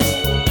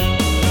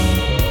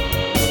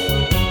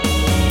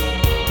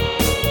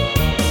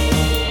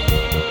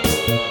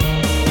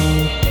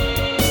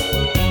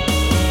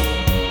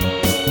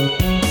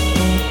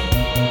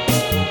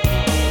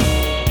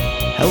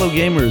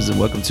gamers, and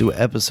welcome to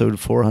episode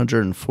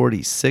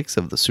 446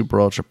 of the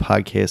Super Ultra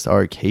Podcast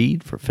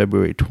Arcade for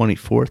February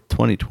 24th,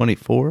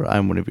 2024.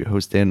 I'm one of your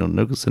hosts, Daniel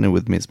Nicholson, and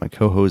with me is my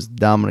co-host,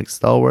 Dominic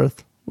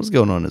Stallworth. What's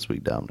going on this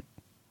week, Dominic?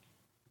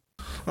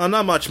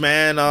 Not much,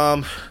 man.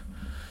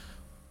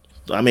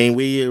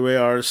 We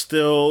are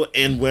still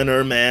in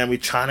winter, man.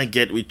 We're struggling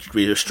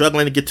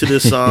to get to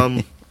this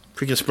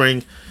freaking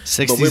spring.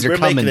 60s are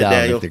coming,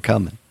 Dominic. They're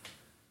coming.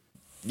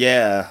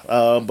 Yeah,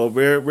 but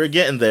we're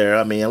getting there.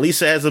 I mean, at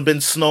least it hasn't been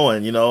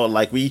snowing, you know.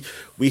 Like we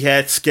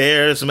had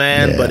scares,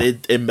 man, but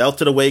it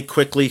melted away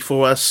quickly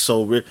for us.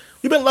 So we've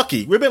been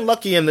lucky. We've been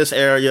lucky in this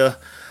area.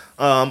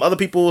 Other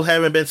people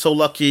haven't been so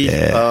lucky.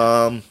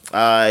 Yeah.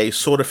 I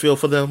sort of feel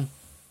for them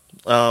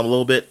a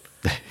little bit,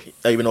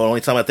 even though the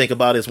only time I think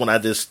about it is when I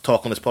just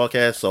talk on this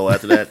podcast. So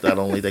after that, I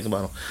don't really think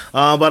about them.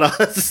 But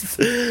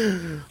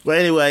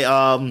anyway,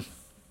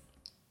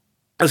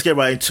 let's get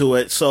right into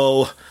it.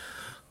 So,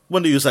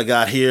 what news I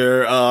got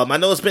here? I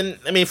know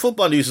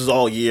football news is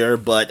all year,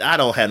 but I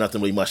don't have nothing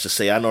really much to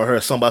say. I know I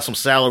heard something about some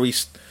salary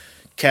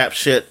cap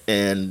shit,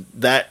 and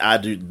that I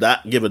do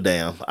not give a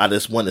damn. I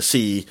just want to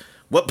see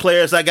what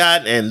players I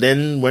got, and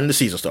then when the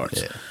season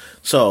starts. Yeah.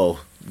 So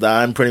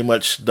I'm pretty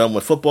much done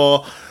with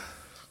football.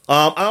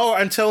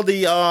 Until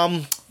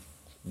the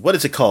what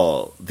is it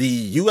called?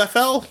 The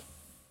UFL?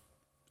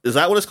 Is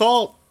that what it's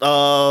called?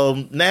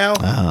 Now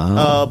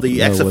the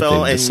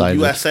XFL and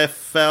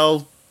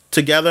USFL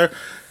together.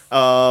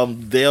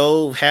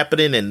 They'll happen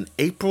in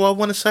April, I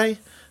want to say.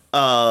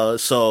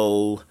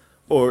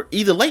 Or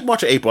either late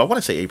March or April. I want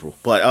to say April,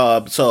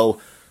 but so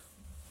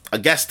I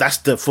guess that's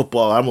the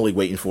football I'm really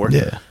waiting for.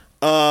 Yeah.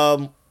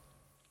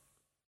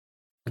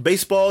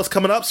 Baseball is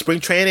coming up. Spring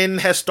training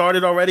has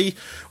started already.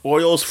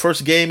 Orioles'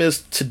 first game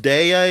is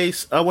today,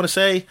 I want to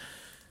say,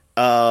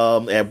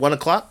 at 1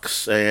 o'clock.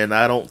 And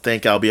I don't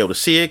think I'll be able to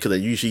see it because they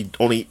usually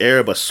only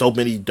air but so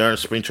many darn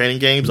spring training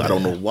games. Yeah. I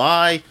don't know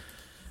why.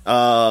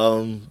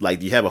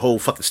 Like you have a whole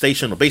fucking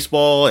station of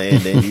baseball and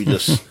then you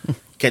just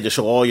can't just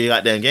show all your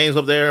goddamn games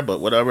up there, but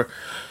whatever.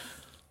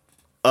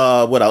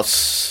 What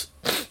else?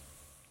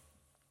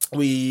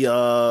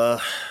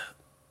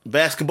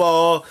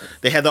 Basketball,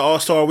 they had the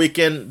All-Star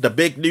weekend. The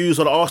big news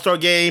on the All-Star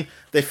game,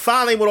 they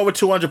finally went over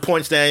 200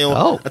 points, Daniel.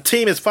 Oh. A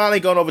team has finally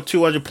gone over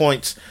 200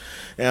 points.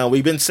 And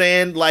we've been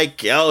saying,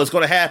 like, it's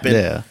going to happen.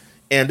 Yeah.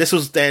 And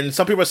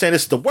some people are saying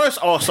this is the worst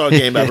All-Star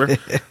game ever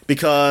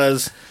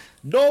because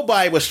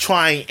nobody was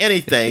trying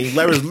anything.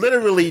 There was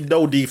literally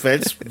no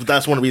defense.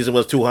 That's one reason it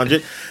was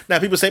 200. Now,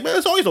 people say, man,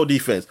 there's always no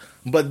defense.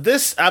 But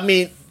this, I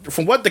mean,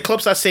 from what the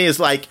clips I see, it's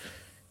like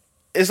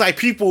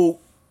people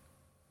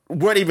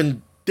weren't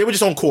even... They were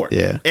just on court.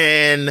 Yeah.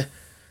 And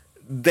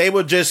they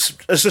were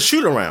just... It's a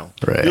shoot-around.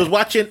 Right. You was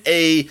watching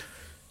a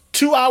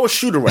 2-hour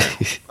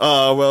shoot-around.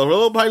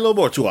 Probably a little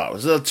more 2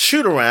 hours. A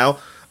shoot-around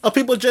of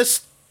people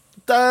just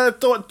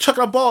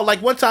chucking a ball.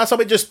 Like one time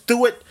somebody just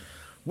threw it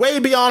way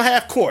beyond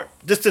half court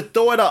just to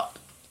throw it up.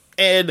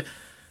 And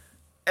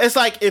it's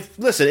like, it's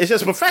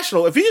just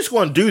professional. If you're just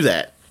going to do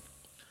that,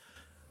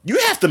 you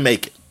have to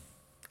make it.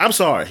 I'm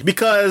sorry.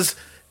 Because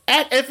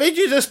if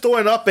you just throw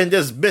it up and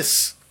just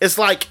miss, it's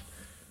like,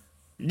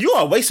 you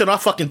are wasting our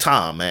fucking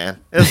time, man.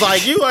 It's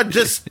like you're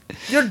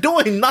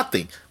doing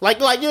nothing. Like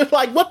you're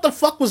like, what the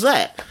fuck was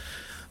that?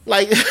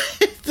 Like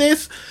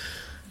this.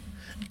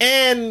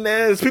 And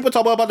as people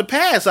talk about the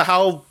past, of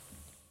how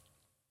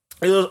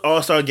it was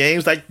All-Star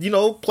games, like, you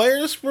know,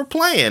 players were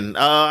playing.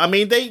 I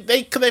mean,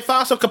 they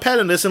found some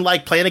competitiveness in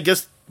like playing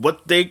against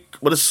what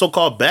is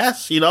so-called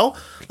best, you know?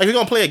 Like if you're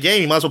gonna play a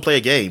game, you might as well play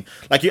a game.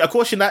 Like of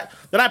course they're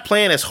not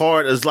playing as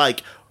hard as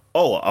like,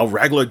 a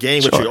regular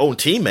game with your own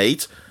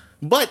teammates.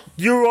 But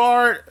you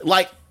are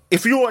like,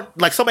 if you're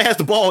like somebody has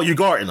the ball, you're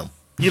guarding them.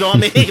 You know what I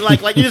mean?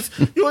 like you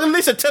at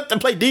least attempt to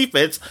play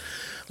defense.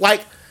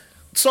 Like,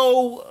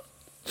 so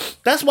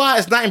that's why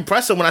it's not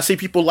impressive when I see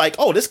people like,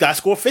 this guy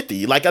scored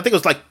 50. Like I think it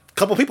was like a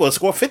couple people that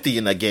scored 50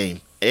 in that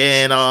game.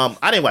 And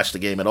I didn't watch the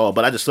game at all,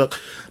 but I just looked.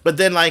 But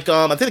then like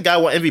I think the guy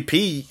who won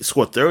MVP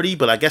scored 30,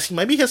 but I guess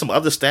he had some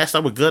other stats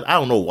that were good. I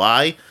don't know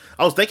why.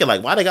 I was thinking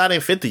like, why the guy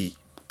named 50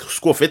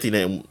 score 50 and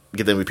then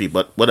get the MVP?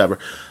 But whatever.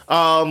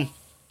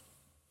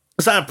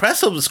 It's not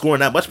impressive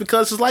scoring that much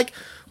because it's like,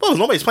 well,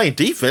 nobody's playing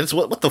defense.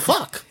 What the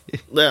fuck?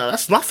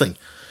 That's nothing.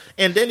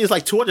 And then there's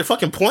like 200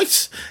 fucking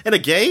points in a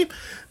game.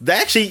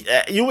 That actually,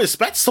 you would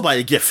expect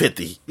somebody to get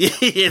 50.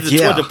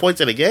 200 points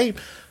in a game.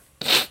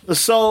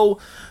 So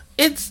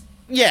it's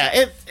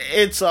and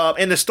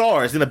the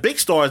stars, and the big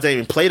stars didn't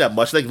even play that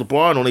much. Like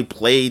LeBron only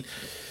played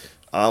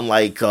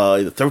like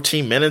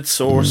 13 minutes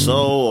or so,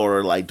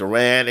 or like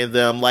Durant and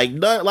them. Like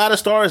a lot of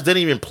stars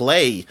didn't even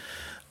play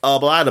a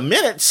lot of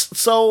minutes.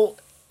 So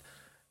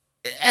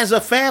as a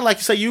fan, like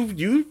you say,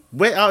 you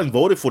went out and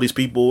voted for these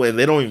people, and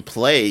they don't even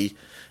play.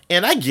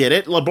 And I get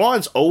it.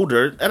 LeBron's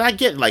older, and I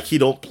get like he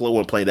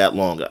won't play that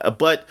long.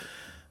 But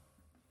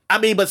I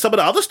mean, but some of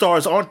the other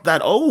stars aren't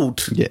that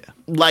old. Yeah,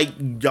 like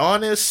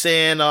Giannis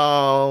and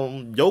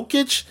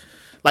Jokic.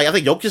 Like I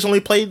think Jokic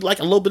only played like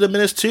a little bit of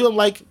minutes too. I'm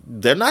like,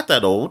 they're not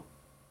that old.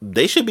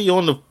 They should be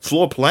on the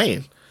floor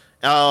playing.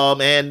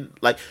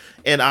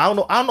 And I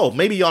don't know.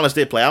 Maybe Giannis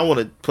did play. I don't want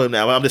to put him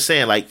down. I'm just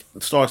saying, like,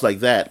 stars like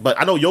that. But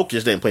I know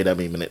Jokic didn't play that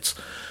many minutes.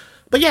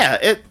 But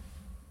yeah,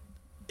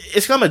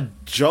 it's kind of a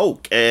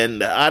joke.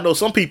 And I know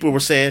some people were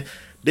saying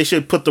they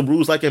should put the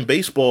rules like in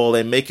baseball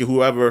and make it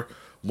whoever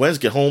wins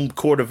get home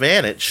court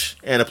advantage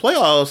in the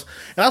playoffs.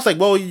 And I was like,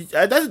 well,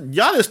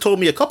 Giannis told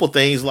me a couple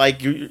things.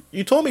 Like,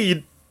 you told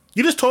me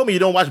you just told me you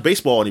don't watch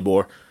baseball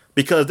anymore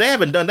because they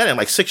haven't done that in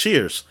like 6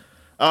 years.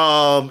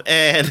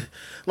 And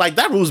like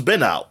that rule's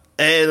been out.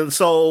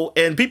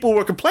 And people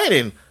were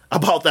complaining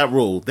about that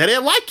rule. They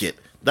didn't like it.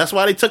 That's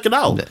why they took it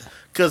out.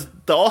 Because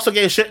the All-Star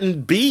game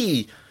shouldn't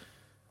be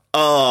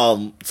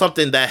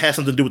something that has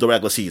something to do with the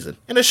regular season.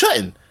 And it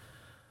shouldn't.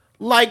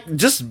 Like,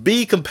 just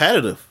be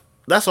competitive.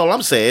 That's all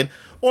I'm saying.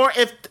 Or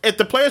if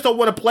the players don't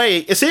want to play,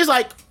 it seems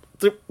like,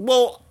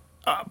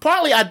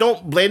 partly I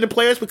don't blame the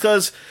players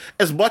because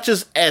as much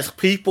as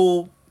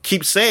people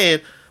keep saying,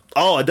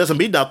 oh, it doesn't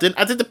mean nothing,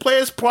 I think the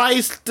players probably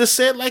just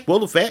said, like, well,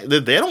 the fact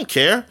that they don't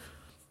care.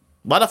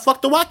 Why the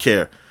fuck do I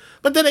care?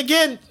 But then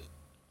again,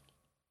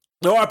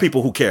 there are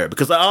people who care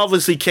because I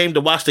obviously came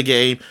to watch the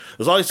game.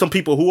 There's always some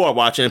people who are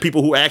watching and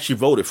people who actually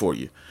voted for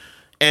you.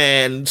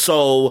 And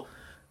so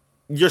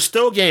you're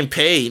still getting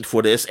paid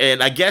for this.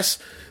 And I guess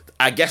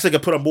they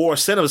could put a more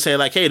incentive saying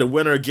like, hey, the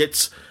winner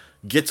gets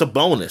a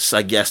bonus.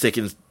 I guess they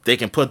can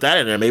put that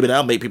in there. Maybe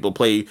that'll make people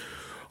play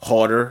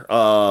harder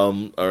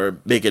or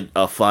make it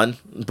fun.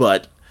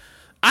 But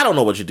I don't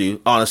know what you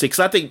do, honestly, because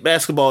I think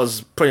basketball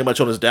is pretty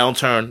much on its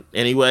downturn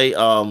anyway.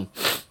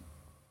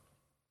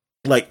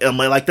 Like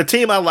the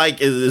team I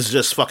like is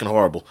just fucking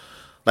horrible.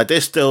 Like they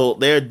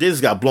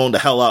just got blown the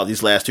hell out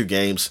these last 2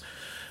 games.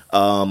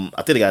 I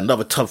think they got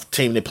another tough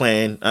team they're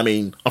playing. I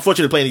mean,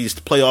 unfortunately, they're playing these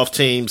playoff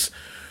teams,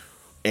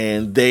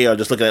 and they are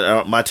just looking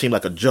at my team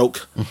like a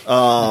joke.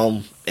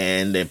 And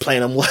they're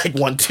playing them like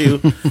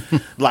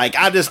 1-2. Like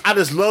I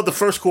just love the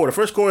first quarter.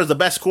 First quarter is the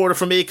best quarter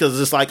for me because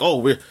it's like,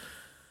 oh,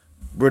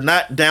 we're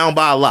not down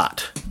by a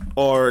lot,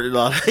 or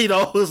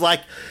it's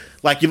like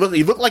you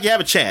look like you have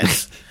a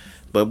chance,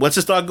 but once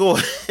it start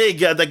going,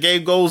 the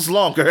game goes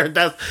longer.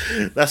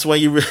 That's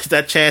when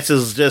that chance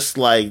is just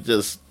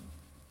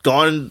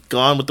gone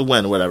with the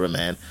wind or whatever,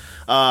 man.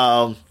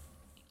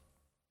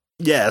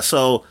 Yeah,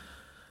 so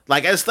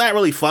like it's not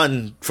really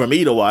fun for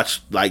me to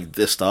watch like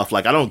this stuff.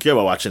 Like I don't care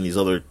about watching these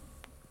other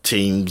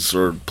teams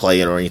or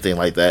playing or anything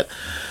like that.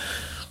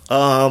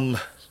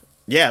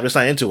 Yeah, I'm just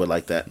not into it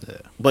like that.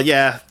 Yeah. But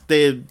yeah,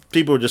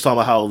 people were just talking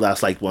about how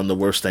that's like one of the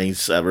worst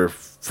things ever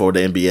for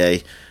the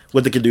NBA.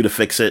 What they can do to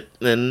fix it,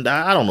 and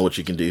I don't know what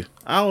you can do.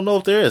 I don't know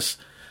if there is.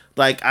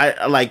 Like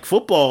I like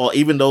football,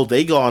 even though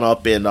they gone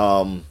up in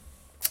the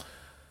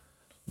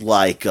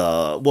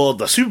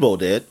Super Bowl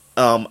did.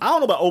 I don't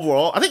know about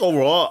overall. I think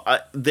overall,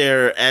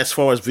 they're as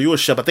far as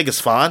viewership, I think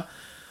it's fine.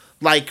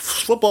 Like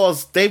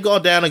footballs, they've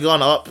gone down and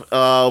gone up,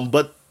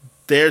 but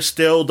they're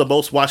still the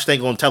most watched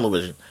thing on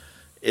television.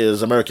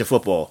 Is American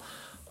football.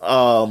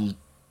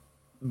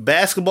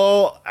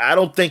 Basketball, I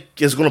don't think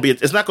it's not going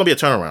to be a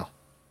turnaround.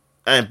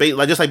 And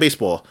just like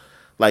baseball,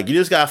 like you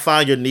just got to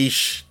find your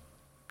niche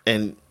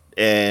and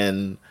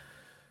kind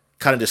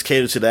of just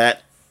cater to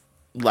that.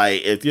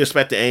 Like if you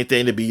expect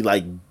anything to be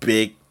like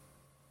big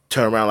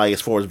turnaround, like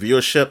as far as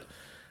viewership,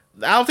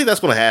 I don't think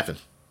that's going to happen.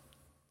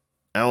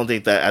 I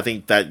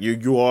think that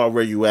you are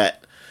where you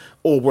at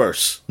or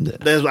worse. Yeah.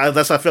 That's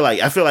what I feel like.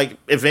 I feel like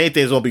if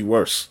anything, it's going to be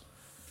worse.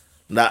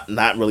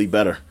 Not really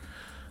better.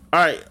 All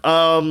right.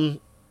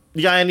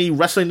 You got any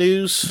wrestling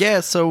news? Yeah,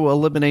 so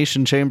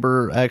Elimination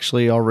Chamber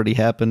actually already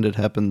happened. It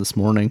happened this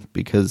morning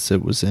because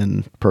it was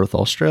in Perth,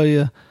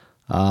 Australia.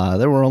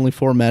 There were only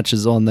 4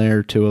 matches on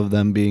there, 2 of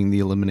them being the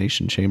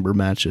Elimination Chamber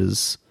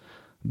matches.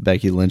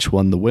 Becky Lynch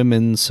won the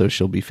women's, so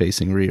she'll be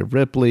facing Rhea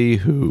Ripley,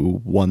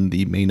 who won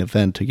the main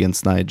event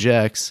against Nia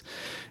Jax.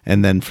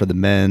 And then for the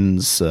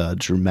men's,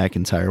 Drew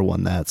McIntyre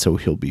won that, so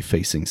he'll be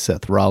facing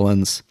Seth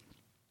Rollins.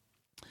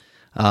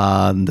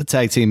 The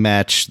tag team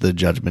match, the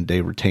Judgment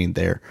Day retained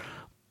there.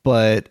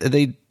 But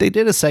they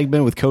did a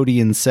segment with Cody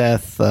and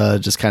Seth,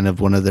 just kind of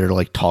one of their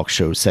like talk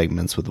show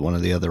segments with one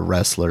of the other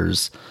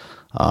wrestlers,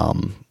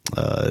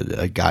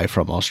 a guy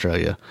from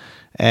Australia.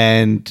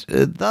 And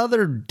the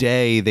other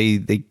day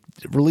they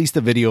released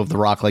a video of The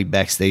Rock like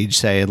backstage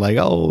saying like,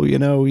 oh,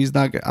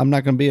 I'm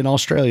not going to be in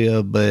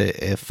Australia, but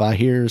if I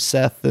hear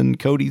Seth and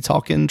Cody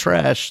talking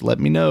trash, let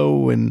me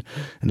know and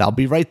I'll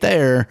be right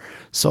there.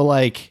 So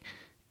like,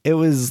 it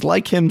was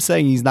like him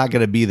saying he's not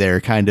going to be there,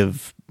 kind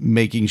of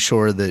making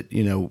sure that,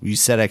 you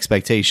set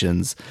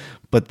expectations.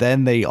 But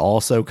then they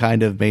also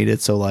kind of made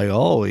it so like,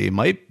 oh, he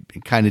might be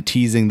kind of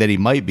teasing that he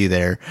might be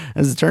there.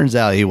 As it turns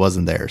out, he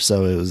wasn't there.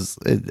 So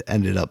it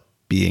ended up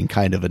being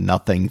kind of a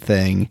nothing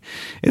thing,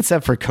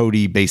 except for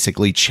Cody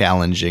basically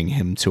challenging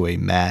him to a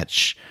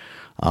match.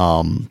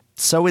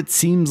 So it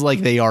seems like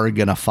they are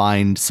going to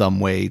find some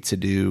way to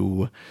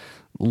do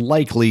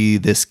likely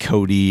this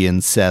Cody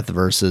and Seth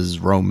versus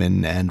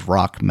Roman and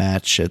Rock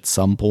match at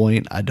some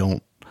point. I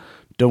don't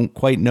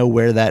quite know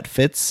where that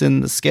fits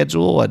in the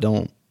schedule. I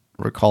don't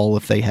recall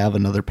if they have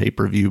another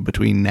pay-per-view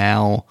between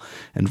now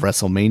and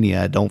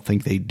WrestleMania. I don't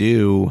think they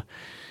do.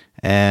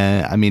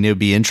 And I mean, it would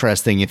be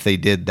interesting if they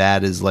did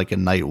that as like a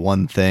night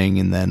one thing,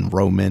 and then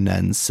Roman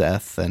and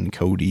Seth and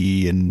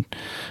Cody and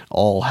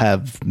all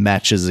have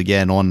matches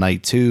again on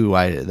night two.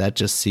 That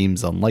just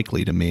seems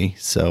unlikely to me.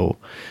 So,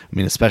 I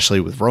mean,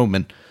 especially with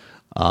Roman,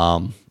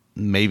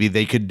 maybe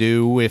they could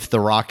do, if The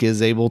Rock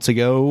is able to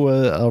go,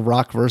 a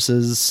Rock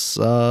versus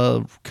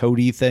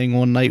Cody thing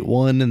on night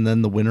one, and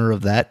then the winner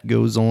of that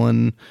goes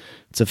on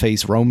to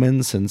face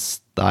Roman,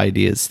 since the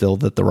idea is still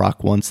that The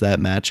Rock wants that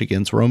match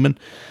against Roman.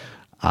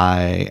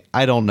 I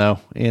don't know.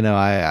 You know,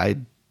 I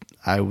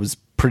was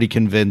pretty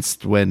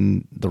convinced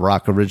when The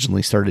Rock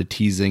originally started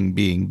teasing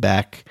being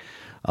back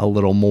a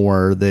little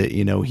more that,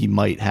 you know, he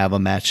might have a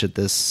match at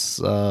this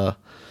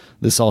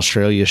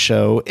Australia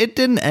show. It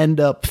didn't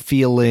end up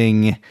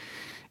feeling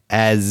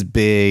as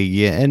big,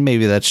 and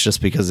maybe that's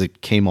just because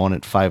it came on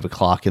at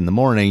 5:00 in the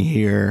morning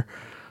here.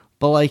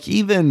 But like,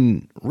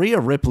 even Rhea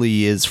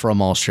Ripley is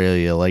from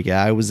Australia. Like,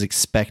 I was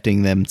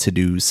expecting them to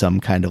do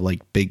some kind of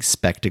like big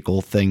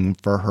spectacle thing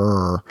for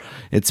her,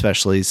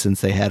 especially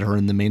since they had her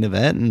in the main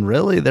event. And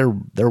really,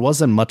 there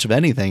wasn't much of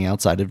anything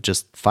outside of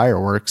just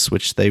fireworks,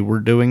 which they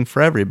were doing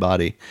for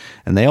everybody,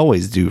 and they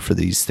always do for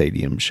these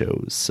stadium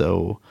shows.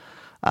 So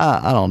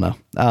I don't know.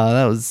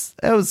 That was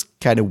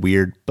kind of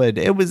weird, but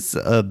it was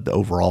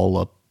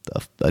overall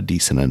a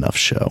decent enough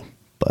show.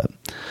 But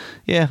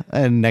yeah,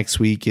 and next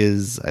week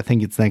is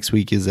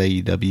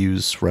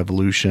AEW's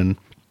Revolution.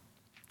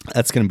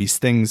 That's going to be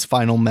Sting's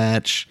final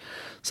match,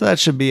 so that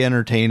should be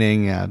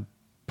entertaining. I'm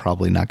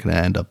probably not going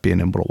to end up being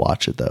able to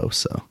watch it though,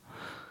 so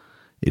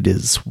it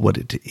is what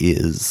it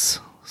is.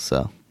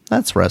 So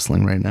that's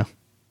wrestling right now.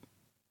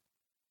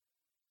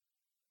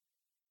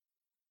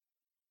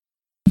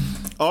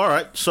 All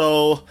right,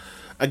 so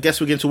I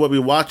guess we get into what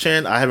we're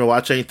watching. I haven't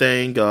watched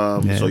anything,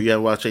 so you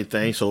haven't watched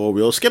anything, so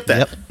we'll skip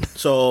that. Yep.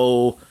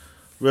 So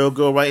we'll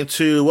go right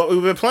into what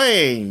we've been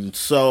playing.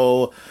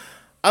 So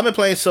I've been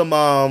playing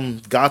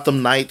some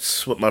Gotham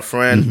Knights with my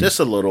friend, just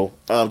a little,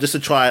 just to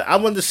try it. I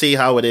wanted to see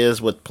how it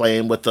is with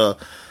playing with a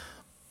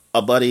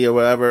buddy or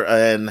whatever,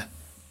 and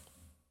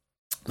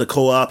the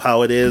co-op,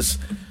 how it is.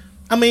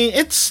 I mean,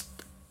 it's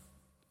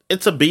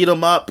a beat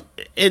 'em up.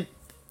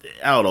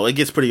 I don't know. It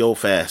gets pretty old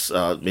fast.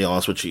 To be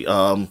honest with you,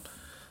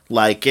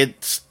 like I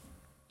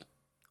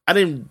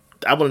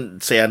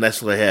wouldn't say I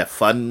necessarily had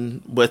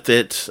fun with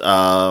it.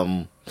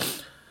 The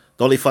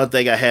only fun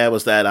thing I had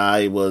was that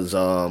I was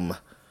some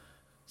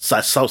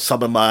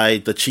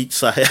of the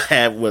cheats I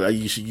had when I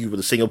used to use with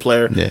a single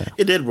player. Yeah.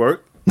 It did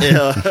work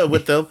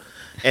with them,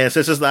 and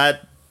since it's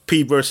not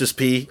P versus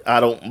P, I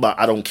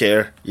don't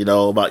care, you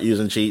know, about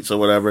using cheats or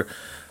whatever.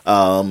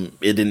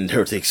 It didn't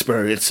hurt the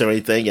experience or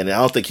anything, and I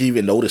don't think he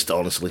even noticed,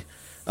 honestly.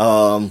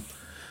 I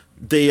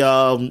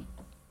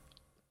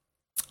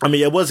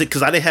mean, it wasn't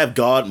because I didn't have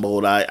God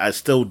mode. I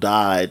still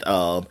died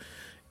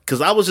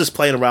because I was just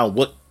playing around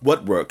what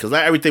worked, because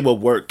not everything will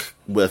work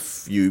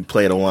with you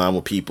playing online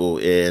with people.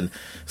 And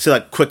see,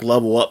 like quick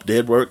level up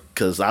did work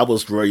because I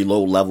was very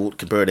low leveled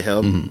compared to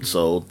him,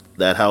 so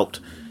that helped.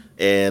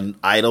 And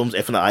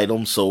infinite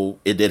items, so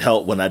it did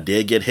help when I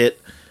did get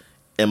hit.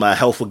 And my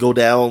health would go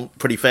down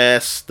pretty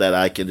fast, that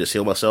I can just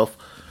heal myself.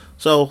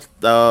 So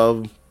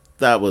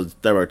that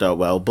worked out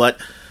well.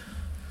 But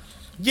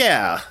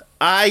yeah,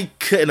 I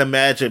couldn't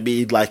imagine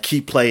me like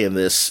keep playing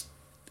this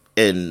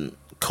in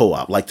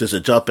co-op. Like, there's a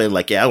jump in,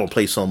 like, yeah, I want to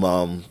play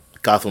some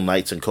Gotham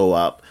Knights in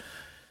co-op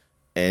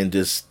and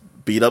just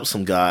beat up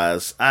some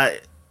guys.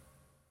 I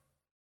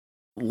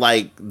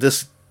like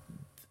this.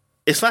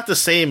 It's not the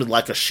same as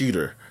like a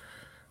shooter,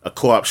 a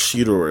co-op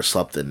shooter or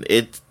something.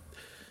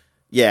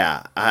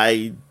 Yeah,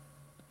 I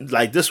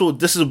like this will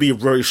be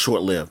very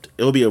short lived.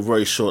 It will be a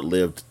very short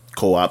lived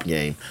co-op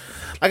game.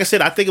 Like I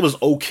said, I think it was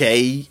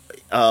okay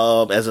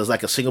as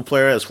like a single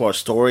player as far as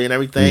story and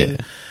everything. Yeah.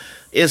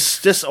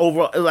 It's just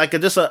overall like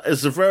it's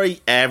a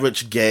very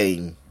average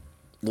game,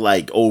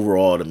 like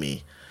overall to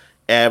me,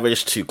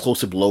 average to close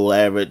to below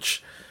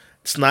average.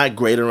 It's not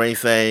great or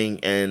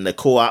anything, and the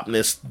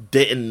co-opness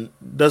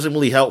doesn't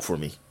really help for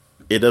me.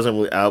 It doesn't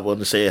really. I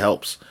wouldn't say it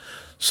helps.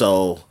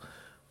 So,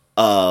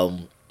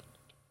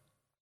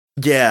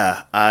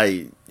 yeah,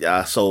 I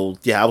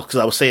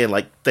was saying,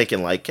 like,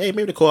 thinking like, hey,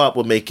 maybe the co-op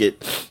will make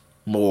it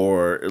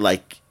more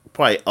like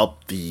probably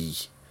up the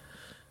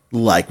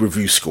like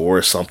review score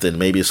or something.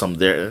 Maybe something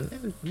there.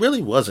 It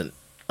really wasn't.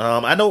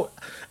 I know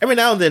every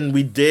now and then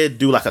we did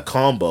do like a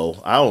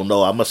combo. I don't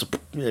know. I must have.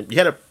 You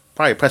had to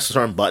probably press a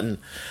certain button,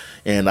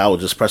 and I would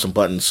just press a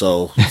button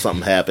so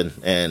something happened.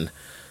 And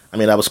I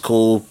mean, that was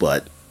cool,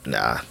 but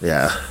nah,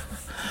 yeah,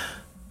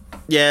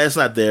 it's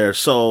not there.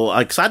 So,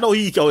 cause I know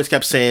he always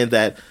kept saying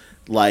that,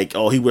 like,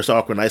 oh, he wished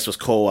Arkham Knights was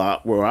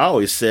co-op. Where I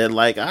always said,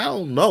 like, I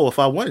don't know if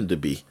I wanted to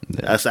be.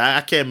 Yeah. I said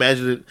I can't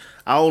imagine it.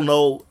 I don't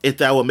know if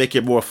that would make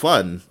it more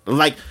fun.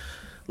 Like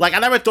I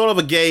never thought of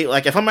a game,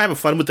 like, if I'm having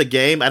fun with the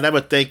game, I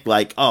never think,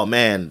 like, oh,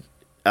 man,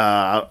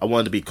 I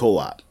wanted to be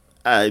co-op.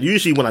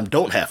 Usually when I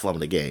don't have fun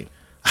with the game,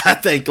 I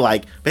think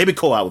like maybe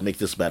co-op would make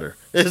this better.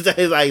 It's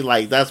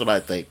like that's what I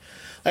think.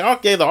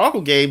 Like the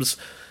Arkham games,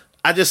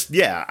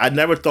 I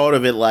never thought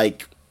of it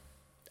like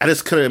I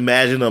just couldn't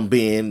imagine them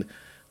being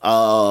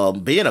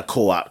a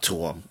co-op to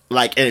them,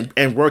 like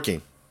and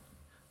working.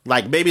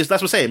 Like maybe that's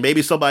what I'm saying.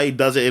 Maybe somebody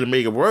does it and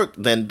make it work,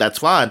 then that's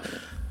fine.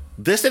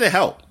 This didn't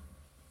help.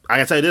 I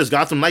can tell you this: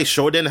 Gotham Knights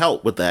sure didn't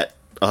help with that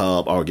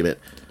argument.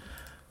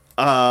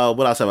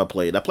 What else have I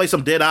played? I played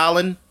some Dead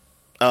Island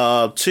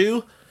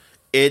 2.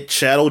 It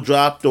shadow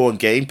dropped on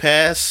Game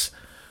Pass,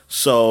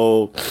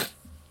 so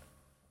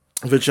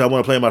eventually I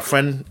want to play with my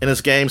friend in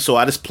this game. So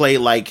I just played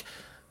like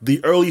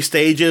the early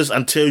stages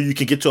until you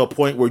can get to a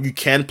point where you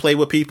can play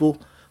with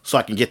people, so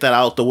I can get that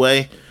out the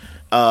way.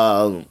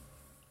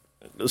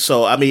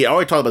 So I mean, I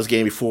already talked about this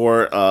game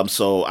before,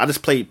 so I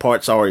just played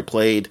parts I already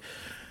played,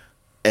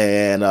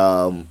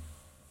 and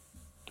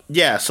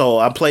yeah, so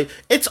I played.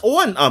 It's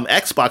on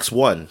Xbox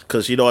One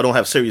because I don't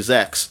have Series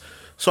X,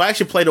 so I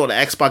actually played it on the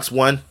Xbox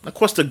One. Of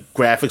course, the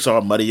graphics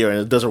are muddier and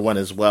it doesn't run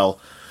as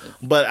well,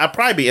 but I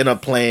probably end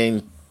up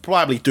playing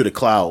probably through the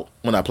cloud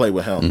when I play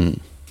with him.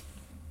 Mm-hmm.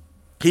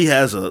 He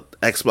has a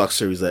Xbox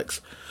Series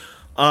X.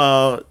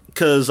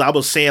 Because I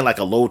was saying like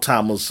a load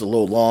time was a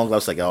little long. I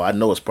was like, I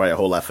know it's probably a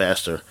whole lot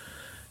faster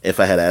if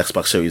I had an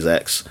Xbox Series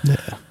X. Yeah.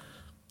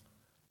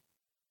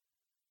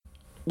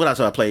 What else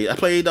did I play? I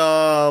played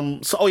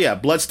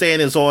Bloodstain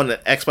is on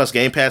Xbox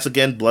Game Pass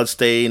again.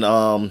 Bloodstain,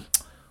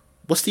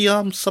 what's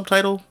the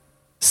subtitle?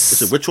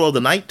 Is it Ritual of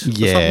the Night?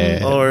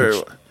 Yeah. Or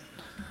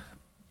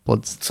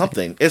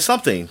something. It's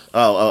something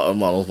along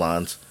those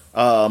lines.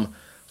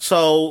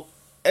 So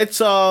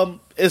it's a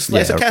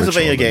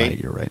Castlevania game. Night,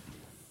 you're right.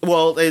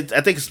 Well,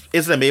 I think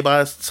isn't it made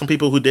by some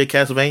people who did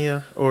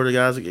Castlevania or the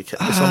guys something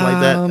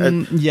like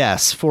that?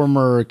 Yes,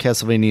 former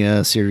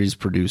Castlevania series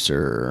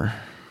producer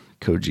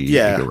Koji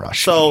Igarashi.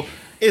 So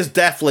it's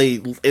definitely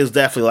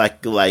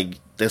like the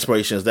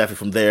inspiration is definitely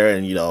from there,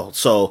 and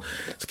so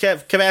it's a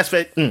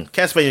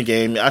Castlevania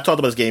game. I talked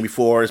about this game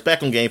before. It's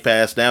back on Game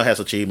Pass now. It has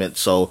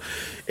achievements, so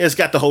it's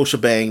got the whole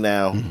shebang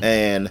now,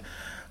 and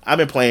I've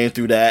been playing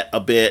through that a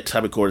bit. I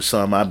recorded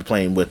some. I've been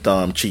playing with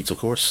cheats, of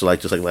course,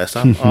 just like last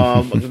time.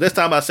 This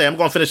time I say I'm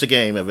going to finish the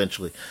game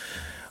eventually.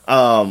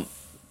 But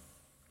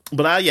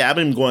I've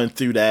been going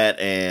through that,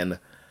 and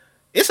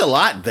it's a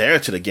lot there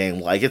to the game.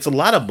 Like, it's a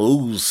lot of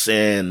moves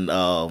and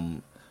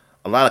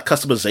a lot of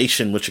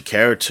customization with your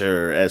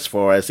character as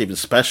far as even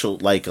special,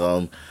 like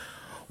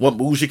what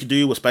moves you can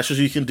do, what specials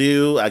you can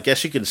do. I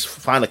guess you can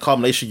find a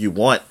combination you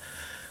want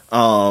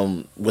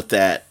with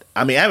that.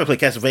 I mean, I haven't played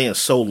Castlevania in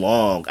so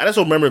long. I just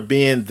remember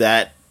being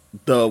that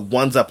the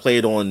ones I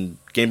played on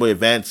Game Boy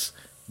Advance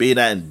being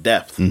that in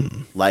depth,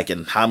 like,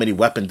 and how many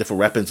different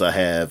weapons I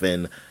have,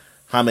 and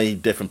how many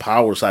different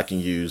powers I can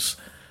use.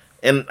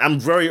 And I'm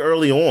very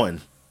early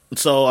on,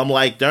 so I'm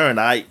like, darn,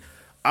 I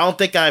don't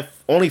think I've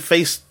only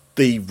faced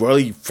the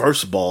really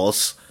first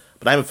boss,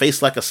 but I haven't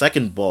faced like a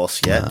second boss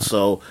yet.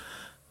 So,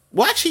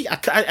 well, actually,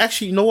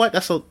 you know what?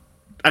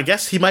 I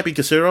guess he might be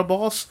considered a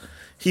boss.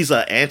 He's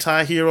an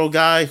anti-hero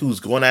guy who's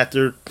going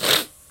after,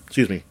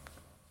 excuse me,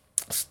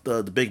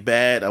 the big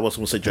bad. I was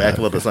going to say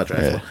Dracula, but it's not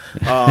Dracula.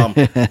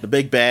 Yeah. The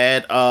big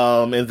bad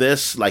in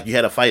this, like, you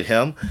had to fight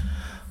him.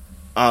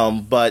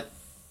 But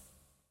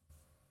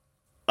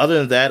other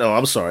than that,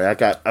 I'm sorry,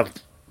 I'm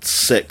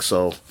sick,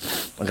 so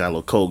I got a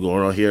little cold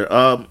going on here.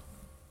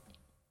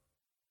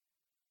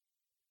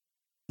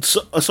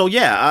 So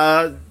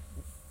yeah,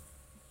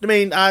 I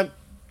mean, like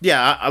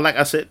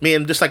I said,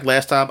 man, just like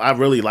last time, I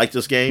really like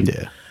this game.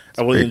 Yeah.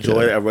 I really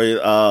enjoyed it.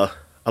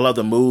 I love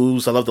the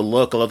moves. I love the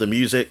look. I love the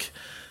music.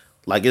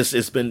 Like,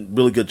 it's been a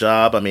really good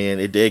job. I mean,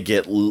 it did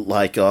get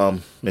like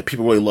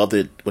people really loved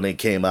it when it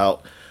came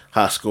out.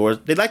 High scores.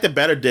 They liked it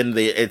better than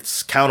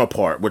its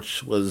counterpart,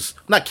 which was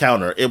not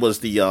counter. It was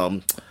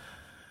the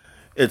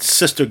its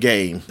sister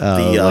game. The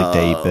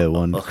 8-bit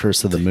one,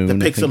 Curse of the Moon.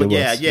 The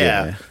Pixel.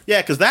 Yeah.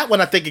 Because that one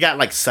I think it got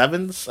like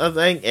 7s, I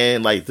think,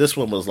 and like this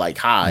one was like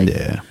high.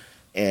 Yeah.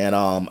 And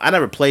I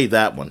never played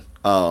that one.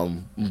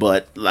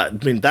 But like,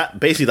 I mean,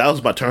 that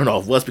was my turn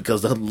off, was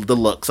because the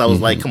looks. I was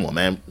like, come on,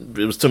 man,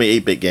 it was too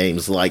many 8-bit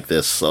games like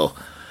this. So,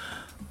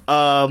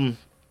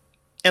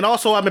 and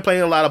also I've been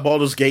playing a lot of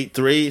Baldur's Gate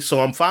 3,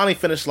 so I'm finally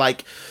finished.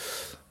 Like,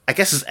 I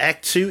guess it's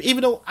Act 2,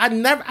 even though I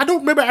don't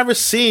remember ever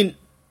seeing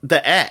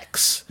the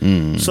acts.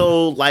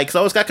 So like, so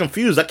I always got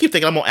confused. I keep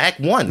thinking I'm on Act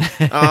 1.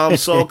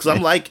 So because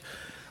I'm like,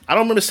 I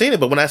don't remember seeing it,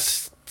 but when I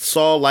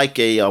saw like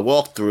a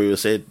walkthrough, it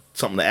said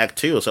something to Act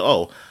 2. I said,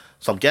 oh.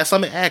 So I guess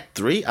I'm in Act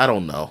 3? I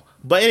don't know.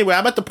 But anyway,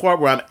 I'm at the part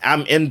where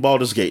I'm in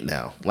Baldur's Gate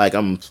now. Like,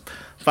 I'm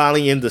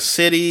finally in the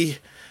city.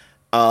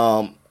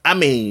 I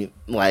mean,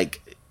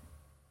 like,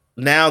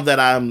 now that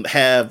I'm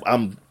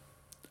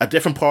a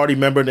different party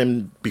member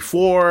than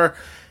before,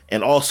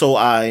 and also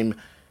I'm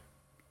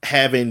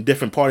having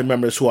different party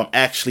members who I'm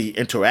actually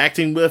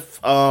interacting with,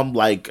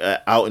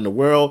 out in the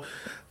world.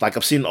 Like,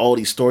 I've seen all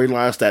these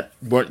storylines that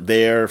weren't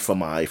there for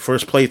my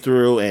first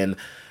playthrough, and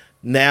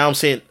now I'm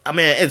saying, I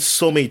mean, it's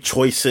so many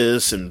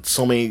choices and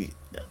so many,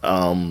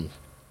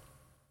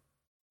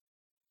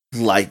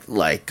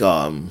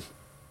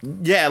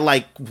 yeah,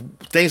 like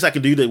things I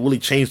can do that really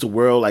change the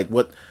world, like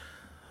what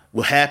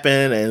will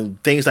happen,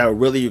 and things that will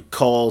really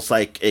cause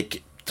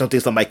some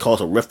things that might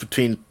cause a rift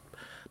between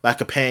my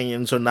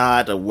companions or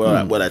not, or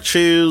what I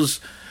choose.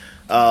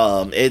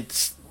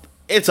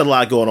 It's a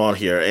lot going on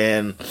here,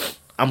 and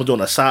I'm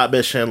doing a side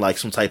mission, like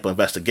some type of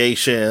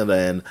investigation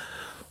and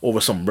over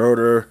some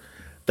murder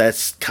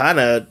that's kind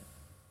of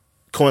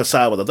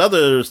coincide with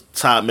another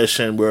side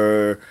mission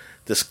where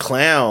this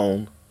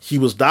clown, he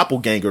was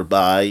doppelgangered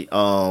by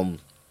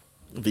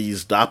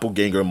these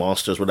doppelganger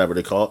monsters, whatever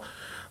they call it.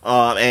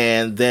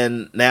 And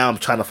then now I'm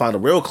trying to find a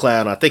real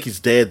clown. I think he's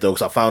dead though,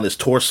 because I found his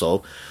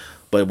torso,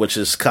 but which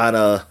is kind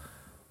of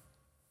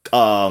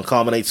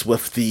culminates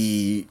with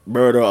the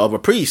murder of a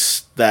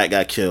priest that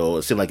got killed.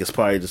 It seemed like it's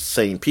probably the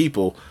same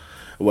people,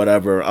 or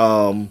whatever.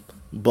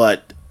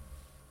 But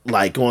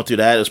like going through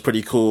that is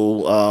pretty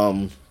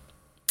cool.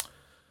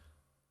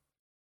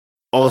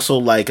 Also,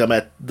 like I'm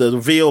at the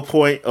reveal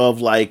point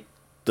of like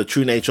the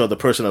true nature of the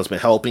person that's been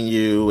helping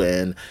you,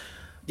 and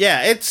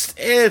yeah,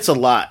 it's a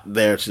lot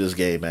there to this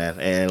game, man.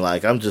 And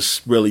like I'm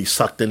just really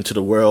sucked into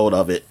the world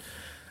of it.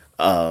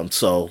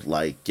 So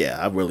like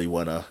yeah, I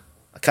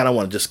kind of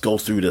want to just go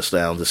through this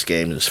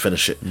game and just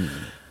finish it.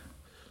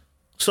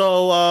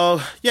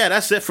 So yeah,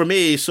 that's it for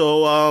me.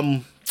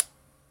 So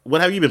what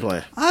have you been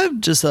playing? I've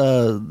just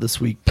this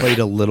week played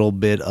a little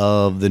bit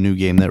of the new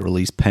game that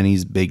released,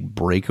 Penny's Big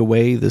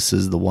Breakaway. This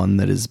is the one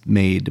that is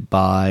made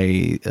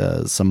by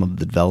some of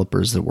the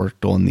developers that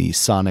worked on the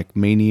Sonic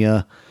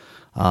Mania.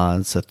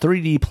 It's a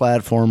 3D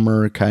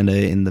platformer, kind of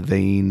in the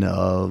vein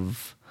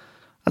of,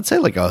 I'd say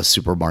like a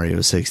Super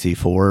Mario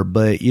 64,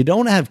 but you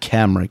don't have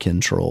camera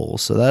control.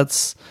 So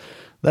that's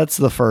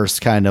the first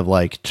kind of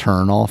like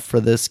turn off for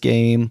this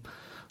game.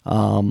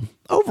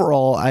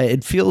 Overall,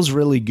 it feels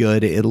really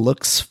good. It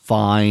looks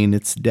fine.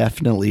 It's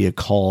definitely a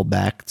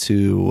callback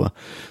to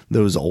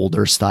those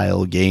older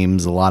style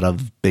games, a lot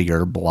of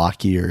bigger,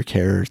 blockier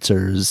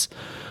characters.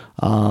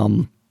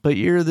 But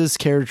you're this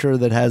character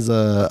that has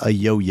a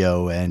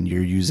yo-yo, and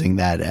you're using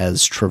that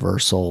as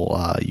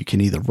traversal. You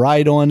can either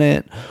ride on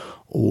it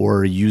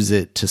or use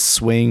it to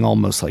swing,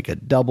 almost like a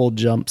double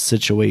jump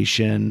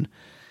situation.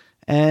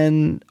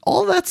 And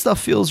all that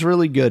stuff feels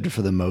really good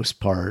for the most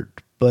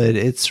part. But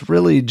it's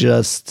really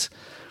just,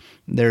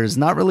 there's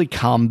not really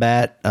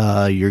combat.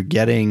 You're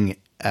getting,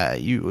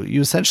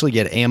 you essentially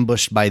get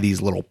ambushed by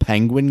these little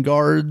penguin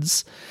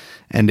guards.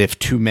 And if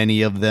too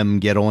many of them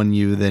get on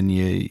you, then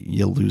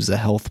you lose a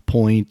health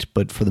point.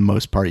 But for the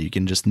most part, you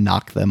can just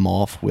knock them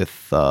off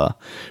with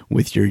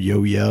your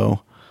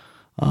yo-yo.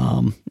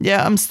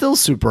 Yeah, I'm still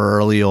super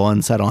early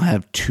on, so I don't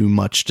have too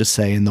much to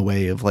say in the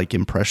way of like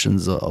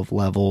impressions of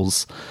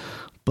levels.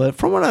 But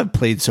from what I've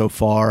played so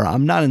far,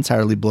 I'm not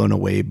entirely blown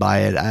away by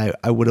it.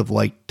 I would have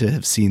liked to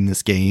have seen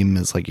this game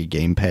as like a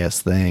Game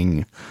Pass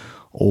thing,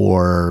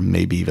 or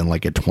maybe even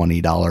like a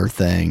 $20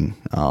 thing.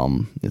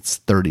 It's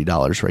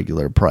 $30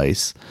 regular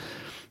price.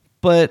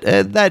 But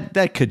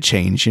that could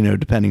change,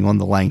 depending on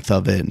the length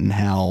of it and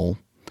how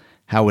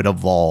it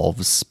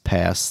evolves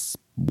past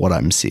what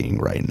I'm seeing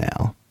right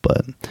now.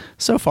 But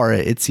so far,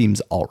 it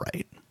seems all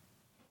right.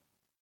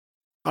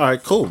 All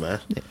right, cool, man.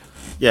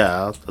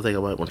 Yeah, I think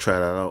I might want to try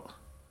that out.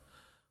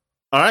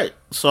 All right,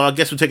 so I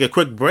guess we'll take a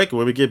quick break, and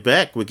when we get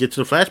back, we'll get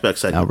to the flashback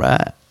segment. All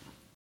right.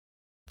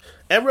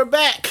 And we're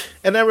back,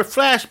 and then we're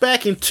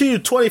flashback into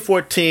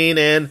 2014,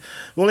 and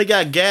we only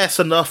got gas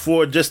enough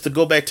for just to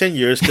go back 10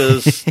 years,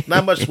 because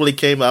not much really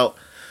came out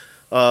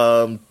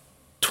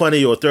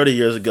 20 or 30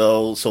 years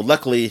ago, so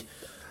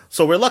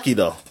we're lucky,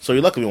 though. So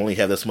we're lucky we only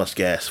have this much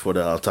gas for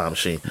the time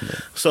machine.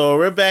 Mm-hmm. So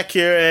we're back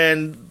here,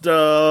 and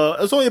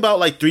it's only about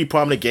like 3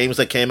 prominent games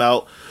that came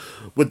out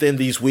within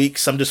these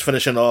weeks. I'm just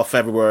finishing off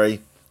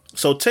February.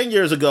 So 10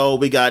 years ago,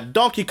 we got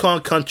Donkey Kong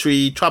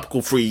Country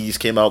Tropical Freeze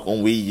came out on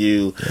Wii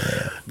U.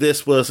 Yeah.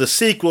 This was a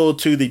sequel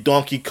to the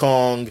Donkey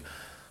Kong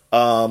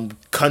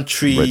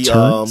Country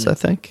Returns, I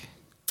think.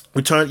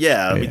 Returns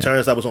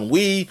that was on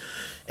Wii,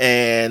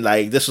 and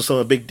like this was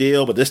a big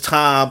deal. But this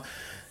time,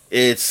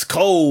 it's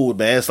cold,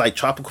 man. It's like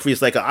Tropical Freeze,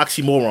 it's like an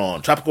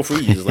oxymoron. Tropical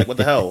Freeze is like what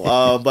the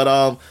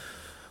hell?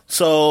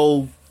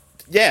 So.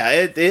 Yeah,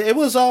 it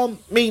was.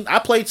 I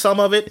played some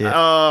of it. Yeah,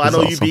 I know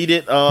awesome. You beat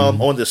it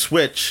on the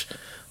Switch.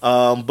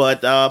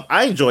 But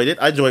I enjoyed it.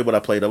 I enjoyed what I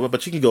played of it.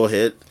 But you can go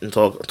ahead and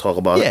talk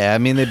about it. Yeah, I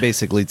mean, they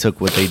basically took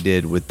what they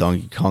did with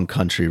Donkey Kong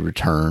Country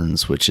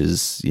Returns, which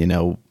is,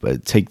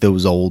 take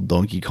those old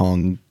Donkey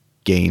Kong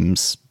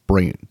games,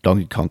 bring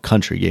Donkey Kong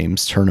Country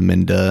games, turn them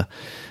into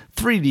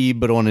 3D,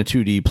 but on a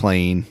 2D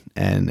plane,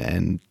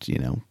 and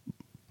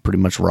pretty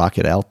much rock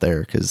it out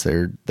there, because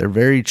they're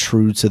very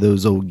true to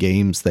those old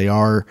games.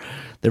 They're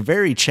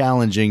very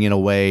challenging in a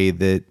way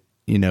that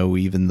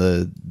even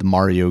the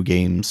Mario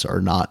games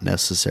are not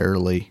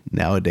necessarily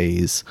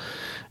nowadays.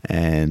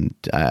 And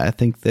I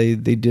think they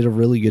did a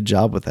really good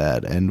job with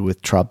that. And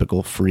with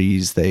Tropical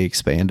Freeze, they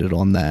expanded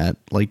on that.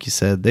 Like you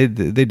said, they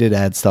did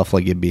add stuff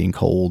like it being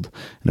cold.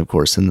 And of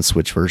course, in the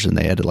Switch version,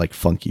 they added like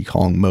Funky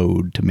Kong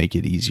mode to make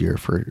it easier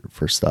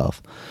for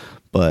stuff.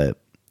 But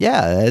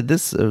Yeah,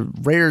 this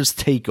Rare's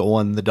take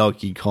on the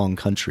Donkey Kong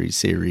Country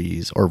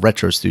series, or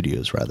Retro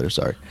Studios, rather.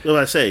 Sorry. What did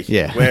I say?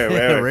 Yeah,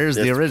 Rare's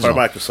the original.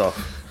 Part of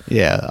Microsoft.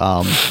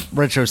 Yeah,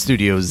 Retro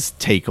Studios'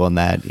 take on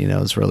that,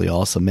 is really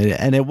awesome.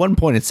 And at one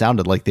point, it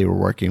sounded like they were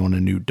working on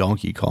a new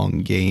Donkey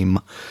Kong game.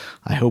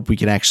 I hope we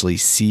can actually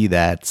see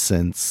that,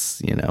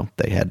 since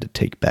they had to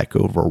take back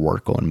over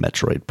work on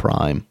Metroid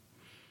Prime.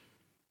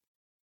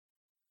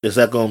 Is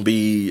that going to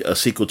be a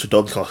sequel to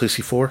Donkey Kong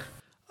 64?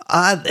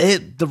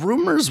 The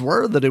rumors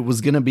were that it was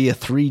going to be a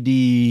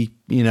 3D,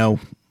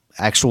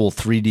 actual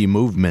 3D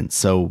movement.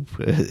 So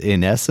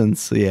in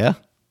essence, yeah.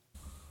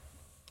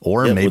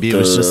 Or maybe it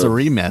was just a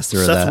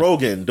remaster of that. Seth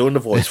Rogen doing the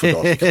voice for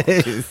Donkey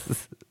Kong.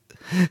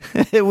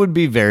 It would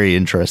be very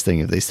interesting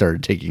if they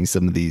started taking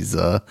some of these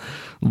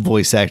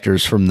voice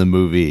actors from the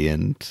movie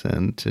and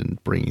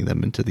bringing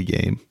them into the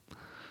game.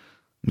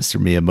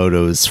 Mr.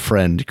 Miyamoto's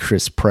friend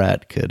Chris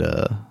Pratt could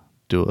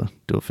do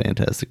a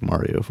fantastic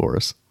Mario for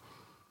us.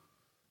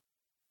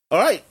 All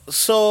right,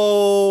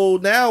 so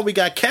now we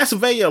got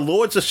Castlevania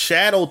Lords of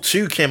Shadow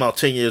 2 came out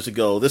 10 years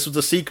ago. This was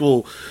the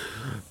sequel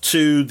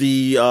to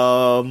the,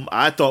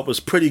 I thought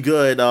was pretty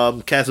good,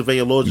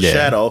 Castlevania Lords of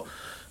Shadow.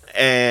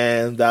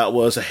 And that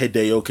was a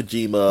Hideo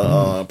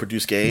Kojima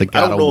produced game. The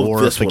God of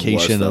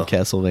War-ification of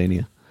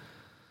Castlevania.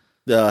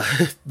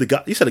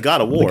 You said the God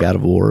of War. The God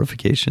of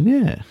War-ification,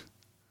 yeah.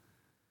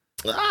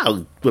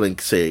 I wouldn't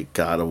say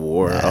God of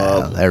War.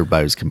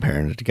 Everybody was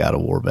comparing it to God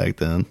of War back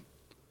then.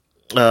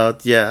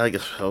 Yeah, I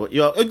guess.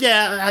 Yeah.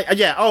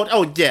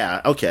 Oh,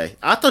 yeah. Okay.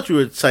 I thought you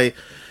would say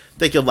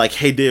thinking like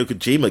Hideo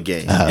Kojima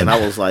game, and I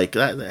was like,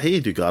 he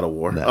didn't do God of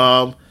War.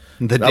 No.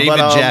 The David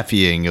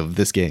Jaffeing of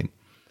this game.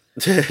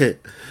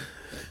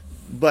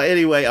 But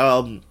anyway,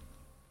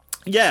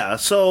 yeah.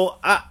 So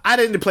I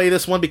didn't play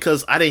this one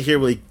because I didn't hear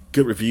really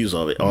good reviews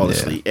of it,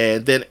 honestly,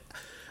 and then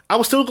I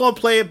was still going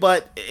to play it,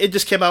 but it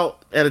just came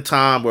out at a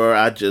time where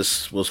I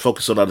just was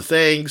focused on other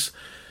things.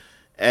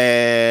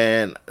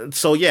 And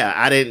so, yeah,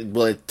 I didn't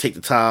really take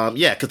the time.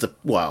 Yeah, because the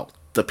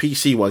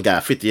PC one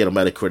got 58 on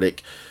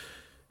Metacritic.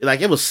 Like,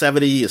 it was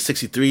 70 and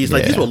 63s.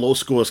 Like, these were low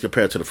scores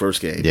compared to the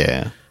first game.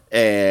 Yeah.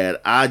 And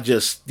I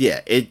just,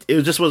 it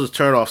just was a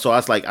turn off. So I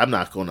was like, I'm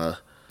not going to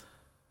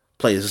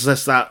play this.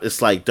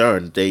 It's like,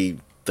 darn, the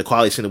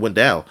quality seemed to went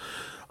down.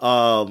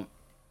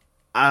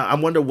 I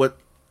wonder what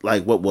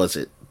was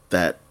it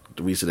that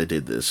the reason they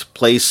did this?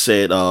 Play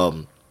said,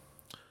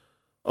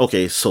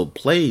 okay, so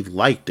Play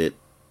liked it.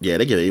 Yeah,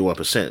 they give it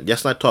 81%.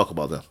 Let's not talk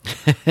about them.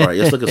 All right,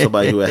 let's look at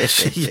somebody who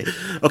actually.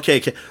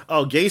 Okay.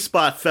 Oh,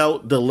 GameSpot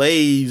felt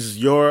delays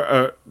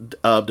your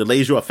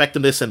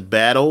effectiveness in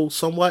battle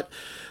somewhat,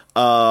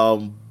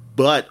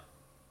 but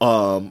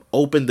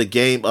opened the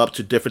game up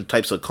to different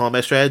types of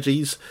combat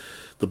strategies.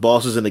 The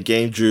bosses in the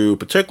game drew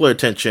particular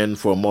attention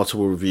for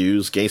multiple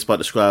reviews. GameSpot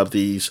described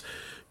these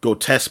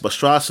grotesque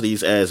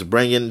monstrosities as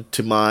bringing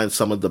to mind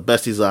some of the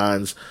best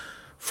designs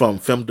from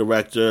film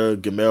director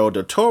Guillermo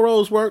del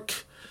Toro's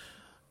work.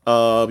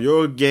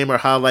 Eurogamer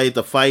highlighted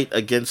the fight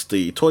against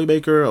the toy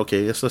maker.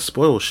 Okay, let's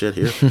spoil shit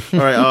here. All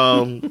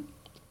right,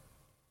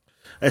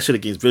 actually,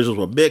 the game's visuals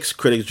were mixed.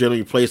 Critics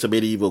generally praised the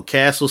medieval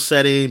castle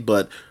setting,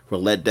 but were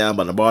let down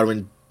by the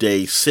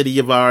modern-day city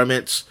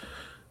environments.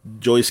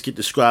 Joystick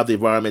described the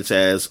environments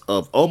as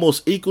of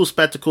almost equal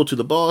spectacle to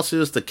the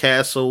bosses, the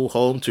castle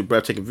home to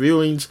breathtaking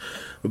viewings,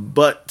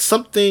 but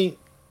something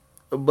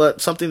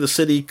the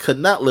city could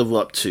not live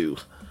up to.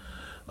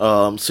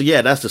 So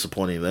yeah, that's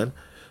disappointing then.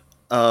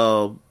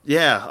 The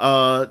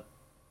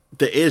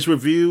Edge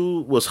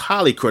review was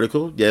highly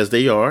critical. Yes,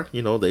 they are.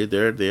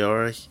 They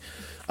are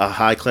a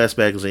high-class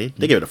magazine.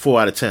 They gave it a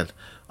 4 out of 10.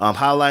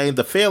 Highlighting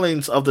the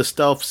failings of the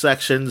stealth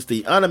sections,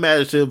 the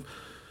unimaginative.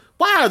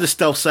 Why are the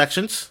stealth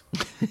sections?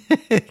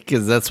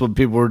 Because that's what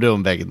people were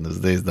doing back in those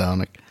days,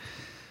 Dominic.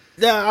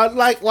 Yeah,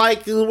 like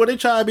when they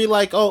try to be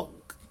like, oh,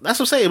 that's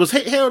what I'm saying. It was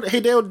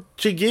Hideo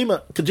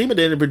Kojima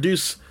didn't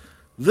produce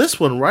this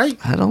one, right?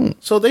 I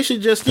don't. So they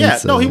should just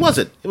no, he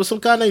wasn't. It was some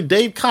guy named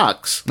Dave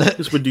Cox,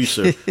 who's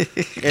producer,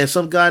 and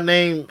some guy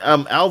named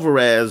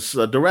Alvarez,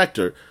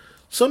 director.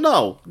 So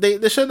no,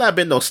 there should not have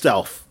been no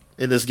stealth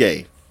in this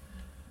game.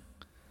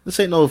 This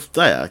ain't no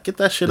get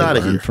that shit out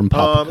of here. From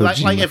Papa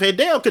like if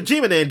Hideo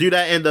Kojima didn't do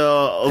that in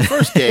the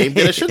first game,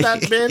 then it should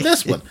not have been in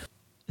this one.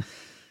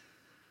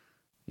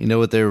 You know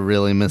what they were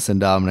really missing,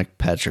 Dominic?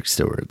 Patrick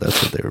Stewart.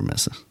 That's what they were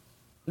missing.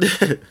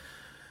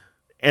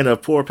 And a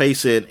poor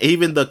pacing.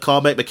 Even the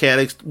callback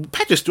mechanics.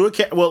 Patrick Stewart,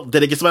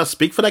 did it get somebody to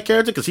speak for that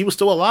character? Because he was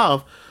still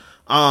alive.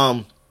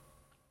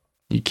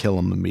 You kill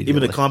him immediately.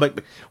 Even the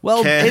callback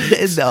Well,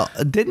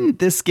 didn't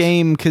this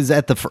game, because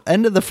at the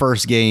end of the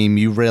first game,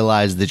 you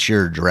realize that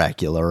you're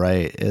Dracula,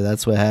 right?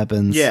 That's what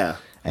happens. Yeah.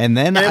 And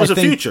then it was a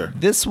future.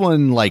 This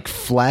one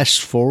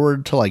flashed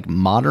forward to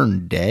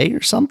modern day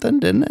or something,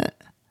 didn't it?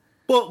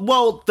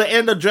 Well, the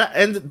end of the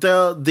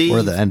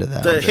or the end of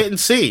that hidden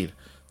scene.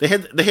 The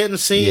hidden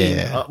scene,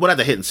 yeah. Not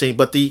the hidden scene,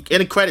 but the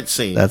end credit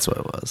scene. That's what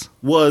it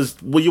was.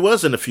 You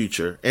was in the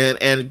future,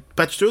 and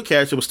Patrick Stewart's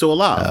character was still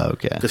alive. Oh,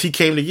 okay. Because he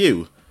came to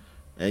you,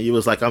 and he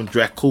was like, "I'm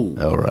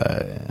Dracul." All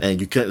right. And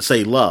you couldn't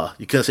say "la."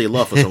 You couldn't say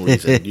 "la" for some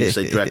reason. You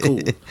say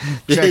Dracul.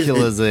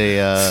 Dracula's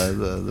a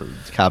the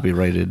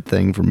copyrighted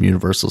thing from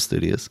Universal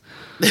Studios.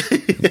 You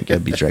gotta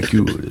be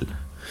Dracul.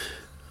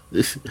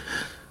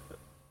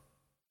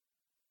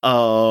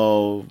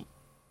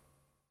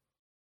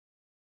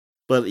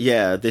 But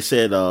yeah, they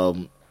said,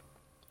 oh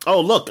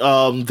look,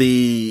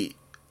 the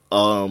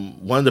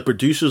one of the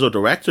producers or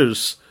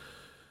directors,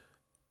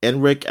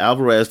 Enrique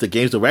Alvarez, the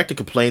game's director,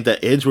 complained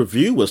that Ed's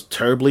review was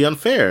terribly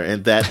unfair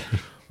and that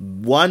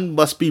one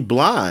must be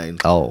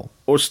blind or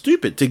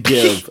stupid to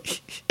give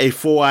a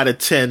 4 out of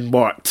 10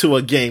 mark to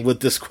a game with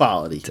this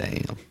quality.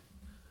 Damn.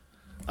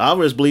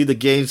 Alvarez believed the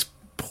game's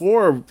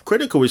poor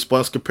critical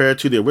response compared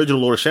to the original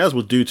Lord of Shadows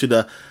was due to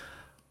the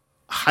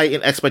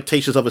heightened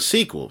expectations of a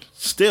sequel.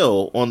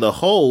 Still, on the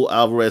whole,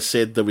 Alvarez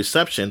said the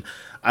reception,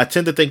 I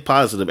tend to think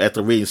positive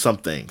after reading some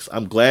things.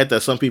 I'm glad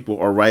that some people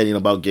are writing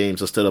about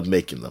games instead of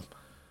making them.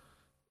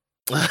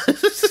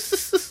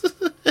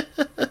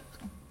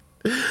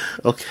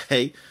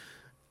 Okay.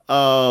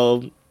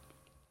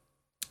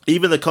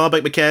 Even the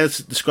combat mechanics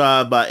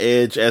described by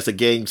Edge as the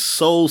game's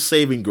sole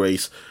saving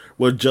grace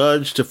were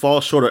judged to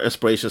fall short of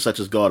inspirations such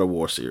as God of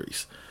War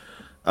series.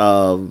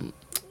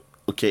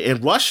 Okay,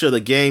 in Russia, the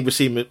game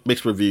received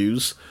mixed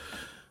reviews.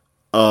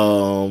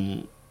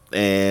 And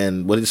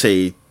what did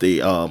he say?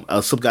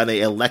 Some guy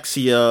named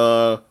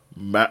Alexia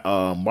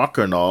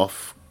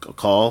Markarov,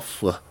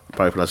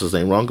 probably pronounced his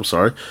name wrong, I'm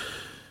sorry,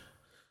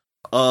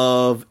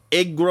 of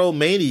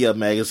Igromania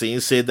magazine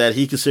said that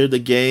he considered the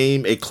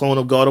game a clone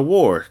of God of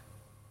War.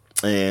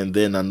 And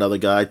then another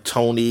guy,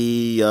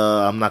 Tony,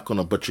 I'm not going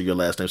to butcher your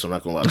last name, so I'm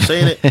not going to lie to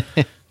saying it,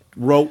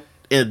 wrote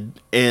in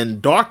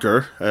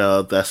Darker,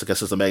 that's I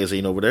guess it's a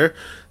magazine over there,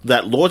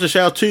 that Lords of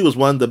Shadow 2 was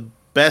one of the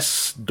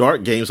best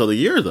dark games of the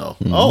year, though.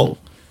 Mm-hmm. Oh.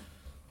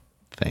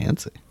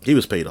 Fancy. He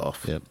was paid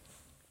off. Yep.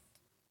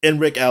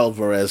 Enrique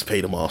Alvarez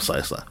paid him off,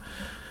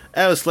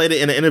 Alvarez stated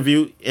in an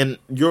interview in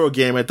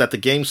Eurogamer that the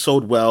game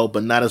sold well,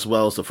 but not as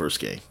well as the first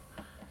game.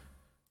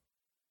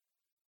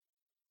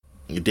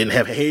 It didn't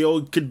have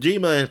Hideo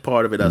Kojima in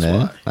part of it, that's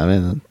why. I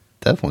mean, it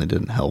definitely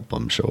didn't help,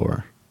 I'm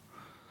sure.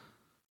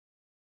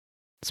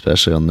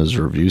 Especially on those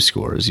review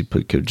scores. You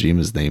put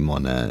Kojima's name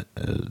on that,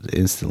 it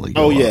instantly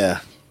go up. Yeah.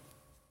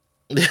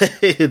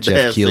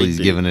 Jeff Keighley's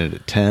giving it a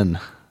 10.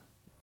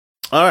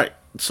 All right.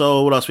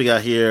 So what else we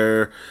got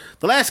here?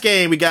 The last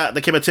game we got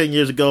that came out 10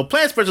 years ago,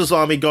 Plants vs.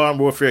 Zombie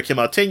Garden Warfare, came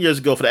out 10 years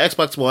ago for the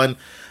Xbox One,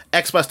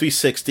 Xbox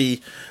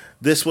 360.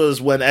 This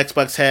was when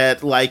Xbox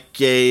had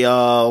like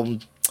a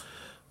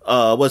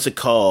what's it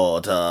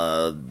called?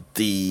 A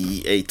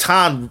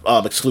time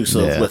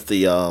exclusive with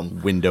the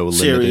window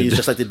series, limited,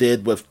 just like they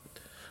did with.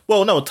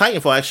 Well, no,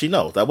 Titanfall actually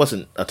no, that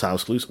wasn't a time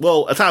exclusive.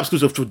 Well, a time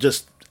exclusive to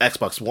just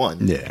Xbox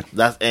One. Yeah,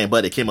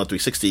 but it came on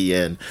 360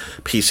 and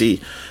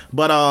PC.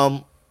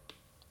 But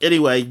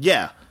anyway,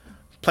 yeah,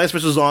 Plants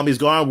vs. Zombies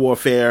Garden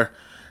Warfare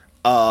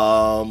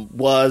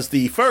was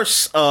the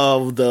first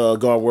of the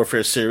Garden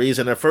Warfare series,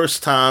 and the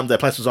first time that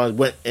Plants vs. Zombies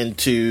went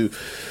into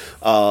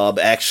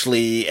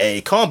actually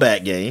a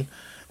combat game.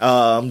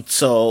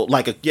 So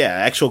like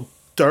actual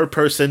third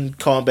person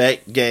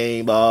combat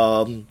game,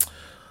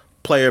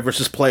 player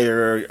versus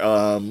player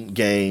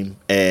game,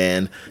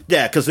 and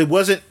because they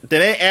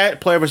didn't add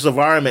player versus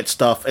environment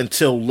stuff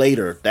until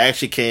later. That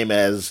actually came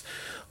as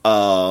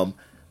I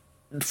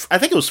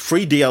think it was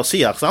free DLC,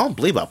 because I don't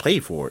believe I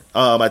paid for it.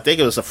 I think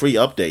it was a free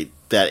update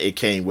that it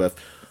came with.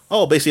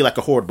 Basically like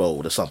a horde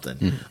mode or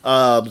something.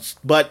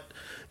 But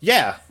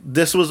yeah,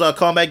 this was a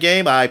combat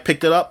game. I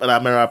picked it up, and I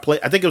remember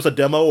I think it was a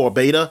demo or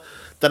beta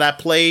that I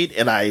played,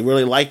 and I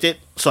really liked it.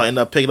 So I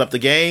ended up picking up the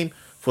game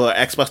for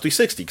Xbox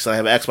 360, because I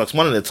have an Xbox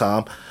One at the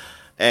time,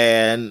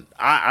 and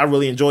I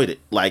really enjoyed it.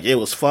 Like, it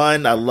was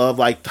fun. I love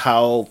like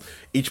how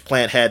each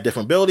plant had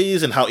different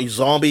abilities, and how each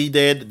zombie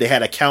did. They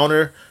had a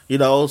counter,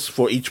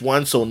 for each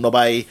one, so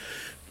nobody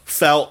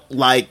felt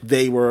like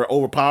they were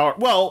overpowered.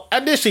 Well,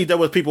 initially there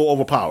was people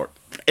overpowered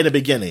in the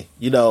beginning,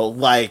 but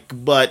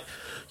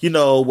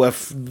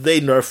with they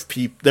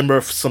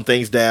nerfed some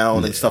things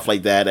down and stuff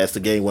like that as the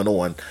game went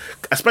on.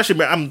 Especially,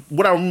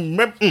 what I'm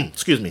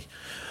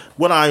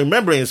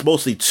remembering is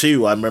mostly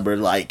 2. I remember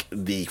like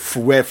the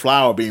Red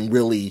Flower being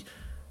really,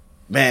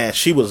 man,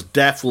 she was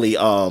definitely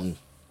OP'd.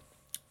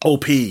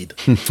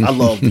 I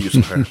loved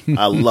using her.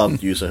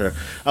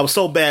 I was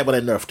so bad when I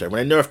nerfed her.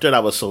 When I nerfed her, I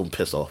was so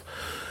pissed off.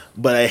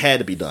 But it had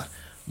to be done.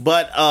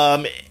 But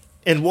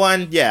in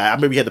one, I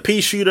remember you had the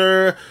pea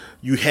shooter.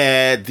 You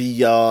had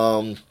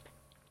the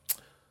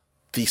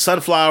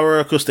sunflower,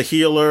 of course, the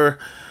healer.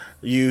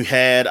 You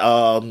had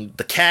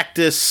the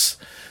cactus.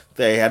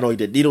 I know he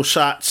did needle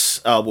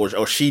shots,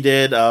 or she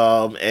did.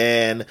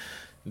 And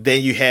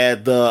then you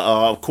had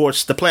of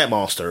course, the plant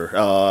monster,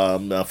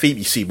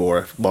 Phoebe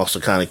Seymour monster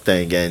kind of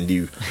thing, and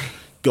you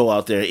go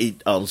out there and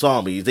eat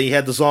zombies. Then you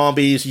had the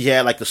zombies. You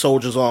had like the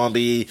soldier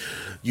zombie.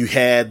 You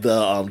had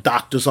the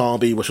doctor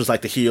zombie, which was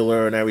like the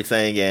healer and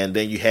everything. And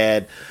then you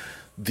had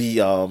the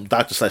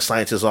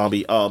doctor/scientist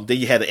zombie. Then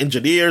you had the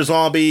engineer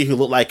zombie who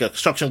looked like a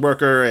construction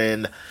worker,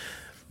 and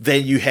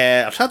Then you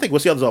had, I'm trying to think,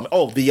 what's the other zombie?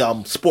 Oh,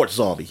 the sports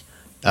zombie.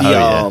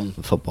 The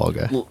football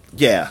guy.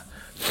 Yeah,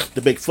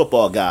 the big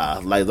football guy.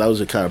 Like, that was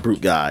a kind of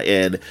brute guy.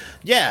 And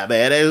yeah,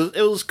 man,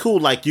 it was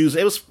cool. Like,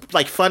 it was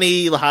like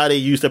funny how they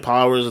use their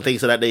powers and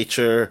things of that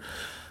nature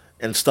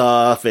and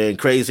stuff, and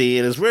crazy.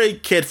 And it's very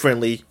kid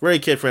friendly, very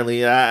kid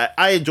friendly.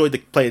 I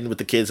enjoyed playing with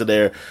the kids in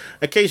there.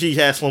 Occasionally, you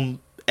have some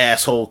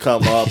asshole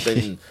come up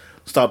and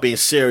start being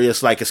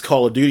serious, like it's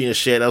Call of Duty and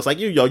shit. I was like,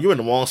 you're in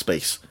the wrong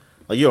space.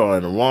 Like, you're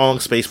in the wrong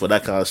space for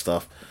that kind of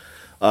stuff.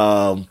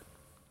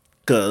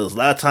 Because a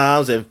lot of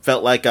times it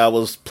felt like I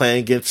was playing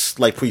against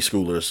like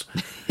preschoolers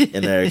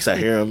in there, because I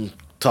hear them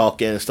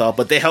talking and stuff.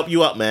 But they help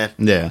you up, man.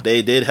 Yeah,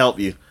 they did help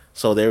you.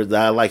 So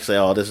I like to say,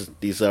 oh,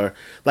 these are,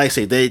 like I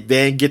say, they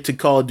didn't get to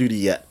Call of Duty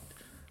yet,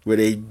 where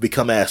they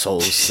become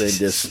assholes and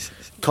just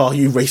call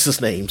you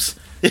racist names.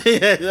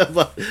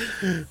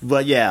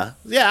 but yeah,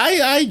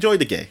 I enjoyed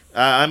the game.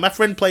 My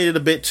friend played it a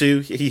bit too.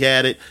 He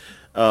had it.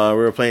 We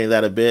were playing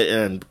that a bit,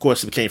 and of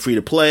course it became free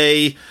to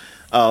play.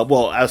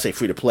 Well, I would say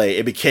free to play.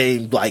 It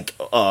became like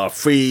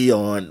free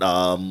on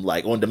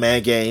like on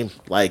demand game,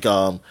 like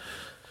and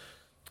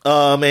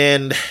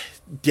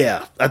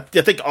yeah, I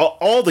think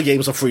all the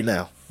games are free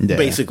now. Yeah.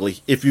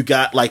 Basically, if you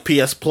got like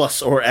PS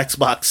Plus or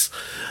Xbox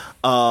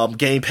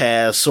Game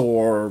Pass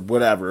or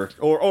whatever,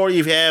 or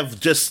if you have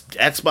just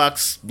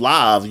Xbox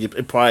Live,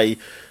 it probably,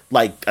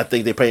 like, I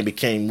think they probably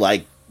became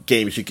like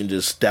games you can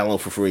just download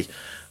for free.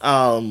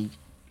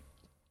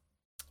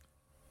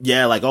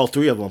 Yeah, like all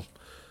three of them.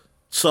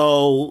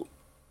 So,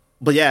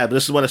 but yeah,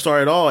 this is when it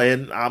started all,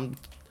 and I'm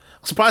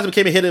surprised it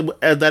became a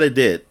hit that it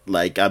did.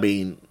 Like, I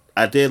mean,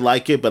 I did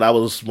like it, but I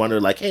was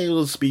wondering, like, hey,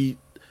 let's be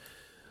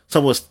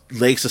someone's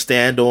legs to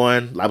stand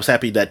on. I was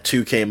happy that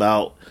 2 came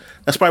out.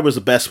 That's probably was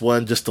the best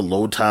one. Just the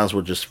load times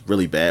were just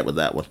really bad with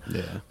that one.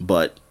 Yeah.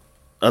 But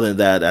other than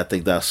that, I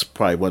think that's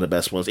probably one of the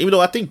best ones. Even though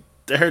I think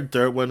the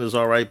third one is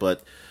all right,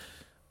 but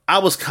I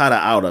was kind of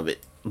out of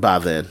it by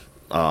then,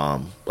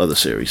 of the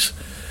series.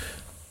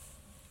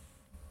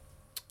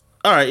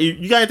 All right,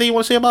 you got anything you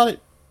want to say about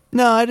it?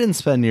 No, I didn't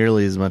spend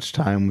nearly as much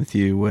time with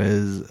you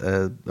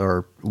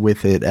or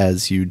with it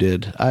as you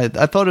did. I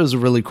thought it was a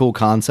really cool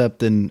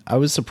concept, and I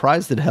was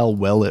surprised at how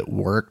well it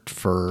worked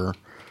for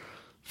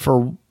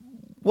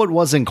what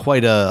wasn't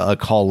quite a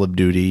Call of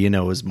Duty. It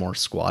was more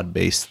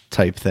squad-based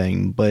type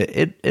thing, but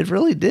it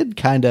really did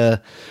kind of,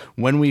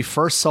 when we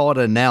first saw it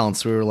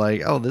announced, we were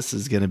like, oh, this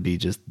is going to be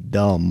just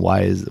dumb.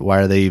 Why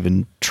are they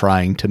even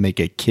trying to make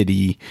a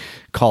kiddie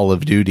Call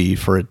of Duty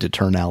for it to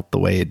turn out the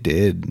way it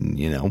did,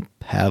 and,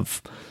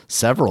 have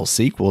several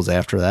sequels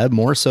after that,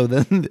 more so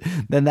than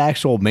the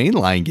actual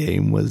mainline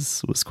game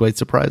was quite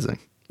surprising.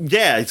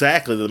 Yeah,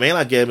 exactly. The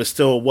mainline game is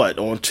still, what,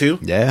 on 2?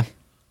 Yeah.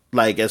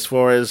 Like, as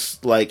far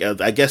as, like,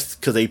 I guess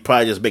because they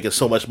probably just making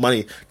so much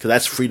money, because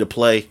that's free to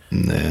play.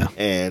 Yeah.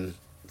 And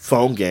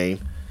phone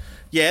game.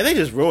 Yeah, they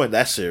just ruined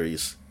that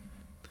series.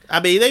 I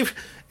mean,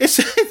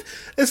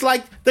 it's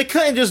like they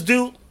couldn't just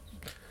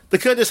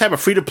have a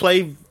free to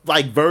play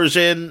like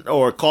version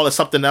or call it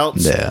something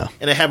else. Yeah.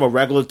 And they have a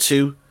regular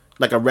 2,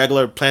 like a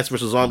regular Plants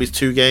vs. Zombies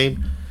 2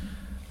 game.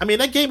 I mean,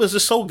 that game is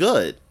just so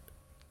good.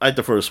 Like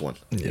the first one.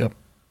 Yep.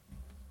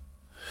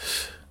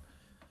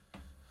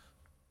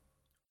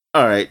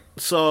 All right,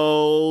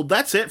 so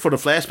that's it for the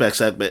flashback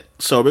segment.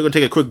 So we're going to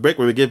take a quick break.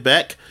 When we get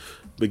back,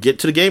 we get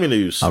to the gaming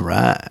news. All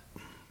right.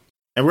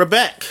 And we're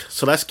back.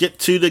 So let's get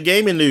to the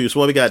gaming news.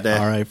 What we got, Dan?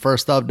 All right,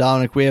 first up,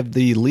 Dominic, we have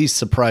the least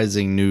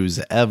surprising news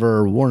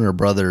ever. Warner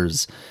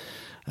Brothers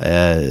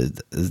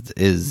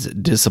is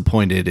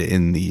disappointed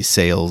in the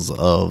sales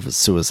of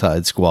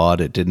Suicide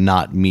Squad. It did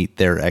not meet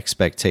their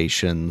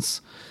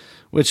expectations,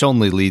 which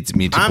only leads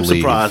me to believe. I'm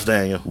surprised,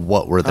 Daniel.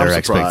 What were their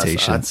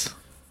expectations?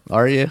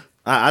 Are you?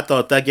 I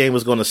thought that game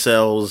was going to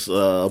sell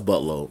a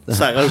buttload.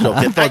 Like, I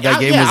thought that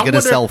game was going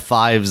to sell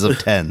 5s of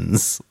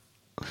 10s.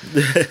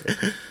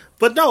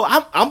 But no,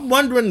 I'm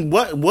wondering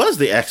what was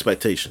the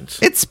expectations.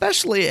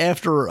 Especially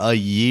after a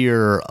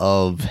year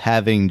of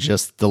having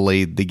just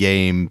delayed the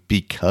game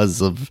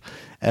because of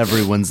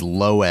everyone's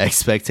low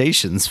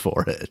expectations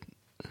for it.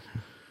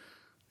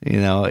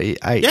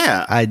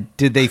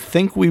 Did they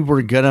think we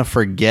were gonna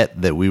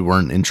forget that we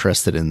weren't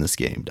interested in this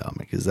game,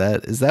 Dominic? Is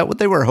that what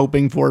they were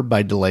hoping for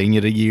by delaying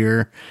it a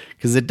year?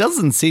 Because it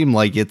doesn't seem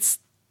like it's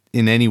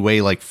in any way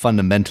like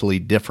fundamentally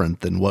different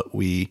than what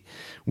we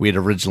had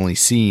originally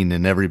seen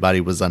and everybody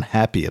was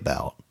unhappy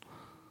about.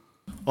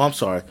 Oh, I'm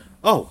sorry.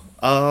 I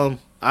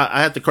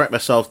have to correct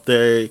myself.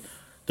 They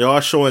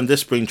are showing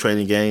this spring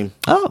training game.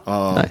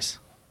 Oh, nice.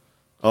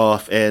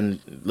 Off,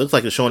 and looks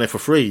like they're showing it for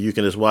free. You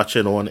can just watch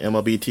it on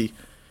MLB.TV.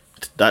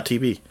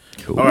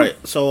 Cool. All right,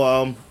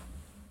 so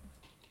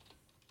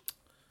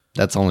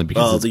that's only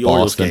because it's the Boston.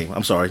 Orioles game.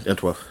 I'm sorry,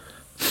 N12.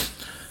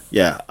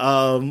 Yeah.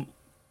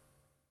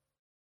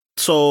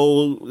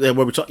 So then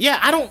what we talk? Yeah,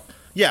 I don't.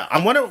 Yeah,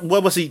 I'm wondering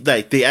what was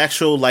the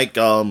actual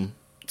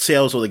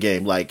sales of the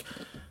game like.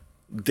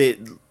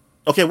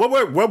 What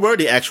were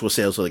the actual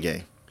sales of the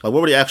game? Like,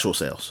 what were the actual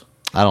sales?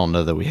 I don't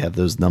know that we have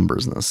those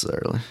numbers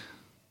necessarily.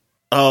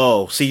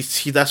 Oh,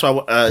 see, that's why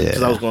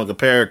because I was going to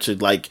compare it to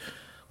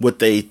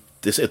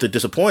if they're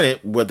disappointed,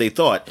 what they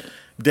thought.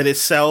 Did it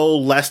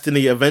sell less than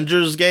the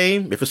Avengers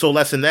game? If it sold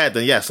less than that,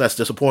 then yes, that's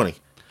disappointing.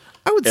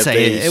 I would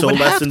say it would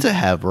have to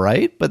have,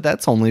 right? But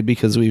that's only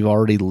because we've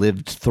already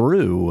lived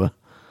through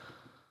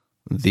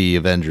the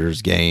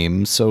Avengers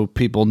game, so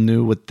people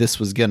knew what this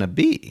was going to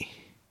be.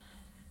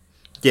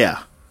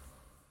 Yeah.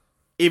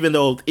 Even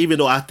though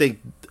I think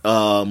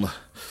gameplay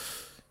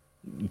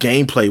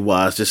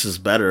wise, this is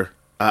better.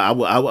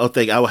 I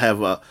think I would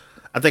have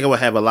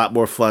a lot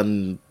more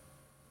fun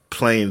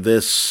playing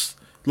this.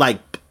 Like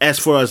as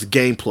far as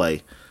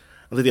gameplay,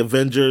 I think the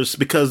Avengers,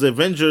 because the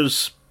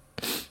Avengers,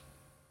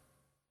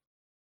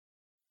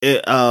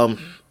 I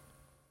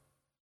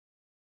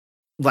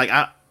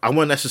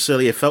wouldn't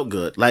necessarily it felt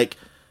good. Like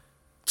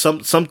some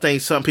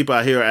people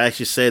out here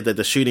actually said that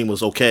the shooting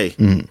was okay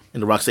in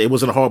the Rockstar. It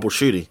wasn't a horrible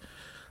shooting.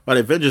 But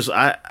Avengers,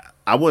 I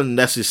wouldn't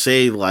necessarily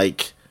say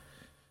like,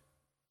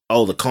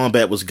 oh, the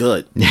combat was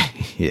good.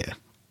 Yeah.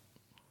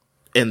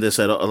 In this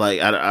at all, like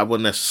I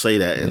wouldn't necessarily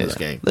say that in this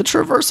game. The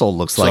traversal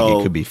looks like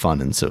it could be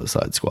fun in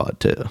Suicide Squad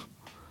too.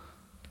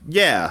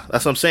 Yeah,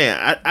 that's what I'm saying.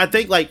 I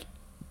think like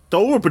the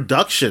overall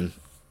production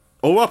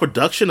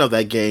of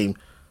that game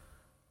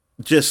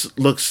just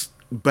looks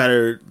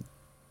better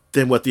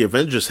than what the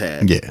Avengers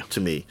had. Yeah. To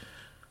me.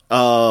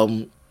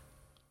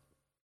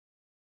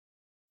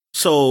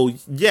 So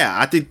yeah,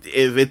 I think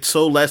if it's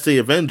so less the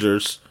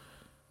Avengers,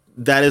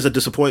 that is a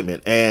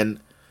disappointment. And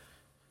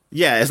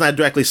yeah, it's not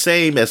directly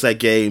same as that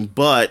game,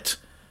 but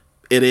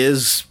it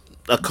is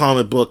a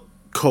comic book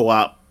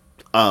co-op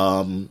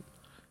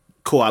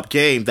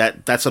game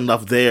that's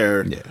enough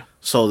there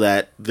so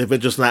that the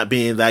Avengers not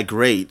being that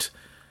great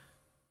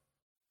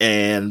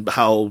and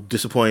how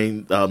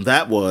disappointing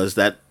that was,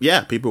 that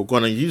people were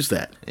going to use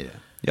that. Yeah.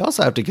 You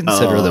also have to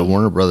consider that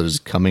Warner Brothers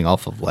coming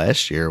off of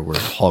last year where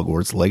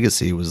Hogwarts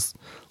Legacy was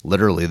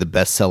literally the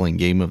best-selling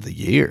game of the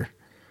year.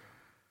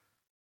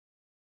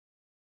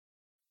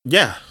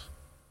 Yeah.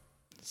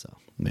 So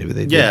maybe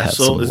they did have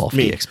some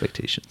lofty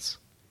expectations.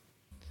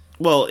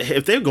 Well,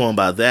 if they're going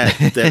by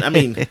that, then I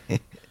mean,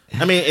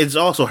 it's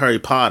also Harry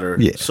Potter.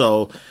 Yeah.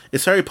 So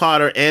it's Harry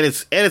Potter, and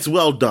it's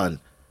well done.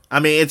 I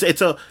mean, it's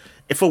the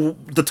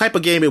type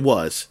of game it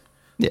was.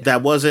 Yeah.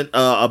 That wasn't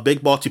a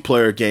big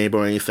multiplayer game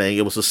or anything.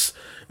 It was a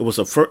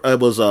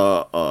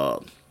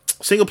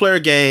single player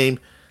game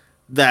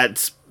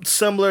that's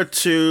similar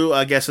to,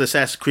 I guess, the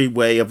Assassin's Creed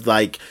way of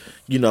like,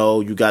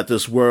 you got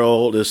this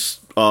world,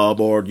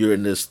 or you're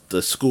in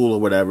the school or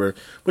whatever,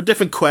 with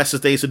different quests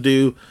that they used to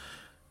do.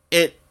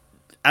 That's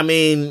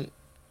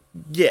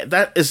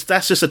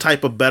just a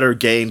type of better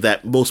game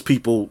that most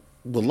people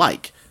will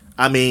like.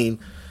 I mean,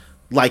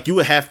 like you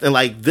would have to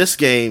like this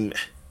game.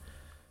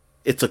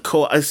 It's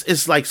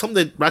it's like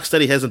something that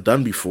Rocksteady hasn't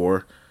done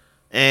before,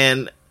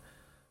 and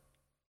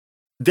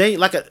then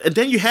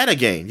you had a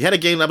game. You had a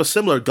game that was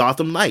similar,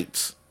 Gotham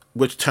Knights,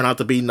 which turned out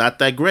to be not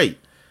that great.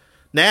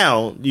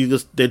 Now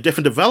they're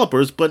different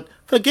developers, but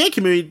for the game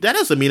community, that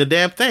doesn't mean a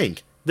damn thing.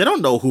 They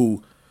don't know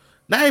who.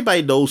 Not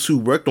everybody knows who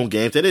worked on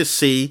games. They just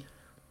see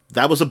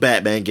that was a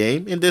Batman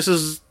game, and this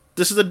is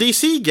a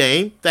DC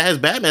game that has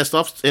Batman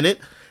stuff in it,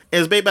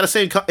 and it's made by the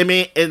same.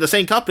 And the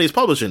same company is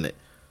publishing it.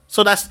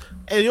 So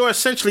and you're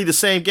essentially the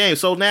same game.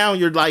 So now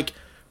you're like,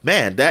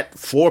 man, that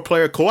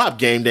 4-player co-op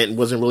game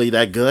wasn't really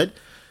that good.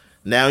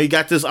 Now you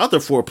got this other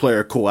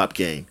 4-player co-op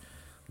game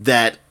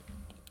that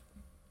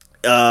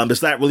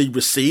is not really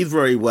received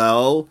very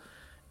well.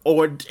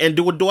 And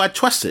do I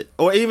trust it?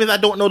 Or even if I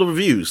don't know the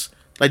reviews,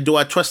 like, do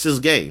I trust this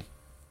game?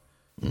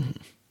 Mm-hmm.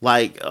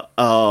 Like,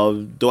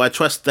 do I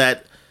trust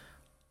that,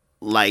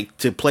 like,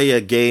 to play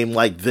a game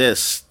like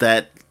this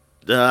that,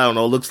 I don't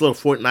know, looks a little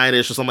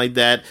Fortnite-ish or something like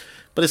that,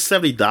 but it's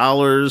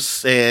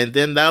 $70, and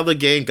then the other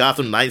game,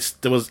 Gotham Knights,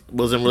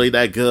 wasn't really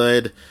that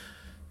good.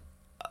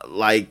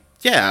 Like,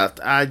 yeah,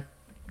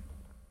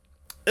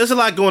 there's a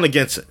lot going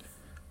against it.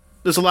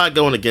 There's a lot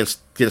going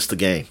against the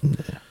game.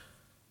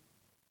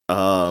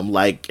 Yeah.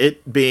 Like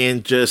it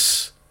being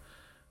just,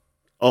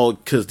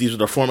 because these are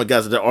the former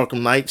guys of the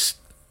Arkham Knights.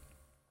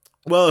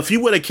 Well, if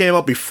you would have came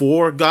up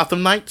before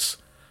Gotham Knights,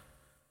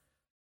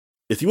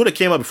 if you would have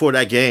came up before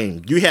that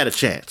game, you had a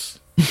chance.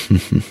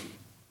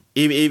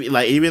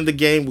 Even the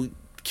game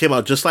came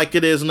out just like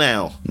it is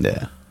now.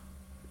 Yeah,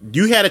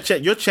 you had a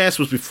chance. Your chance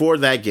was before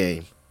that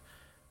game,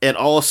 and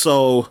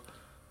also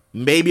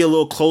maybe a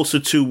little closer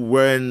to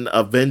when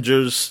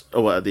Avengers,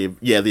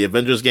 the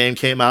Avengers game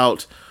came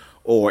out,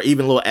 or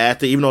even a little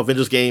after. Even though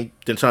Avengers game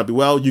didn't turn out to be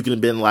well, you could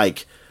have been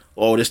like,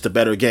 "Oh, this is the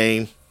better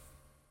game,"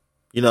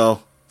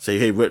 Say,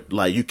 hey,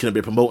 like you could have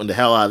been promoting the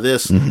hell out of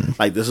this. Mm-hmm.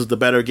 Like this is the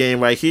better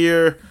game right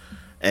here.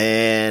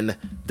 And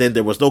then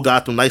there was no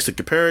Gotham Knights to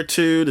compare it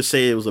to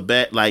say it was a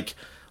bad, like,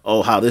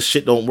 oh, how this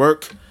shit don't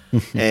work.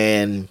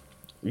 And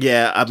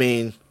yeah, I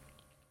mean,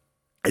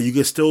 you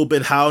can still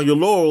been howling your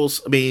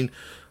laurels. I mean,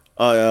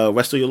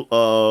 rest of your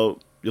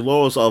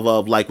laurels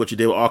of like what you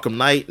did with Arkham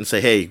Knight and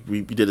say, hey,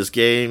 we did this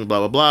game,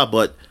 blah blah blah.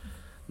 But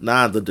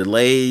the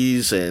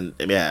delays and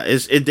yeah,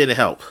 it didn't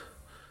help.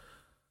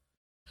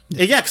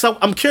 And yeah, because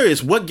I'm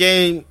curious, what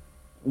game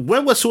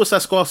when was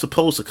Suicide Squad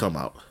supposed to come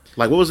out?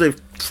 Like, what was it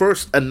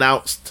first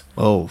announced?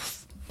 Oh,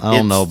 I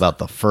don't know about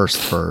the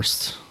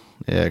first.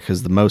 Yeah,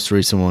 because the most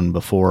recent one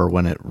before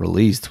when it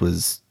released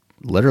was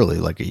literally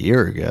like a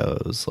year ago.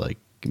 It was like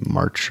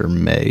March or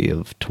May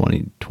of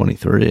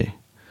 2023.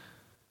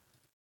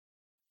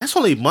 That's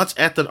only months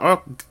after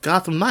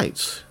Gotham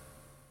Knights.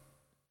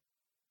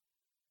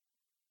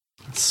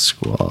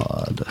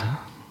 Squad,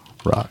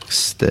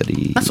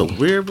 Rocksteady. That's a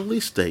weird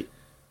release date.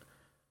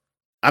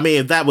 I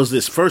mean, if that was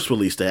his first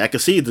release date, I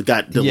could see it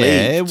got delayed.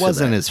 Yeah, it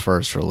wasn't his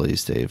first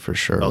release date for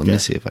sure. Okay. Let me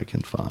see if I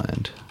can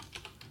find.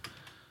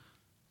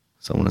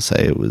 So I want to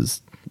say it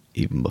was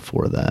even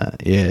before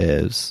that. Yeah,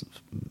 it was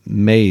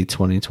May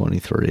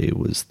 2023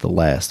 was the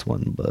last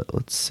one, but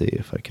let's see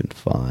if I can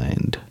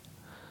find.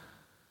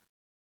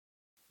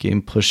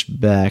 Game pushed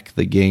back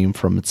the game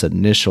from its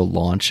initial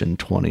launch in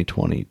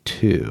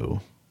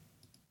 2022.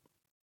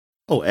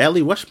 Oh,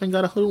 Adley Rutschman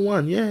got a home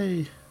run.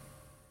 Yay.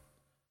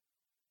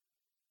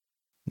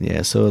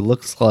 Yeah, so it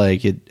looks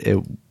like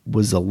it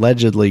was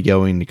allegedly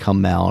going to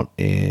come out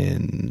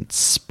in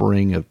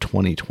spring of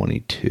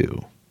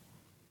 2022.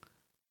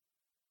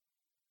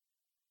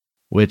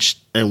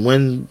 And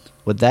when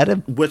would that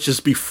have? Which is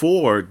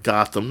before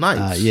Gotham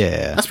Knights.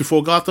 Yeah. That's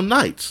before Gotham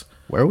Knights.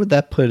 Where would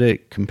that put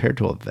it compared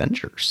to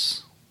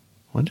Avengers?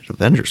 When did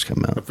Avengers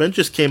come out?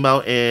 Avengers came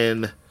out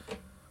when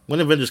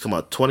did Avengers come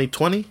out?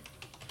 2020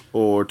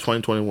 or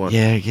 2021?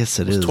 Yeah, I guess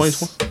it is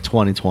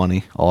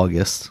 2020,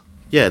 August.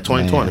 Yeah,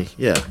 2020. Man.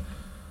 Yeah.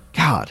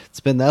 God, it's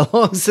been that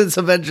long since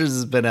Avengers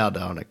has been out,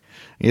 Dominic.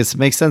 I guess it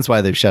makes sense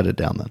why they've shut it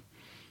down then.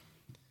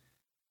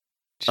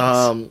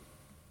 Jeez.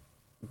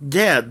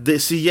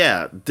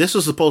 This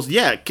was supposed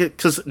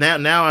because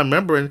now I'm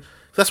remembering.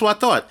 That's what I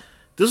thought.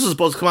 This was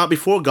supposed to come out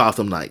before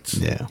Gotham Knights.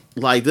 Yeah.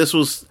 Like, this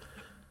was,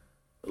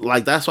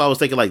 like, that's why I was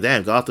thinking, like,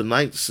 damn, Gotham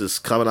Knights is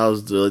coming out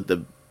as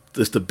the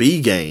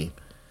B game.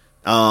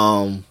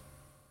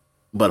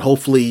 But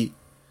hopefully,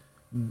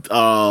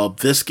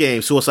 this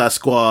game, Suicide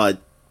Squad,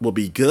 will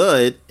be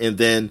good, and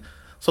then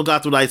so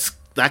Gotham Knights,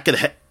 that could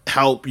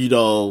help,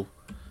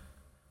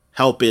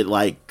 help it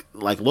like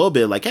a little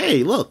bit, like,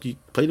 hey, look, you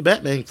play the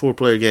Batman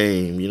 4-player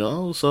game,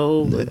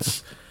 so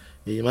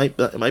it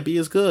might be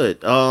as good.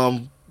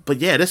 But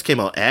yeah, this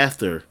came out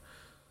after,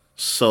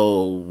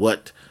 so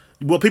what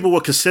people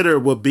would consider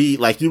would be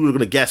like, you were going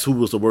to guess who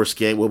was the worst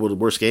game, what would the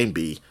worst game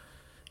be,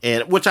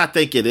 and which I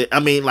think it is. I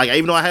mean, like,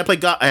 even though I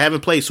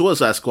haven't played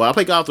Suicide Squad, I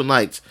played Gotham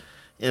Knights.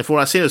 And from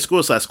what I've seen of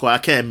Suicide Squad, I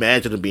can't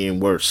imagine it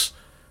being worse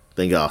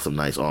than Gotham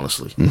Knights,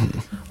 honestly.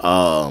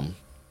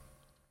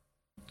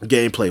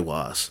 Gameplay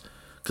wise,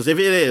 because if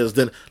it is,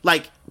 then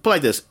put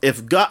like this: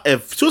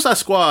 if Suicide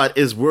Squad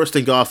is worse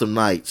than Gotham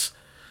Knights,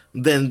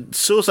 then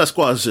Suicide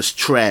Squad is just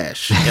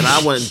trash, and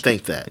I wouldn't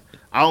think that.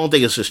 I don't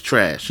think it's just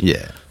trash.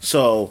 Yeah.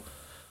 So,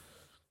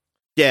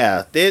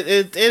 yeah,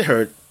 it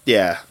hurt.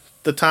 Yeah,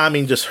 the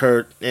timing just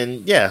hurt,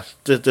 and yeah,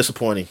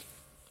 disappointing.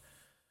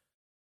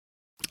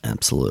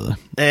 Absolutely.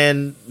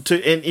 And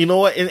you know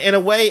what? In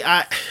a way,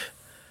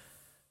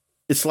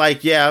 it's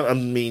like, yeah, I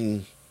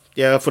mean,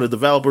 yeah, for the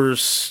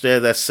developers, yeah,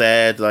 that's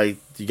sad. Like,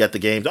 you got the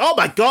game. Oh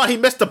my God, he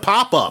missed the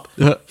pop up.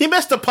 He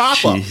missed the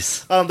pop up.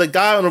 The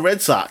guy on the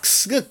Red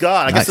Sox. Good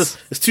God, I guess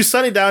it's too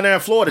sunny down there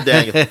in Florida.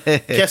 Daniel,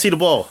 can't see the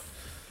ball.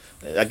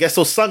 I guess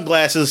those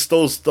sunglasses,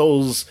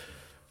 those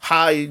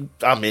high.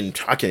 I mean,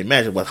 I can't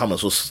imagine how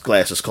much those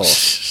glasses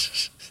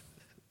cost.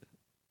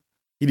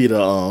 You need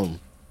a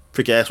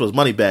freak ass was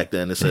money back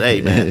then. They said,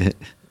 "Hey man, you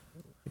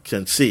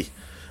can see."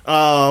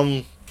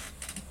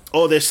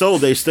 They're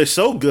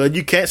so good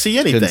you can't see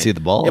anything. Couldn't see the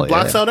ball. It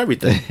blocks out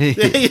everything.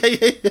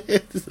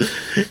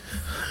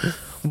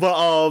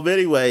 But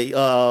anyway,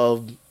 I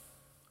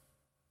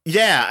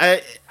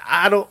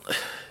don't.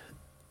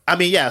 I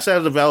mean, yeah,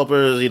 some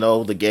developers,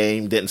 the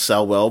game didn't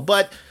sell well,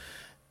 but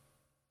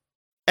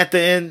at the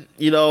end,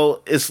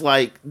 it's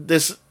like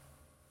this.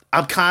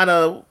 I'm kind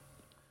of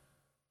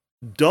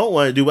don't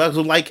want to do well.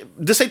 Like,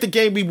 this ain't the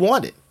game we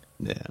wanted.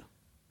 Yeah.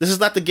 This is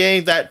not the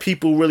game that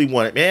people really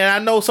wanted. Man, I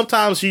know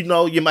sometimes, you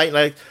might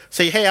like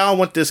say, hey, I don't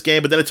want this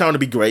game, but then it turned out to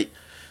be great.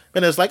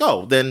 And it's like,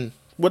 oh, then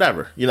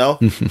whatever,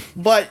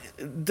 But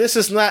this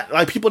is not,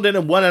 like, people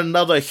didn't want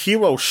another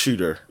hero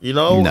shooter,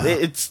 No.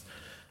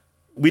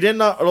 We didn't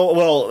know,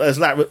 well, it's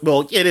not,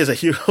 well, it is a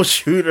hero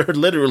shooter,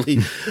 literally,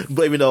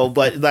 but,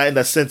 but not in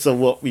the sense of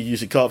what we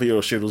usually call hero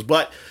shooters.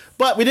 But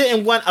we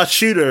didn't want a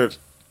shooter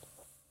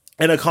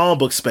in a comic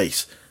book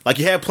space. Like,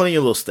 you had plenty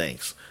of those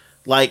things.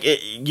 Like,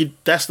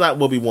 that's not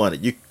what we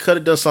wanted. You could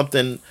have done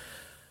something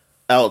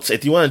else.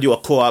 If you want to do a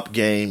co-op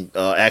game,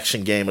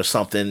 action game or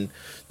something,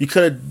 you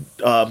could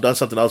have done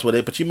something else with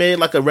it. But you made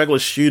like a regular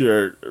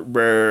shooter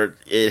where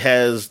it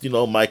has, it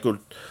has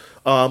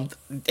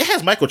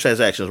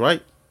microtransactions,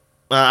 right?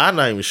 I'm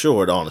not even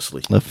sure,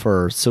 honestly.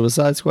 For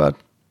Suicide Squad?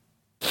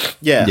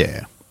 Yeah.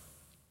 Yeah.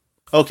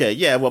 Okay,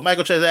 yeah, well,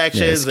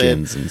 microtransactions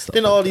and stuff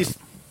then all these,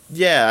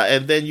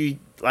 and then you,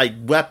 like,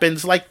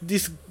 weapons, like,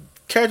 these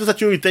characters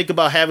that you really think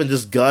about having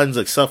just guns,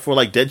 except for,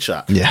 like,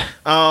 Deadshot. Yeah.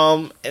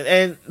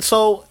 And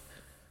so,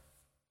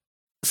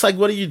 it's like,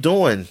 what are you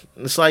doing?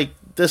 It's like,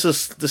 this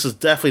is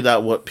definitely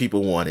not what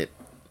people wanted,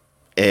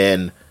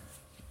 and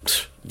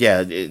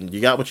yeah, you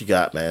got what you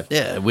got, man.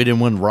 Yeah, we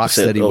didn't want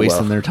Rocksteady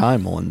wasting their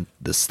time on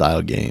this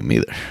style game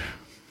either.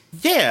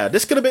 Yeah,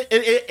 this could have been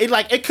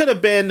it could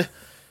have been.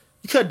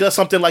 You could have done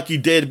something like you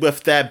did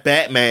with that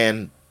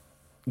Batman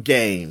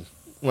game.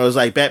 Where it was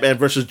like Batman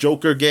versus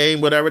Joker game,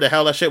 whatever the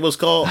hell that shit was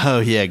called. Oh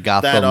yeah,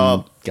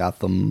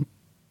 Gotham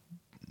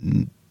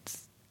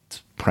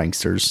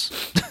pranksters,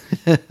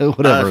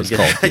 whatever it's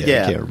called.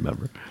 Yeah, I can't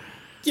remember.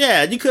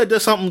 Yeah, you could have done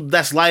something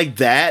that's like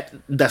that.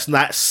 That's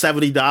not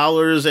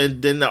 $70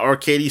 and then the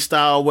arcadey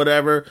style,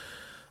 whatever.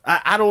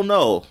 I don't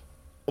know,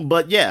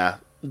 but yeah,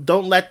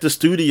 don't let the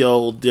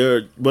studio.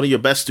 They're one of your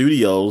best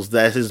studios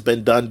that has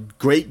been done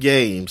great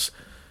games.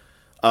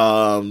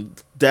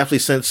 Definitely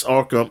since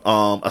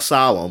Arkham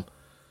Asylum.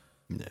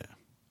 Yeah,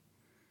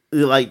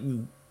 like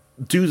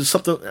do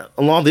something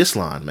along this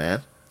line,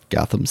 man.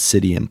 Gotham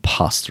City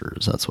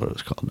Imposters. That's what it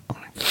was called.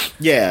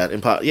 Yeah,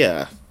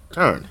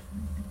 Turn.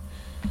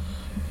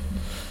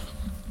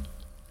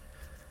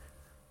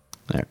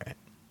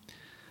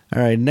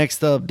 All right.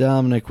 Next up,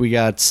 Dominic, we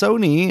got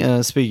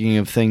Sony. Speaking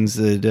of things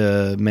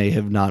that may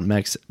have not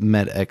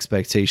met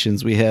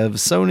expectations, we have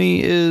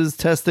Sony is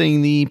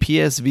testing the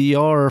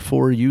PSVR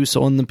for use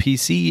on the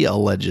PC,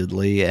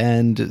 allegedly.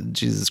 And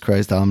Jesus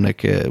Christ,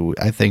 Dominic,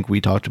 I think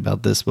we talked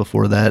about this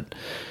before that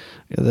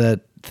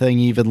thing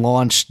even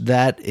launched.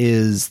 That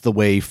is the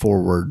way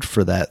forward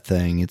for that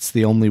thing. It's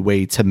the only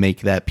way to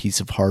make that piece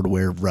of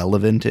hardware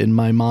relevant in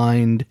my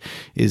mind,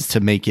 is to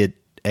make it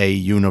a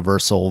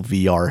universal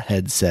VR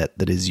headset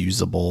that is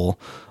usable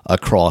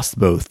across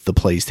both the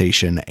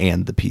PlayStation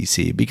and the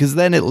PC. Because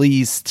then at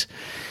least,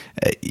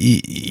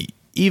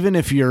 even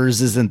if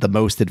yours isn't the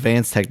most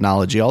advanced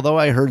technology, although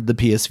I heard the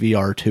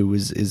PSVR 2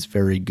 is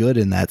very good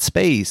in that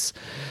space,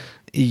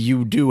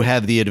 you do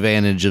have the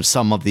advantage of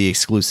some of the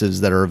exclusives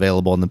that are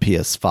available on the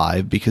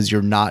PS5, because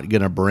you're not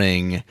going to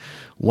bring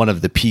one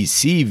of the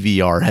PC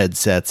VR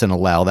headsets and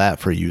allow that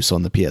for use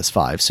on the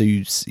PS5. So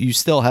you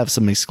still have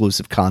some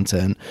exclusive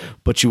content,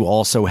 but you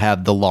also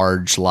have the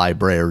large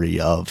library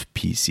of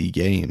PC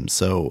games.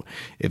 So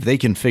if they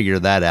can figure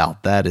that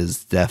out, that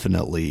is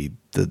definitely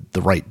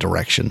the right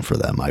direction for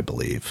them, I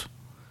believe.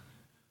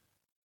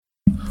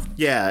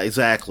 Yeah,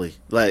 exactly.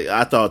 Like,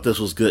 I thought this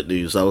was good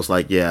news. I was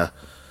like, yeah,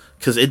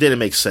 because it didn't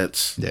make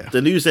sense. Yeah.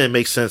 The news didn't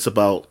make sense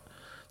about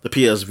the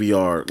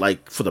PSVR,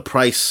 like, for the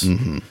price.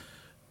 Mm-hmm.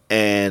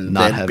 And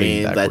not then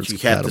being that you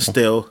have to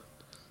still,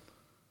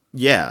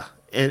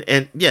 and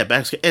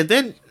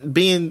then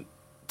being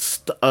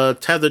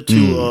tethered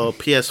to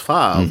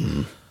PS5,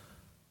 mm-hmm.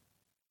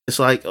 It's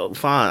like, oh,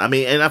 fine. I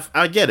mean, and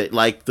I get it.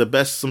 Like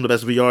some of the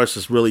best VRs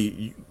is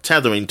really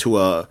tethering to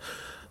a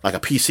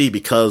PC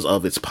because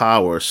of its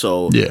power.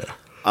 So yeah,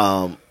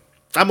 I'm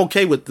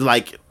okay with,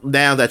 like,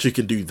 now that you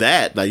can do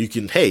that. Like, you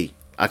can, hey,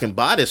 I can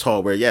buy this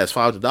hardware. Yeah, it's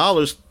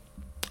 $500,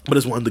 but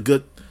it's one of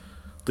the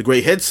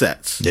great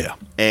headsets. Yeah.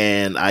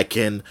 And I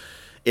can,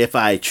 if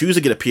I choose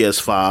to get a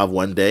PS5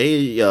 one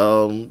day,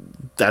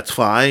 that's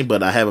fine,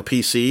 but I have a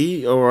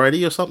PC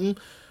already or something,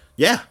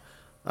 yeah,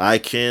 I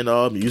can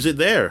use it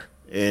there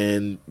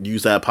and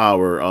use that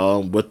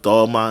power with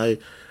all my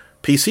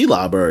PC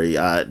library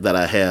that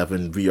I have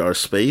in VR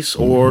space,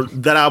 or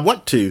that I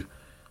want to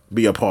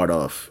be a part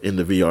of in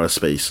the VR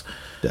space.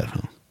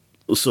 Definitely.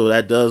 So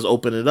that does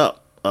open it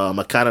up.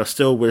 I kind of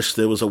still wish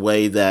there was a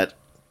way that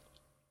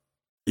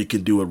you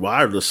can do it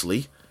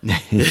wirelessly,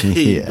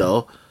 you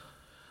know,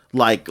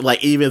 like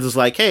even if it's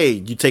like, hey,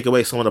 you take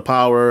away some of the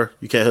power,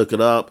 you can't hook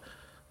it up,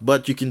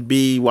 but you can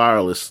be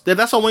wireless. Then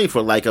that's what I'm waiting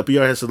for. Like a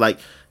VR headset, like,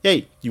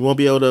 hey, you won't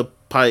be able to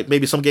play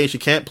maybe some games you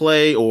can't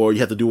play, or you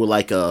have to do it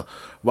like a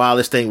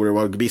wireless thing where there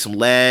will be some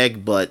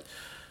lag, but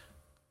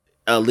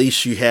at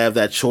least you have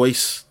that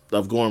choice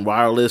of going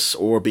wireless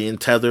or being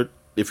tethered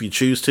if you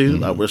choose to.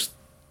 Mm-hmm. I wish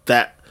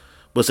that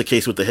was the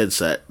case with the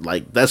headset.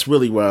 Like, that's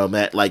really where I'm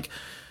at. Like,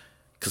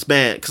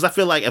 because I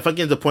feel like if I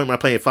get to the point where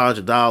I'm paying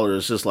 $500,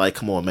 it's just like,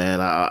 come on, man,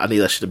 I need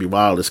that shit to be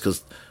wireless,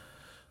 because,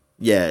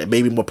 yeah, it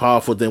may be more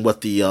powerful than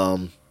what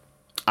the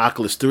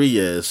Oculus 3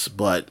 is,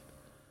 but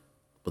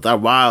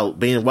without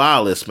being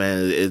wireless,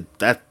 man,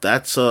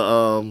 that's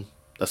a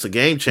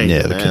game changer.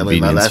 Yeah, the man.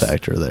 convenience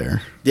factor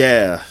there.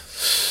 Yeah,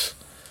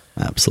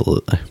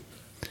 absolutely.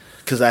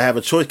 Because I have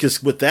a choice.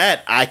 Because with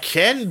that, I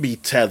can be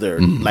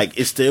tethered. Mm-hmm. Like,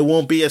 it still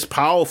won't be as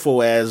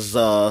powerful as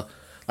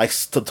like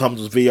some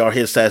VR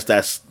headsets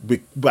that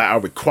are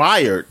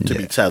required to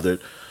be tethered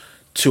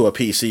to a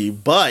PC,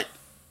 but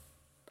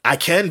I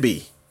can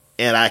be,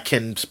 and I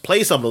can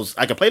play some of those.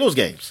 I can play those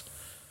games.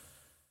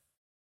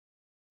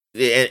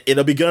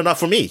 It'll be good enough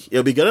for me.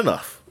 It'll be good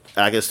enough.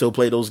 I can still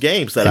play those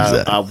games that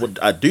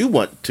I do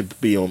want to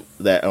be on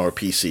that or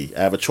PC.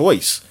 I have a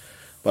choice,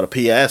 but the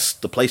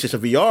PlayStation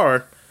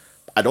VR,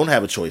 I don't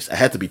have a choice. I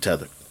have to be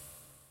tethered.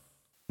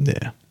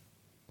 Yeah.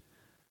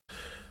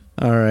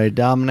 All right,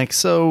 Dominic.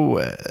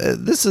 So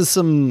this is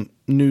some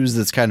news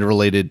that's kind of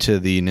related to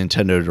the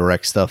Nintendo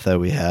Direct stuff that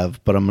we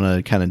have, but I'm going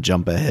to kind of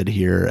jump ahead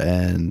here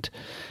and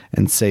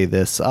say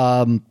this.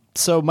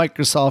 So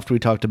Microsoft, we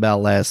talked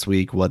about last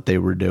week what they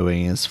were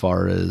doing as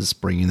far as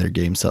bringing their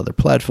games to other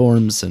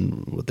platforms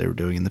and what they were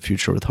doing in the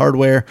future with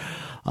hardware.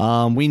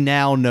 We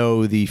now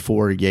know the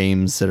 4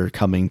 games that are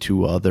coming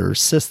to other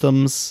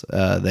systems.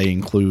 They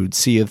include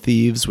Sea of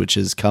Thieves, which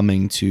is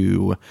coming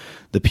to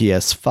the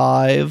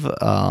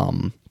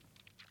PS5,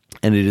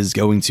 and it is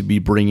going to be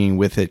bringing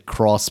with it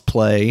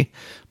cross-play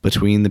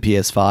between the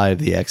PS5,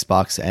 the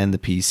Xbox, and the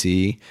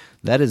PC.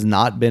 That has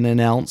not been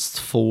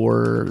announced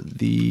for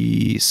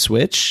the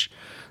Switch.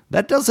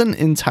 That doesn't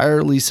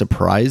entirely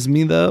surprise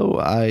me, though.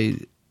 I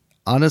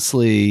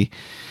honestly,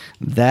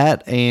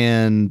 that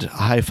and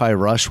Hi-Fi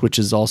Rush, which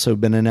has also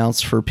been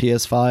announced for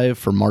PS5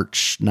 for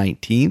March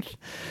 19th,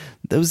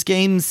 those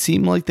games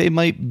seem like they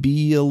might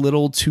be a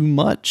little too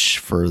much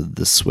for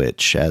the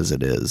Switch as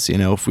it is. You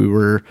know, if we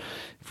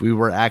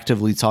were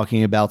actively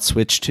talking about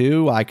Switch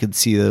 2, I could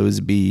see those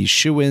be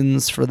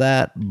shoo-ins for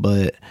that,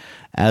 but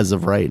as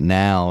of right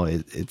now,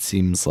 it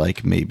seems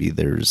like maybe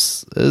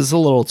there's a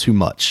little too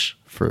much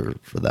for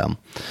them.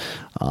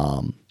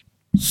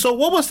 So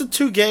what was the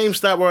 2 games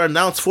that were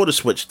announced for the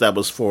Switch that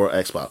was for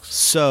Xbox?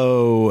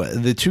 So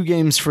the 2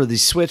 games for the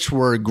Switch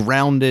were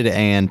Grounded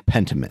and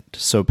Pentiment.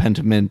 So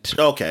Pentiment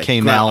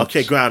came out.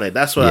 Okay, Grounded.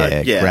 That's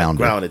what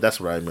Grounded.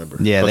 That's what I remember.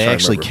 Yeah, they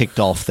actually kicked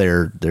off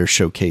their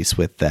showcase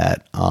with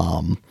that.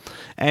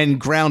 And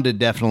Grounded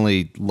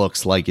definitely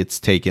looks like it's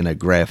taken a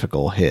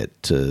graphical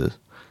hit to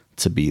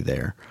be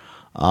there.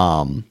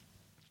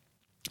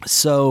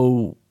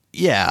 So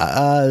we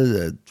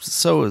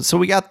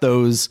got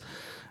those.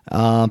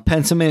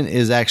 Pentiment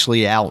is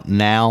actually out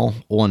now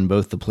on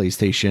both the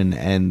PlayStation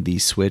and the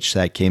Switch.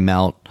 That came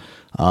out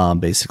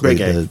basically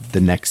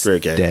the next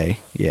day.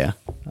 Yeah,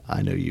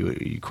 I know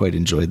you quite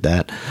enjoyed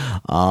that.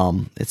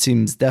 It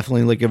seems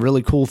definitely like a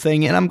really cool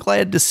thing, and I'm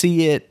glad to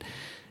see it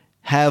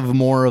have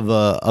more of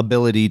a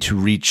ability to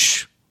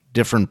reach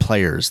different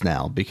players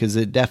now, because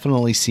it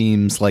definitely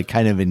seems like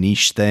kind of a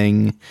niche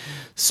thing.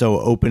 So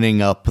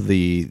opening up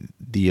the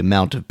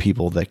amount of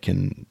people that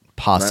can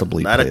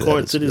possibly not play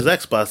according to these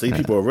Xbox. These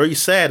people are very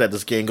sad that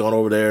this game gone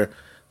over there.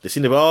 They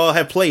seem to all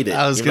have played it.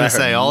 I was going to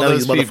say all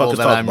those people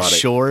that I'm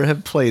sure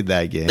have played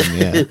that game.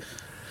 Yeah.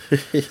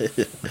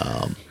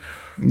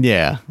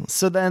 Yeah.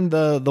 So then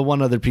the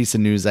one other piece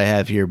of news I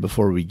have here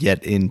before we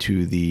get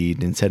into the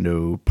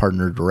Nintendo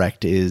Partner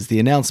Direct is the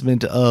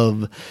announcement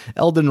of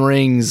Elden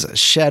Ring's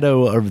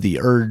Shadow of the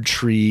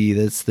Erdtree.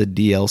 That's the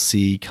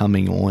DLC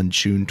coming on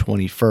June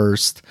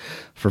 21st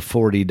for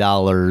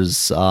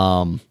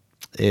 $40.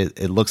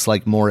 It looks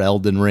like more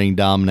Elden Ring,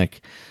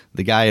 Dominic.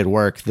 The guy at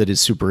work that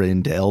is super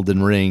into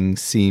Elden Ring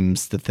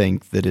seems to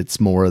think that it's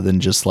more than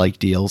just like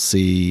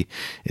DLC.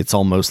 It's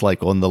almost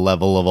like on the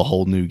level of a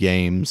whole new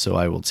game, so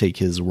I will take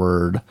his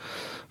word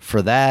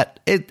for that.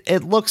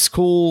 It looks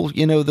cool.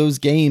 You know, those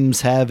games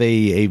have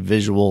a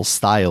visual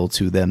style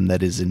to them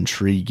that is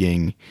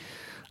intriguing.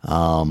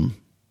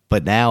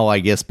 But now I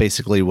guess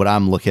basically what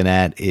I'm looking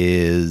at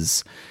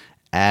is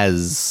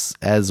as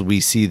we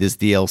see this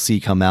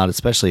DLC come out,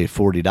 especially at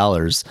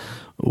 $40,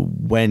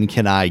 when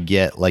can I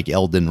get like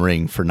Elden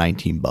Ring for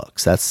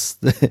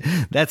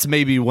 $19? That's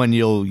maybe when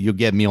you'll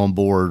get me on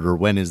board, or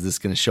when is this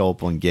going to show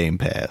up on Game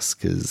Pass?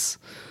 Because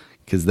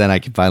then I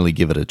can finally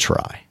give it a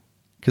try.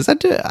 Because I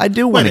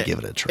do want to give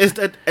it a try.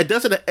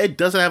 It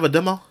doesn't have a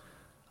demo?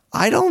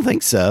 I don't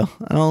think so.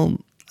 I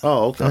don't.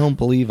 Oh, okay. I don't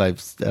believe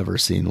I've ever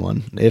seen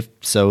one. If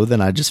so, then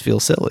I just feel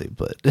silly.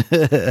 But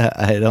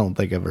I don't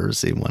think I've ever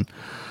seen one.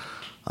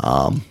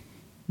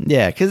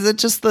 Yeah, because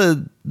it's just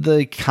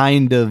the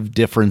kind of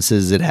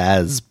differences it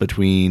has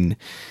between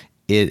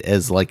it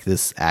as like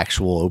this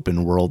actual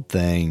open world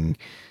thing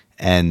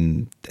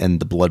and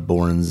the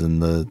Bloodborns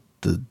and the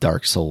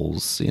Dark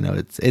Souls. You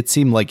know, it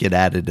seemed like it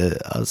added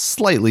a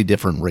slightly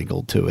different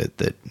wrinkle to it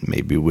that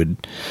maybe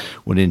would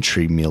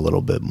intrigue me a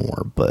little bit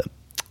more, but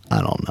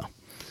I don't know.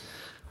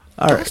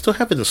 All right, I still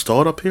have it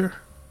installed up here.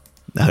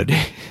 No,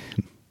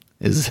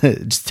 is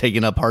it just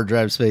taking up hard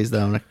drive space,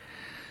 Dominic?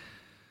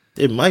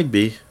 It might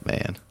be.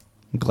 Man,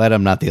 I'm glad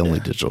I'm not the only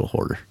digital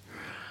hoarder.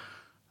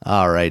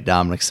 All right,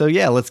 Dominic. So,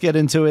 yeah, let's get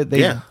into it.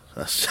 I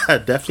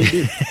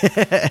definitely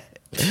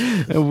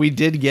did. We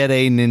did get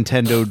a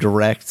Nintendo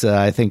Direct.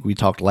 I think we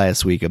talked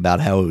last week about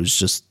how it was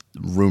just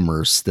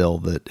rumors still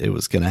that it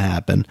was going to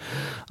happen.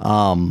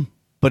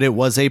 But it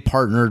was a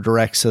partner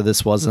Direct, so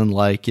this wasn't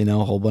like, you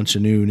know, a whole bunch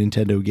of new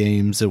Nintendo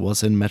games. It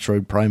wasn't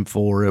Metroid Prime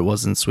 4. It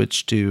wasn't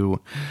Switch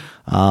 2.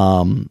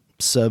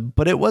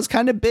 But it was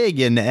kind of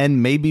big,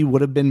 and maybe would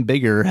have been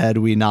bigger had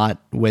we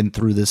not went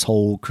through this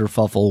whole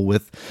kerfuffle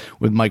with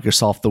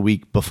Microsoft the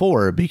week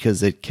before,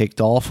 because it kicked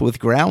off with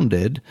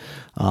Grounded,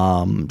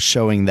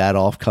 showing that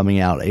off coming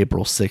out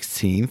April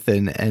 16th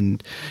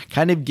and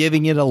kind of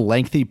giving it a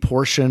lengthy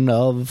portion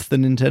of the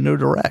Nintendo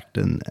Direct.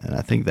 And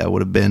I think that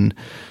would have been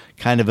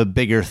kind of a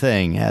bigger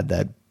thing had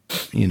that,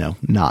 you know,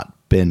 not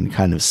been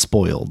kind of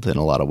spoiled in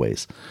a lot of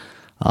ways.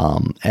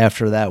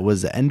 After that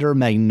was Ender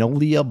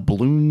Magnolia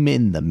Bloom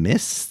in the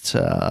Mist.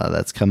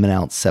 That's coming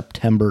out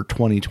September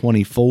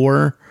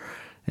 2024.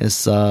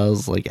 It's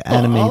like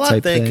anime all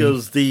type thing. I think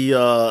is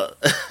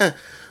the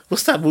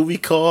what's that movie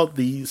called?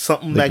 The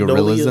something The Magnolias?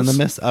 Gorillas in the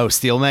Mist. Oh,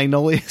 Steel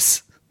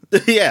Magnolias.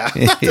 Yeah, I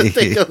have to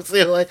think of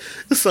Steel like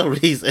for some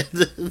reason.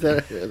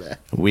 Never heard that.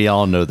 We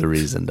all know the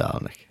reason,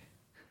 Dominic.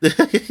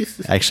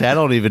 Actually, I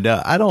don't even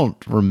know. I don't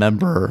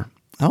remember.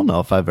 I don't know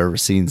if I've ever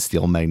seen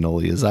Steel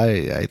Magnolias.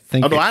 I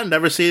think. Oh no, I've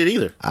never seen it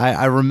either.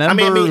 I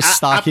remember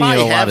stocking I it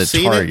a lot have at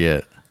seen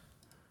Target.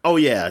 Oh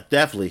yeah,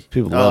 definitely.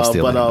 People love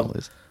Steel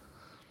Magnolias.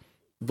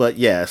 But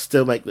yeah,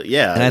 still make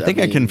yeah. And I think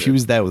I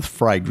confused that with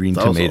Fried Green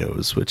also-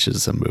 Tomatoes, which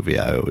is a movie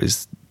I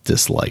always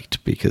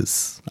disliked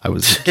because I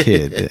was a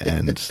kid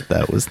and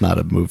that was not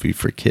a movie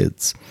for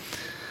kids.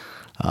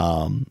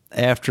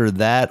 After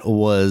that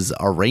was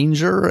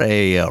Arranger,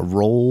 a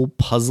role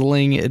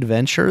puzzling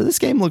adventure. This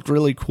game looked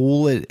really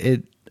cool.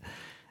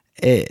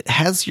 It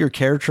has your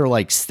character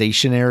like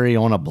stationary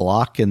on a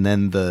block, and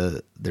then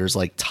there's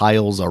like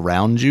tiles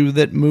around you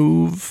that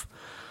move.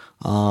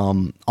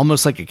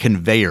 Almost like a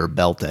conveyor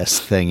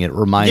belt-esque thing. It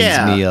reminds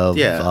me of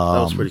that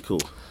was pretty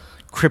cool.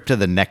 Crypt of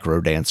the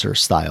Necrodancer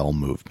style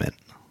movement,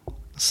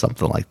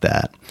 something like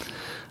that.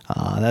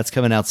 That's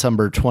coming out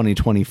summer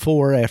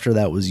 2024. After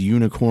that was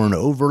Unicorn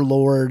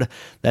Overlord.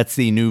 That's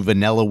the new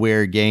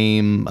Vanillaware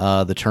game,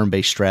 the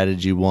turn-based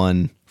strategy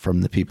one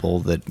from the people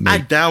that made. I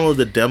downloaded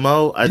the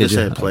demo. I just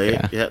haven't played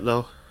Okay. it yet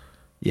though.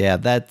 Yeah,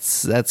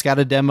 that's got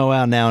a demo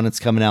out now, and it's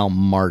coming out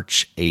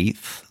March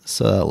 8th.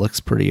 So that looks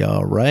pretty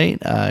all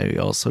right. I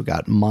also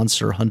got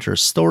Monster Hunter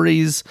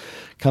Stories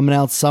coming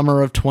out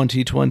summer of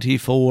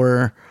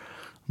 2024.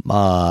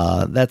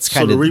 That's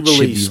kind So the of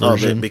re-release chibi of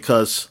version. it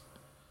because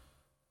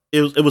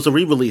it was a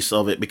re-release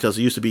of it because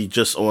it used to be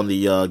just on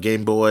the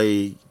Game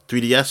Boy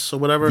 3DS or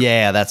whatever.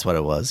 Yeah, that's what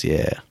it was.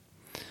 Yeah.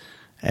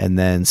 And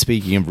then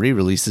speaking of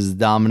re-releases,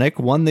 Dominic,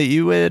 one that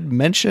you had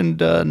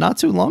mentioned not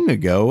too long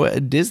ago,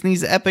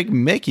 Disney's Epic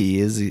Mickey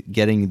is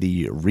getting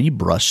the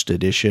rebrushed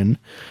edition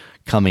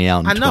coming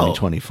out in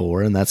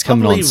 2024, and that's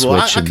coming on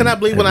Switch. I cannot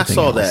believe when I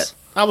saw else. that.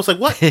 I was like,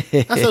 what?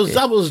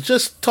 I was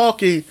just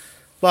talking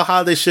about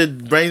how they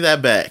should bring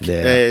that back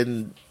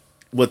and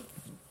with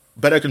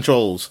better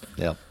controls.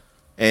 Yep.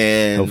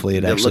 And hopefully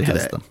it actually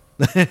has them.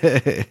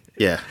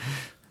 Yeah.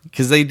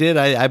 Because they did,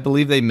 I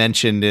believe they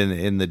mentioned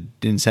in the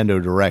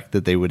Nintendo Direct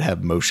that they would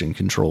have motion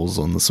controls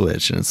on the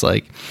Switch, and it's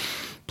like,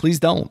 please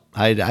don't.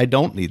 I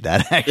don't need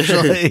that,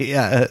 actually.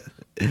 Yeah.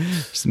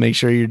 Just make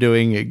sure you're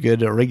doing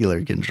good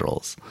regular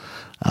controls.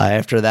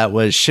 After that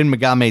was Shin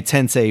Megami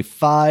Tensei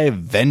 5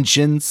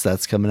 Vengeance.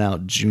 That's coming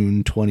out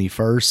June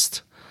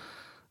 21st.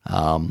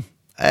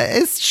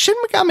 It's Shin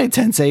Megami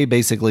Tensei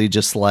basically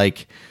just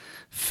like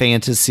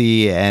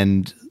fantasy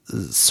and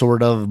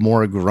sort of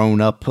more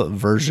grown-up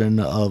version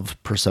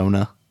of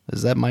Persona.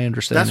 Is that my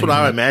understanding? That's what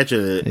I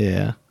imagine it.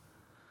 Yeah.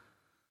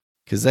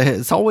 Because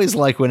it's always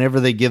like whenever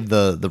they give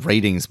the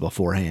ratings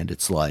beforehand,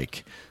 it's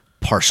like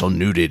partial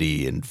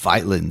nudity and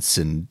violence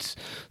and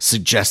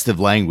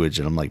suggestive language.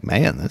 And I'm like,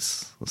 man,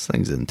 this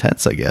thing's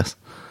intense, I guess.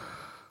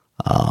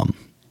 And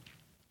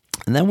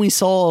then we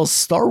saw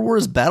Star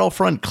Wars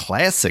Battlefront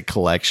Classic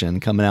Collection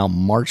coming out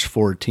March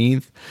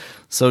 14th.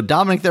 So,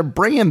 Dominic, they're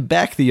bringing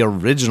back the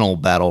original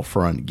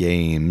Battlefront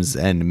games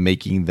and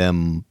making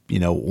them,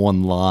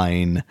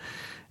 online.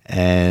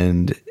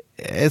 And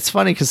it's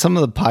funny because some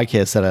of the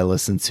podcasts that I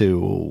listen to,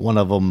 one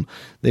of them,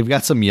 they've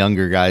got some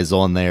younger guys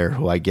on there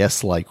who I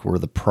guess like were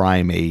the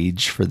prime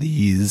age for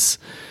these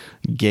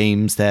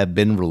games that have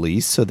been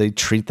released. So they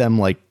treat them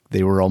like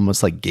they were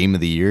almost like Game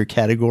of the Year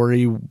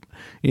category,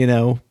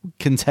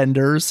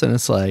 contenders. And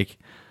it's like,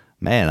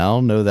 man, I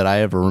don't know that I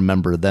ever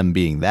remember them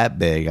being that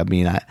big. I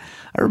mean, I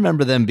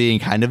remember them being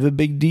kind of a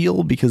big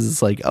deal because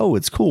it's like, oh,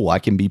 it's cool. I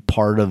can be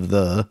part of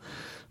the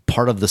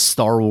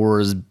Star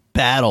Wars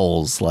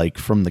battles, like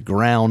from the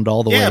ground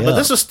all the way up. Yeah, but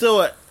this is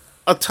still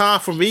a time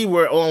for me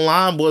where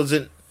online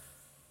wasn't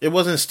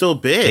still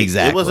big.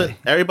 Exactly. It wasn't,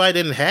 everybody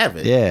didn't have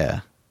it. Yeah.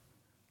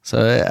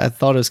 So I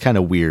thought it was kind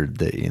of weird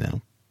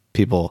that,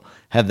 people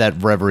have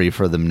that reverie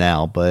for them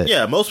now, but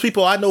yeah, most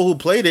people I know who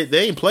played it,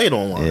 they ain't played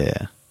online.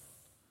 yeah.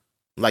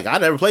 Like I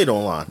never played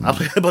online. I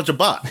played a bunch of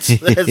bots.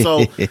 And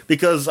so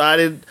because I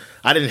didn't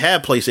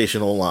have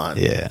PlayStation Online.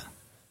 Yeah.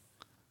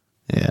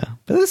 Yeah.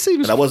 But this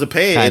seems I wasn't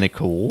paying kind of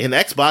cool. In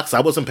Xbox,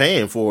 I wasn't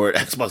paying for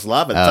Xbox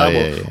Live at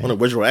the time on the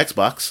original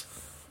Xbox.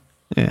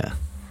 Yeah.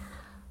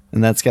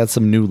 And that's got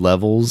some new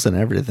levels and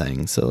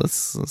everything. So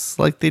it's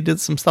like they did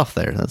some stuff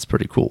there. That's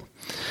pretty cool.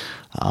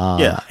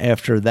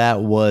 After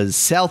that was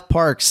South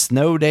Park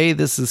Snow Day.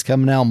 This is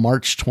coming out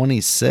March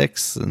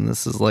 26th. And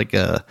this is like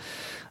a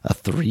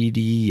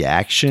 3D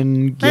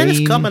action game. Man,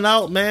 it's coming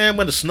out, man,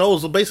 when the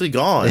snow's basically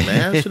gone,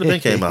 man. It should have been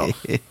came out.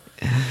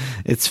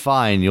 It's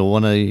fine. You'll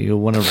want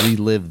to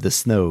relive the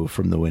snow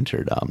from the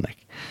winter,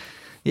 Dominic.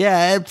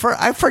 Yeah,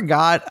 I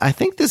forgot. I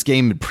think this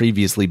game had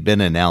previously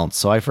been announced,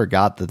 so I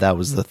forgot that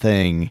was the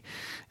thing.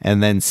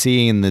 And then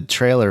seeing the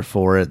trailer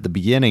for it, the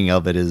beginning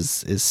of it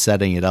is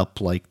setting it up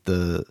like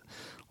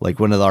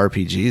one of the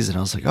RPGs, and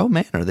I was like, oh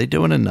man, are they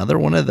doing another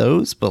one of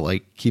those, but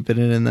like keeping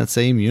it in that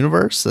same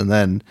universe? And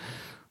then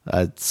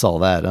I saw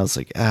that, and I was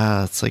like,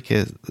 it's like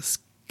this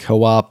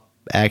co-op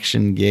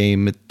action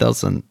game. It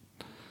doesn't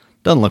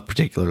doesn't look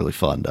particularly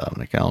fun,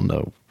 Dominic. I don't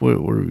know. What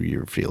are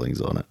your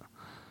feelings on it?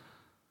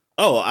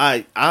 Oh,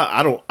 I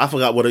don't. I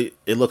forgot what it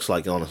looks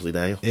like. Honestly,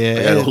 Daniel. Yeah,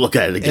 I gotta look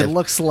at it again. It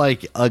looks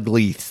like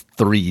ugly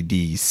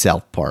 3D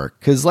South Park.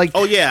 Because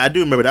oh yeah, I do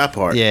remember that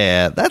part.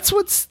 Yeah, that's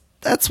what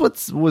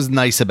was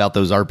nice about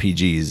those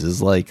RPGs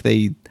is like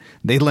they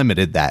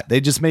limited that.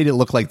 They just made it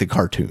look like the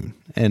cartoon,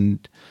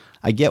 and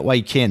I get why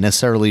you can't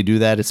necessarily do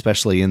that,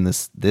 especially in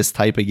this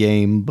type of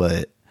game.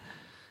 But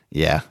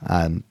yeah,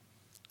 I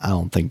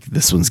don't think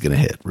this one's gonna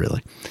hit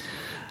really.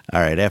 All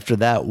right, after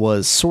that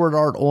was Sword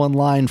Art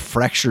Online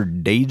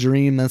Fractured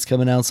Daydream. That's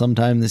coming out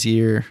sometime this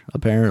year,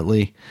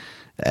 apparently.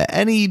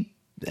 Any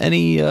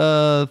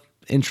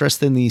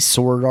interest in the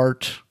Sword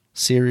Art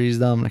series,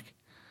 Dominic?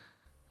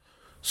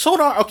 Sword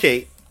Art,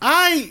 okay.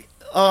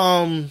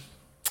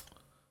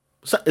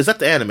 Is that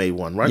the anime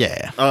one, right?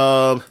 Yeah.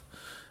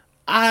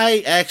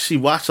 I actually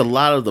watched a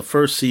lot of the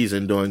first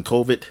season during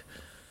COVID.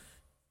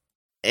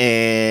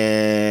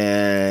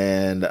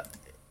 And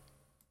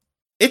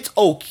it's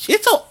okay.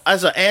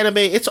 As an anime,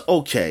 it's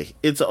okay.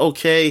 It's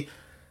okay.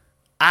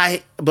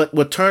 But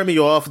what turned me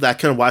off that I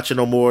couldn't watch it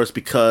no more is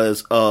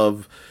because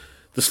of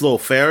this little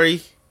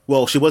fairy.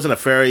 Well, she wasn't a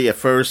fairy at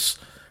first.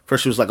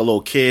 First, she was like a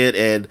little kid,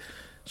 and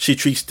she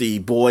treats the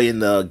boy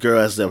and the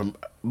girl as their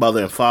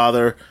mother and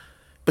father.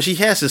 But she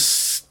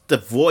has the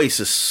voice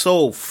is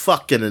so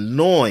fucking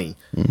annoying.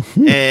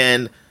 Mm-hmm.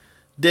 And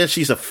then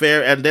she's a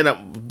fairy, and then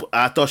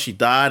I thought she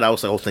died. I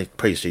was like, oh,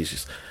 praise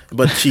Jesus.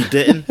 But she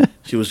didn't.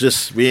 She was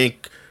just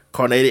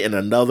reincarnated in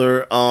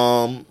another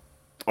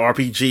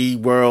RPG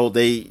world.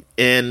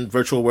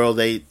 Virtual world.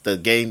 The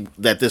game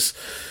that this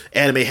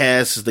anime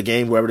has is the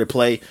game wherever they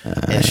play,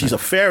 and she's a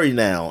fairy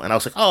now. And I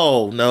was like,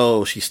 oh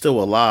no, she's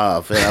still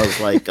alive. And I was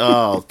like,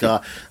 oh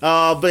god.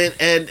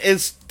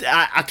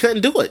 I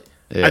couldn't do it.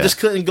 Yeah. I just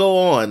couldn't go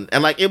on.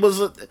 And like it's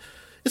an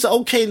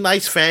okay,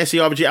 nice fantasy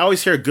RPG. I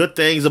always hear good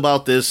things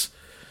about this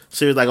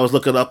series. Like I was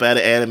looking up at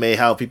an anime,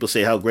 how people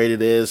say how great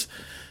it is.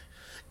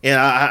 And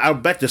I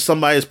bet that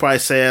somebody is probably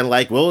saying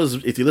like, well,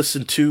 if you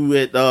listen to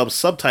it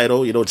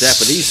subtitle,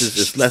 Japanese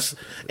is less,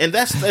 and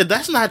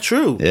that's not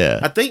true. Yeah,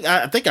 I think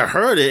I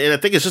heard it, and I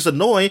think it's just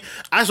annoying.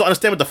 I just don't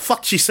understand what the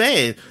fuck she's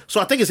saying,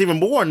 so I think it's even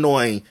more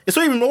annoying. It's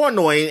even more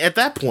annoying at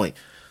that point.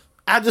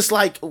 I just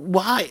like,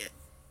 why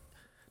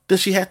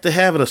does she have to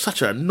have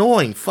such an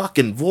annoying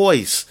fucking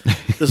voice?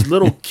 This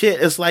little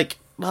kid, it's like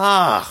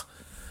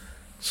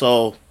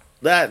so.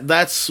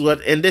 That's what,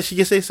 and then she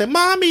can say,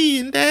 mommy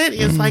and daddy.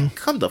 It's like,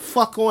 come the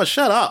fuck on,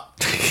 shut up.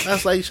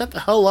 That's like, shut the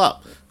hell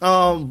up.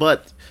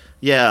 But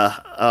yeah,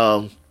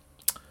 so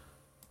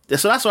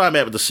that's where I'm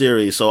at with the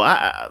series. So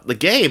the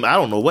game, I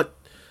don't know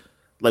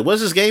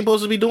what's this game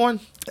supposed to be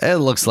doing? It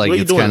looks like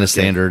it's kind of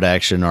standard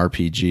action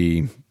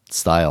RPG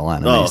style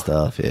anime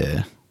stuff.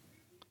 Yeah.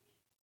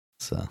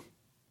 So,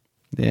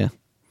 yeah.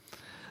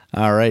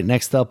 All right.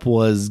 Next up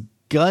was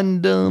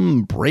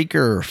Gundam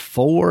Breaker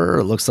 4.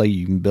 It looks like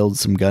you can build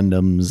some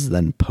Gundams,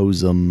 then pose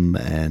them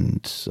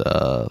and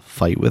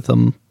fight with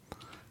them.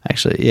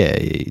 Actually,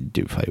 yeah, you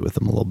do fight with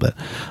them a little bit.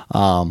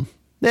 Gundams.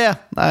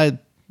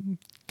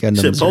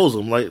 Should pose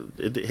them. Like,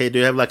 hey, do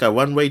you have like a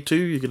one-way too?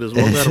 You can just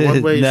walk out a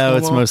one-way? No,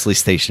 it's mostly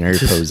stationary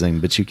posing,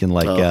 but you can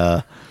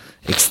like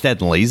extend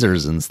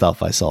lasers and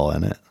stuff. I saw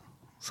in it,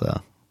 so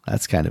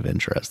that's kind of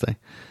interesting.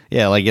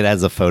 Yeah, like it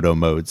has a photo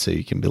mode, so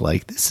you can be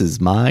like, "This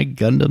is my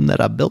Gundam that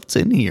I built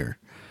in here."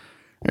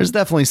 There's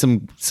definitely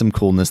some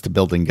coolness to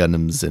building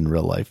Gundams in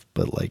real life,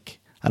 but like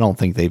I don't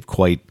think they've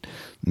quite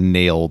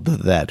nailed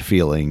that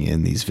feeling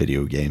in these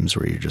video games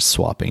where you're just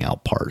swapping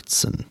out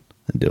parts and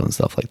doing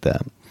stuff like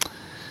that.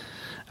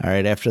 All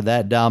right, after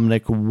that,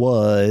 Dominic,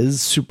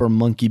 was Super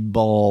Monkey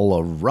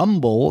Ball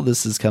Rumble.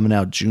 This is coming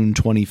out June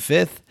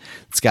 25th.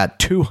 It's got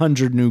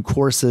 200 new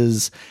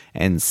courses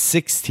and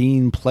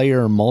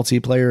 16-player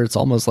multiplayer. It's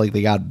almost like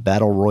they got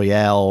Battle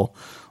Royale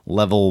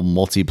level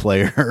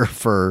multiplayer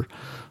for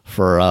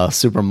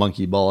Super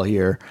Monkey Ball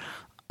here.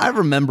 I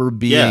remember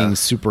being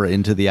super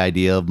into the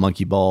idea of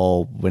Monkey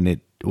Ball when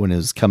it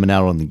was coming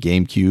out on the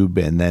GameCube,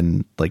 and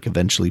then like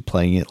eventually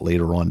playing it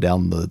later on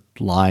down the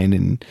line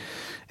and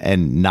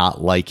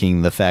not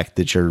liking the fact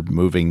that you're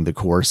moving the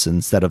course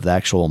instead of the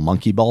actual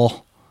monkey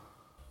ball.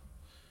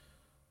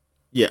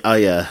 Yeah. Oh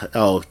yeah.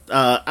 Oh,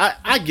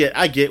 I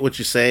get what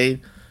you're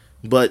saying,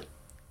 but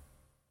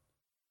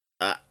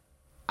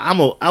I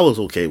was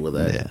okay with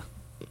that. Yeah.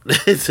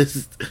 It's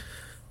just, it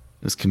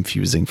was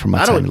confusing for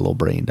my tiny little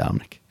brain,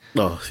 Dominic.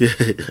 Oh, yeah.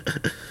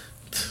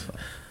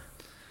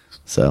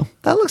 So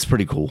that looks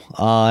pretty cool.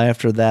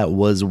 After that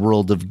was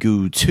World of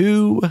Goo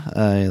 2.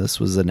 This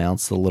was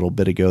announced a little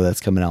bit ago. That's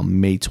coming out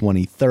May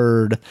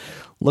 23rd.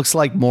 Looks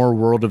like more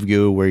World of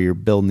Goo, where you're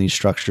building these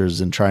structures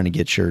and trying to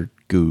get your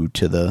goo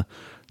to the.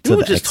 We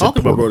were just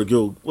talking about World of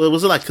Goo. Well,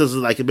 was it like because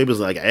maybe it was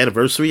like an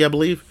anniversary, I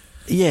believe.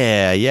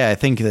 Yeah, I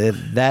think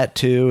that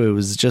too. It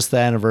was just the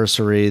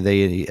anniversary.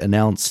 They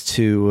announced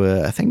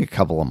I think a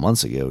couple of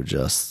months ago,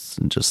 just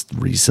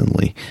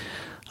recently.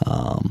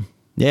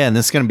 Yeah, and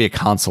this is going to be a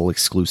console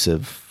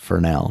exclusive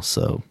for now.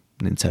 So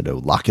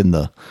Nintendo locking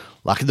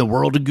the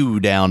world of goo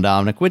down,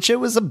 Dominic. Which it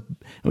was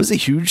a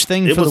huge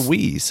thing for the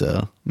Wii,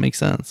 so makes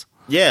sense.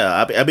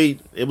 Yeah, I mean,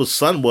 it was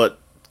somewhat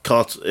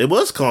it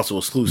was console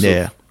exclusive.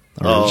 Yeah,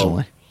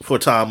 originally for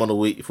time on the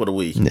Wii for the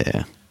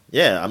Wii.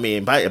 Yeah. I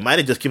mean, it might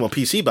have just came on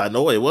PC, but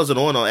no, it wasn't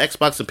on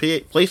Xbox and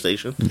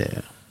PlayStation.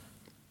 Yeah.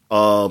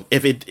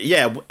 If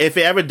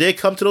it ever did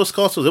come to those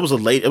consoles, it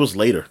was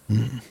later.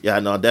 Yeah,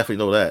 no, I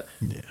definitely know that.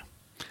 Yeah.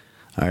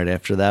 All right,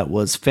 after that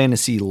was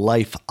Fantasy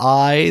Life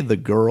I, The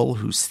Girl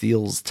Who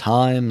Steals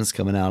Time, is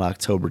coming out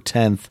October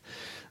 10th.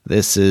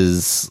 This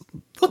is...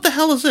 What the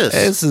hell is this?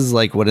 This is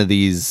like one of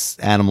these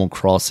Animal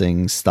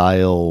Crossing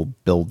style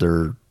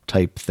builder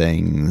type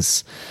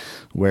things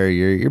where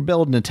you're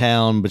building a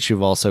town, but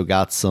you've also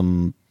got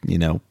some,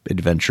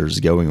 adventures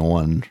going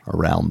on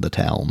around the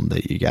town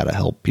that you got to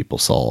help people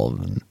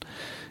solve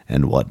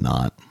and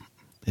whatnot.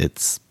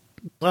 It's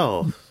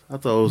I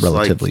thought it was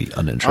relatively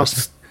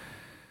uninteresting.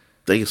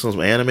 Thinking some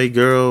anime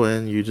girl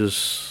and you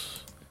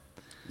just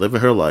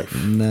living her life.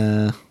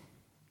 Nah,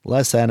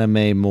 less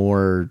anime,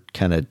 more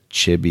kind of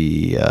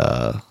chibi,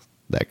 that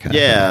kind of thing.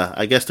 Yeah,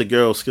 I guess the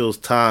girl skills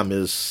time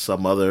is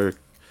some other,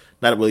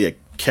 not really a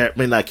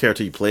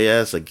character you play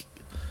as. Like,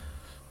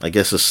 I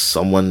guess it's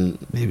someone.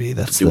 Maybe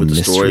that's the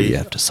mystery story you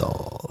have to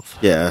solve.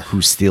 Yeah,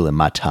 who's stealing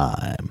my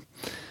time?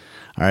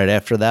 All right,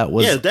 after that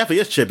was it definitely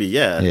is chibi.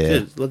 Yeah.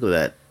 Kids, look at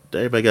that.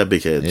 Everybody got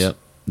big heads. Yep,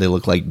 they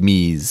look like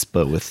Mii's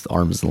but with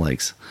arms and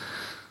legs.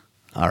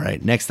 All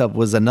right, next up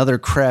was another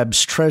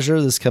Crab's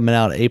Treasure. This coming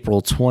out April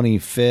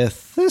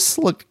 25th. This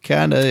looked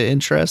kind of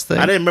interesting.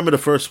 I didn't remember the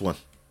first one.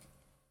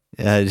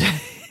 You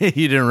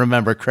didn't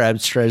remember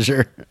Crab's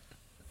Treasure?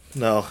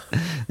 No.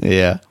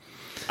 Yeah.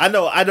 I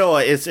know.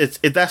 It's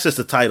that's just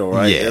the title,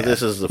 right? Yeah.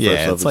 This is the first.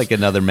 Yeah, it's like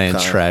another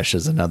man's trash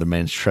is another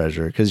man's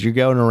treasure because you're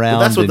going around.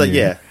 Well, that's what.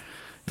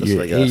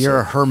 You're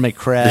a hermit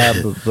crab,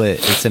 but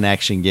it's an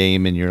action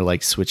game, and you're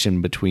like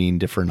switching between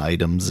different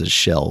items as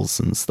shells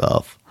and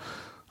stuff.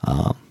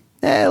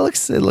 It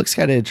looks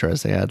kind of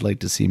interesting. I'd like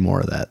to see more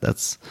of that.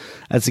 That's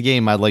a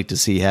game I'd like to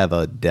see have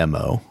a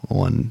demo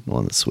on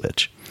the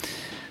Switch.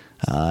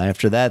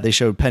 After that, they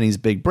showed Penny's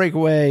Big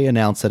Breakaway,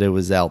 announced that it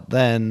was out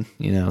then.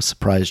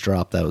 Surprise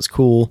drop. That was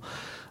cool.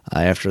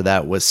 After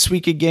that was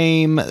Suika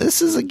Game.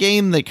 This is a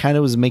game that kind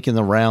of was making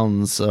the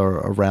rounds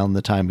around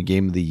the time of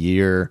Game of the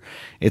Year.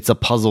 It's a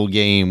puzzle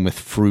game with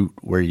fruit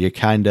where you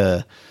kind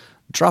of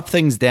drop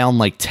things down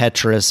like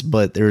Tetris,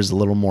 but there's a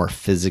little more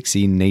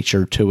physicsy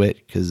nature to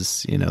it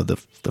because,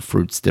 the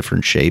fruit's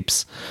different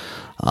shapes.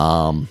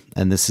 And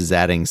this is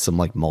adding some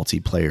like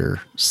multiplayer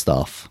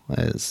stuff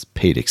as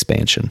paid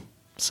expansion.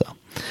 So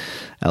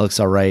that looks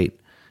all right.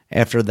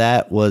 After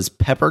that was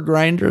Pepper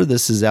Grinder.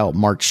 This is out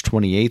March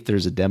 28th.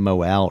 There's a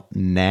demo out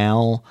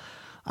now.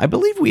 I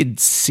believe we had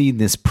seen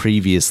this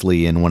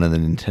previously in one of the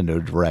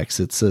Nintendo Directs.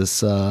 It's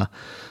this pixel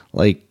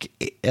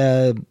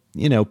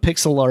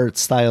art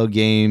style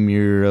game.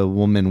 You're a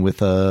woman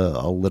with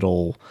a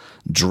little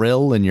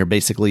drill, and you're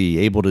basically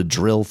able to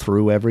drill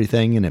through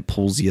everything, and it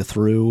pulls you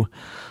through.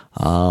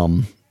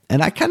 And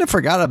I kind of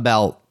forgot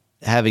about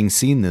having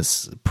seen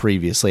this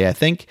previously. I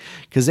think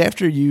because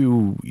after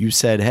you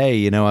said,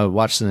 hey, I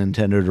watched the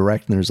Nintendo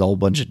Direct and there's a whole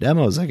bunch of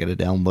demos I got to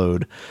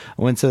download.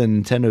 I went to the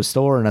Nintendo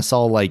store and I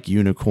saw like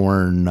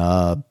Unicorn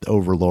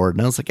Overlord,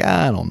 and I was like,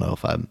 I don't know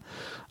if I'm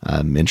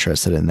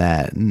interested in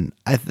that. And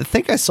I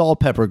think I saw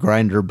Pepper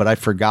Grinder, but I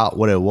forgot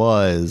what it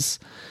was.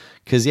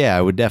 Because, I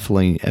would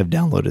definitely have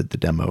downloaded the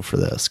demo for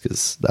this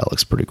because that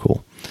looks pretty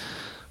cool.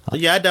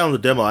 Yeah, I downloaded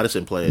the demo. I just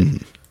didn't play it.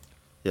 Mm-hmm.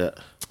 Yeah.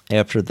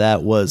 After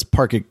that was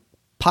Pocket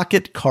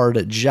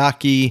Card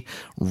Jockey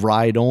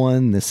Ride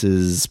On. This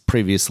is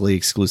previously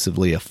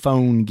exclusively a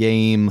phone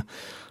game.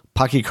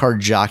 Pocket Card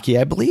Jockey,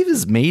 I believe,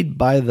 is made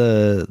by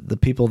the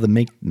people that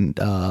make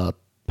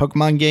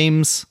Pokemon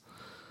games,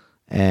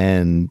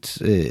 and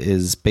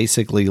is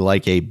basically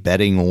like a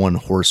betting on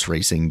horse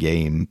racing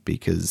game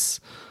because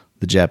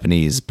the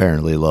Japanese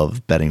apparently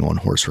love betting on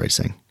horse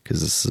racing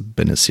because this has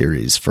been a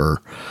series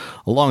for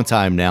a long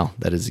time now.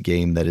 That is a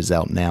game that is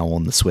out now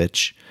on the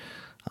Switch.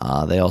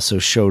 They also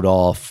showed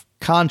off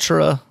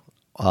Contra,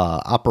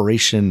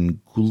 Operation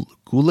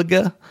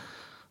Gulaga.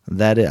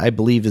 That I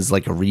believe is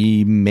like a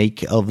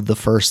remake of the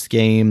first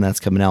game. That's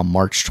coming out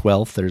March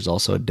 12th. There's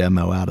also a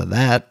demo out of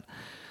that.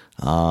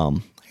 I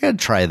gotta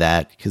try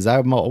that because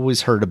I've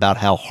always heard about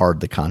how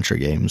hard the Contra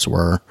games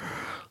were.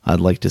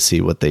 I'd like to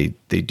see what they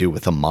do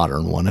with a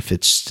modern one, if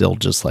it's still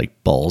just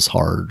like balls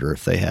hard or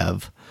if they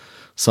have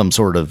some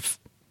sort of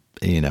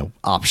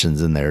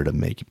options in there to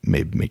make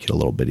it a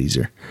little bit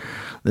easier.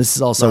 This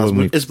is also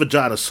it's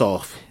vagina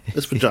soft.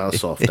 It's vagina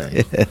soft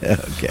thing.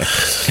 Okay.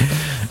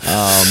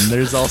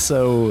 There's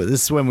also,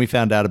 this is when we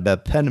found out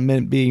about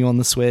Pentiment being on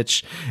the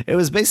Switch. It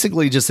was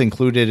basically just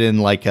included in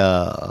like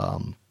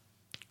a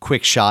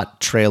quick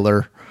shot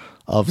trailer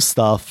of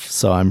stuff.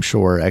 So I'm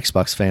sure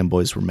Xbox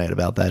fanboys were mad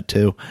about that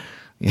too.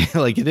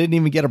 Like it didn't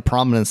even get a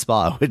prominent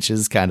spot, which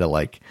is kind of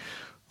like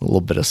a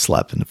little bit of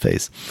slap in the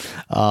face.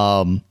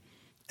 And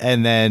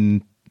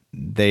then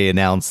they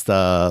announced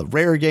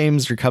Rare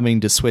games are coming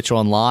to Switch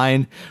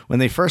Online. When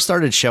they first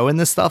started showing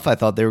this stuff, I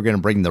thought they were going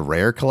to bring the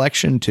Rare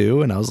collection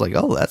too, and I was like,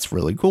 oh, that's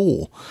really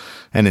cool.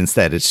 And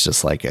instead, it's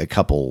just like a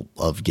couple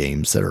of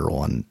games that are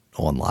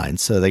online.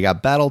 So they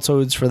got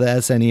Battletoads for the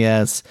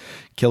SNES,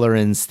 Killer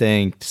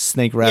Instinct,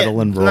 Snake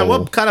Rattle and Roll. Now,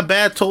 what kind of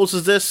Battletoads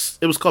is this?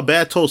 It was called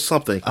Battletoads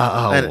something.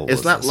 And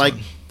it's not like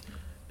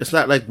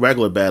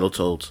regular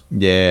Battletoads.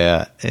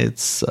 Yeah,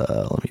 it's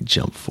let me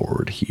jump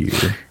forward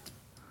here.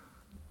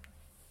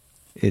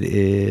 It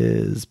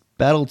is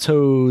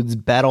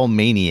Battletoads Battle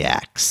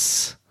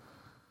Maniacs.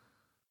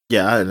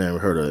 Yeah, I had never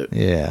heard of it.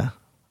 Yeah.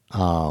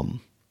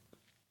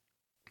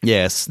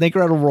 Yeah, Snake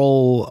Rattle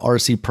Roll,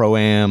 RC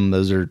Pro-Am,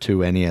 those are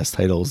 2 NES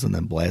titles, and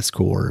then Blast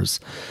Corps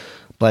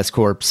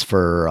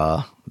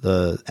for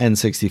the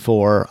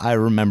N64. I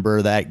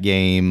remember that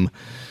game.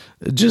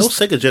 Just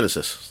no Sega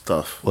Genesis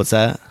stuff. What's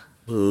that?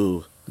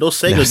 Ooh, no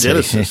Sega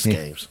Genesis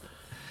games.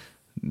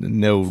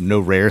 No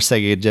Rare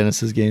Sega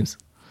Genesis games.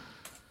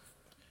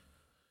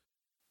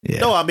 Yeah.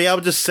 No, I mean I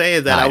was just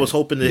saying that I was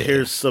hoping to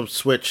hear some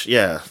Switch.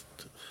 Yeah.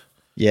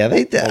 Yeah,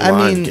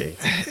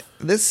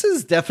 this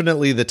is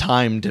definitely the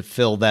time to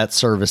fill that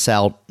service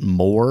out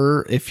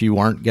more if you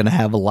aren't going to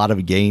have a lot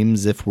of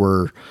games, if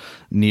we're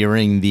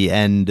nearing the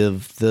end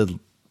of the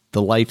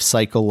life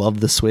cycle of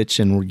the Switch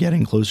and we're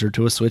getting closer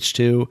to a Switch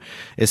 2,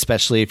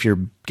 especially if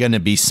you're going to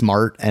be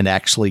smart and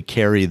actually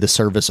carry the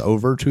service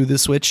over to the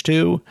Switch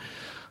 2.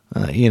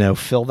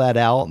 Fill that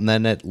out, and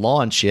then at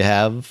launch you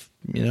have,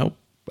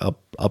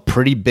 a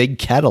pretty big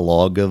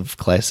catalog of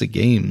classic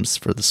games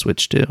for the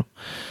Switch 2.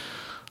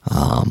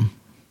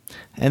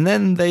 And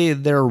then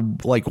their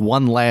like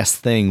one last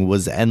thing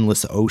was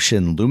Endless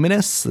Ocean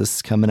Luminous. This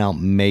is coming out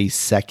May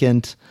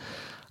 2nd.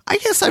 I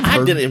guess I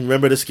didn't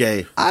remember this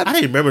game. I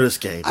didn't remember this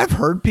game. I've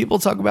heard people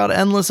talk about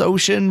Endless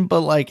Ocean,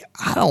 but like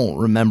I don't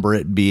remember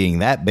it being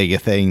that big a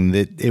thing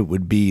that it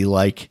would be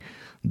like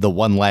the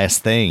one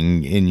last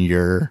thing in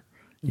your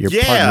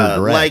partner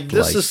direct. Like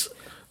this is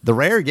the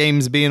Rare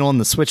games being on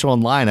the Switch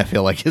Online. I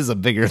feel like is a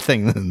bigger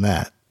thing than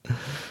that.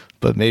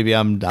 But maybe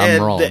I'm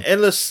wrong. The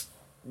Endless.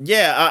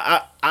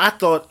 Yeah, I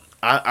thought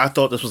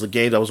this was a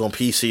game that was on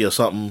PC or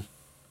something.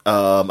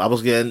 I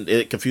was getting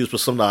it confused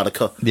with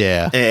Subnautica.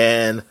 Yeah,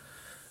 and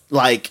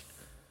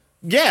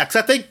because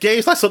I think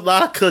games like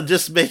Subnautica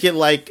just make it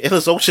like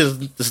Endless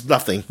Ocean is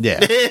nothing. Yeah,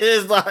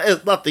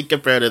 it's nothing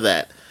compared to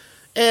that.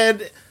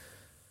 And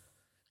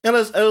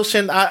Endless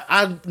Ocean,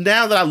 I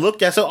now that I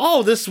look at it,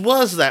 so this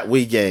was that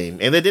Wii game,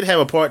 and they did have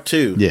a part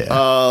 2.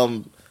 Yeah,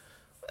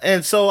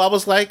 and so I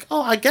was like,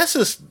 I guess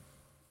it's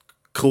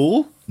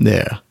cool.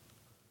 Yeah.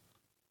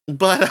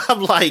 But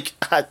I'm like,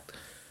 I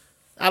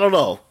don't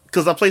know,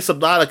 because I played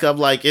Subnautica. I'm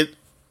like, it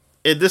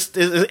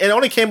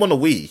only came on the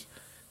Wii.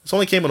 It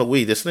only came on the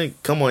Wii. This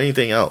didn't come on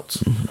anything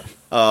else.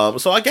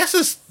 So I guess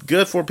it's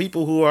good for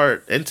people who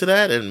are into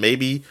that, and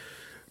maybe.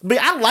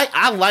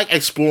 I like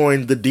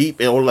exploring the deep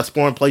or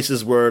exploring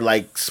places where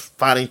like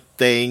finding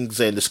things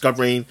and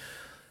discovering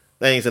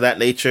things of that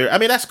nature. I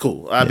mean, that's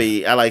cool. I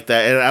mean, I like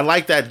that, and I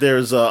like that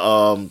there's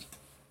a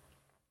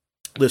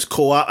there's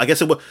co-op. I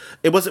guess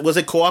was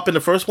it co-op in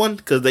the first one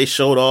because they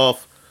showed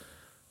off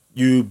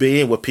you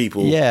being with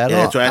people,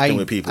 interacting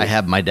with people. I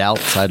have my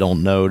doubts. I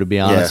don't know, to be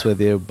honest with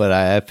you, but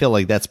I feel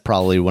like that's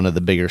probably one of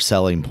the bigger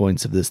selling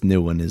points of this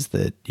new one is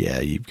that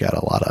you've got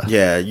a lot of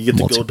you get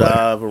to go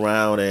dive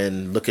around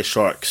and look at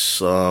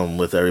sharks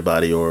with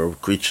everybody or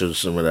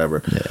creatures and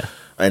whatever,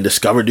 and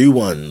discover new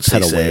ones.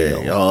 Pet a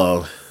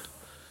whale.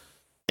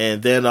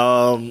 And then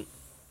that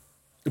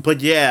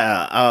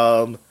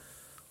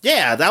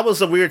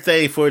was a weird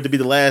thing for it to be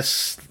the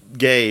last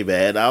game,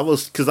 man. I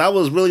was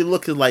really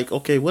looking like,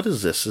 okay, what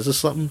is this? Is this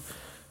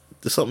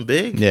something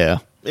big? Yeah.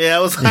 Yeah,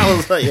 I was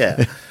like,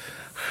 yeah.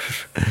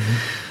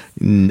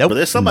 Nope. But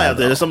there's somebody out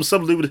there. There's some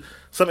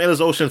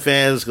Endless Ocean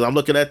fans, because I'm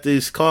looking at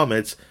these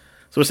comments.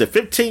 So it said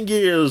 15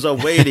 years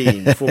of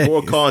waiting for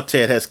more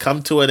content has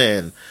come to an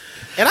end.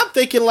 And I'm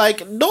thinking,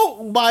 like,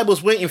 nobody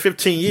was waiting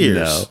 15 years.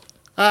 No.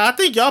 I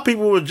think y'all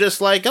people were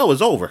just like, oh,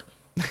 it's over.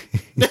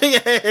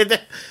 And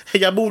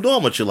y'all moved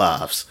on with your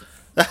lives.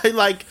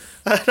 Like,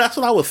 that's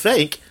what I would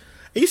think.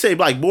 You say,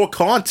 like, more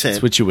content.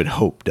 That's what you would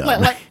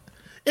when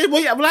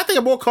I think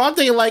of more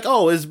content, like,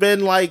 it's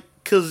been, like,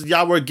 because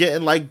y'all were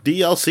getting, like,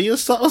 DLC and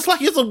stuff. It's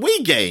like, it's a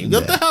Wii game.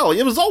 What the hell?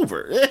 It was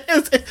over.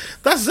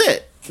 That's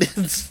it.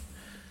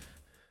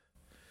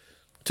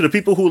 To the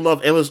people who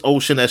love Endless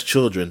Ocean as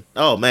children,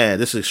 oh, man,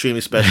 this is extremely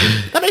special.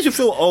 That makes you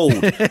feel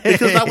old,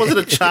 because I wasn't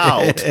a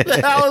child.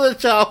 I was a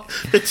child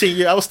 15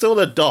 years. I was still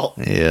an adult.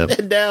 Yeah.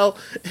 And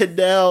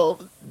now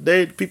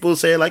people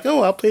saying, like,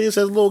 I played this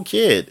as a little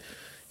kid.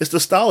 It's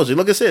nostalgia.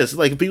 Look at this.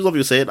 Like, people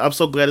are saying, I'm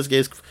so glad this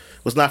game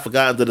was not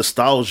forgotten, the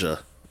nostalgia.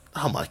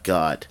 Oh, my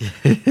God.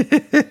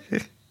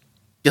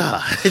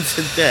 God,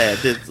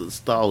 it's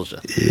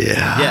nostalgia.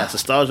 Yeah. Yes,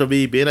 nostalgia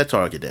me being at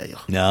Target, Daniel.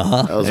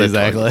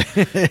 Exactly.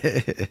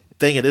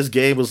 Thinking this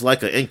game was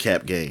like an end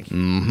cap game.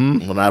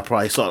 Mm-hmm. When I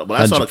saw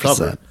the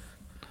cover,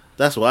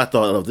 that's what I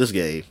thought of this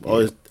game.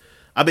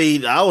 I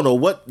mean, I don't know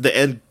what the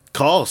end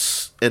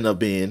costs end up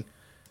being,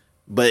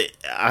 But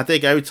I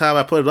think every time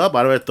I put it up,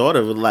 I never thought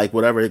of it like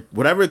whatever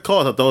it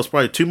cost. I thought it was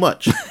probably too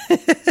much.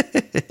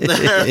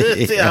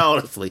 Yeah,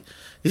 honestly.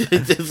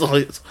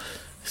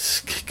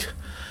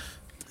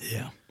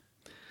 Yeah.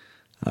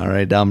 All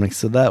right, Dominic.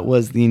 So that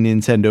was the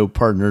Nintendo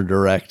Partner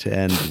Direct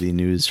and the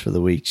news for the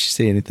week. Did you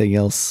see anything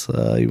else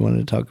you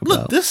wanted to talk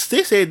about? Look,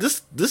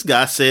 this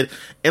guy said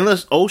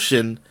Endless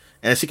Ocean,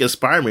 and she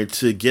inspired me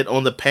to get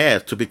on the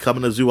path to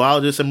becoming a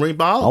zoologist and marine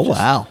biologist.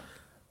 Oh, wow.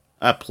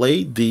 I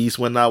played these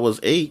when I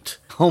was 8,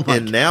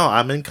 and now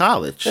I'm in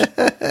college.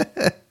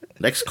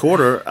 Next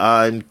quarter,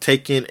 I'm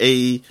taking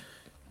a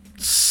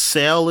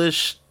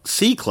Salish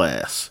C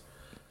class.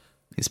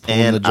 He's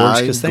pulling the George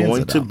Costanza I'm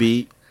going to down.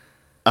 be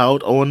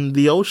out on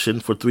the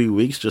ocean for 3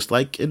 weeks, just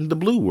like in the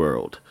Blue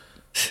World.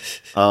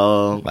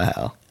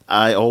 Wow.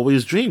 I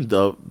always dreamed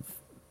of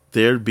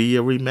there'd be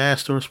a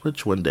remaster of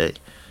Switch one day.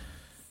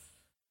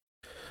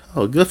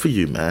 Oh, good for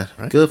you, man.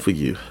 Right. Good for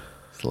you.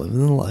 He's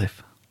living the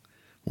life.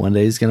 One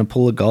day he's going to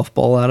pull a golf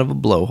ball out of a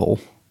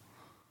blowhole.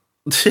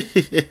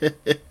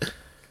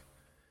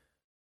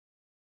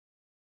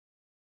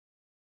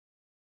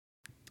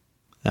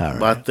 All right.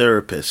 My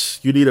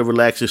therapist. You need a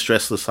relaxing,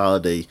 stressless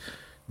holiday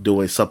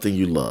doing something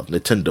you love.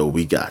 Nintendo,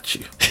 we got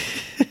you.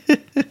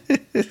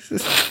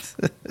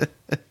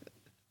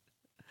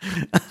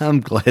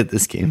 I'm glad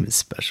this game is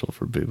special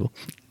for people.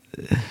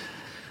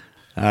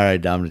 All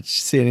right, Dominic, did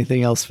you see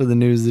anything else for the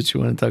news that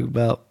you want to talk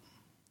about?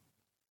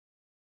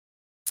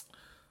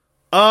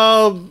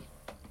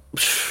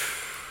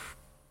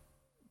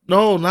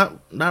 No,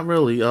 not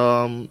really.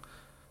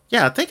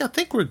 Yeah, I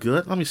think we're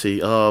good. Let me see.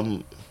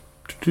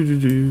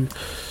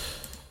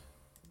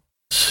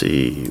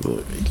 See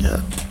what we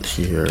got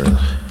here.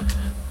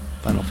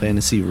 Final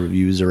Fantasy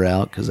reviews are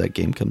out because that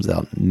game comes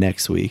out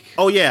next week.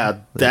 Oh yeah,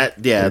 they're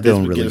this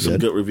doing we're really getting some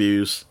good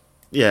reviews.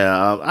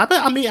 Yeah,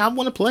 I mean, I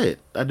want to play it.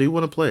 I do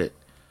want to play it.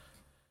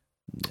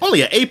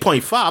 Only at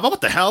 8.5.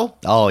 What the hell?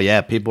 Oh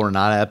yeah, people are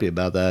not happy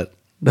about that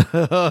in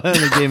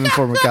the Game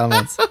Informer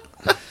comments.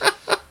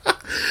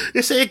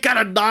 You say it got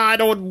a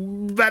 9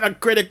 on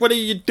Metacritic. What are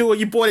you doing?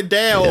 You brought it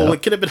down. Yeah.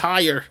 It could have been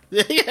higher.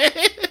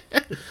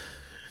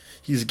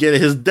 He's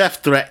getting his death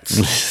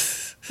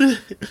threats.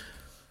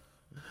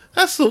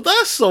 That's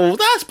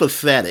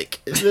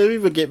pathetic.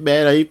 People get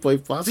mad at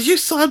 8.5. You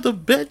son of a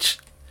bitch.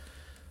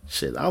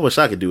 Shit, I wish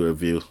I could do a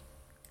review.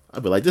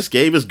 I'd be like, this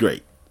game is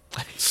great.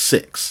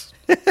 6.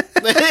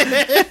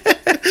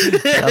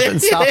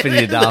 Nothing's stopping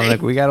you,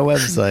 Dominic. We got a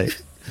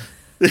website.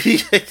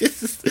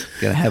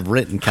 Gonna have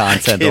written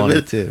content on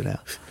it too now.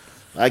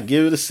 I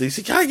give it a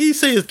 6. How can you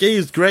say this game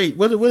is great?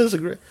 What is it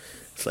great?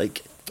 It's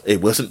like,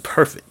 it wasn't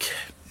perfect.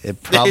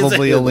 It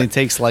probably only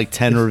takes like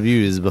 10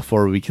 reviews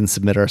before we can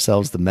submit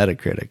ourselves to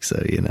Metacritic,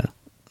 so you know.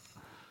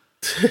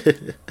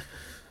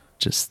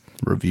 Just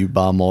review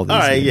bomb all these. All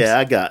right, games. yeah,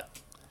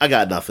 I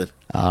got nothing.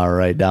 All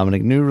right,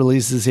 Dominic. New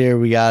releases here.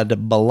 We got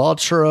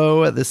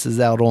Balatro. This is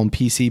out on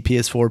PC,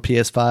 PS4,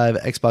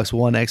 PS5, Xbox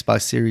One,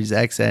 Xbox Series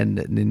X, and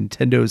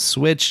Nintendo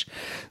Switch.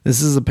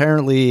 This is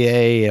apparently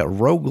a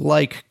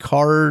roguelike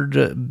card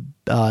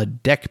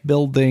deck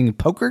building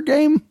poker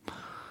game.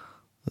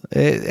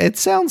 It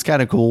sounds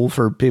kind of cool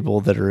for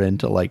people that are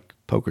into like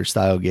poker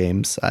style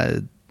games.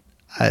 Wait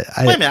a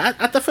minute.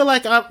 I feel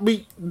like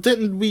we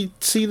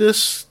see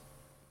this.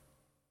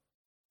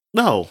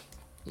 No,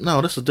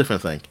 this is a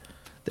different thing.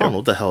 I don't know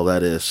what the hell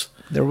that is.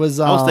 There was.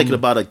 I was thinking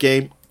about a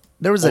game.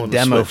 There was a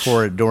demo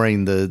for it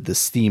during the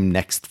Steam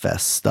Next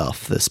Fest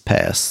stuff this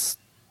past.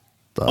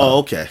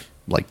 Okay.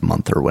 Like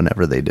month or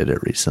whenever they did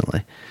it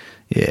recently.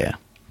 Yeah.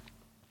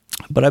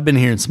 But I've been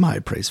hearing some high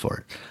praise for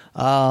it.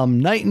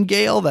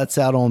 Nightingale, that's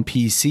out on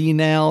PC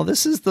now.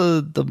 This is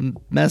the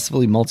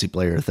massively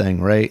multiplayer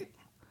thing, right?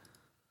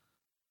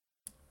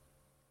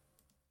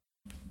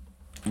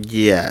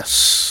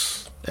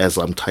 Yes, as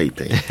I'm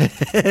typing.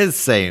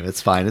 Same,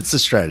 it's fine. It's a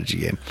strategy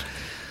game.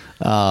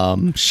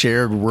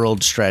 Shared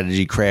world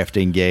strategy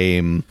crafting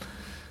game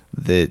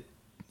that,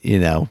 you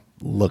know,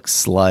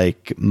 looks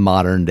like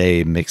modern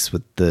day mixed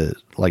with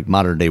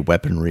modern day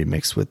weaponry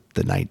mixed with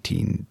the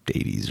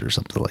 1980s or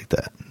something like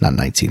that. Not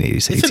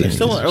 1980s. It's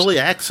still in early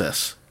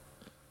access.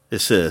 It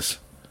says.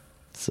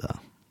 So.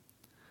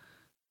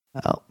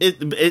 But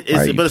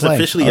it's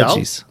officially out.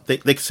 Geez. They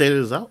can say it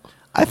is out.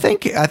 I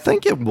think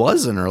it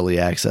was in early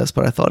access,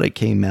 but I thought it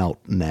came out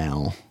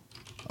now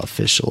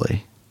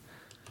officially.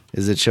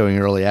 Is it showing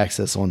early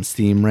access on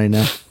Steam right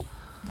now?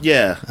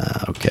 Yeah.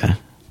 Okay.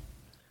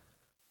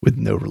 With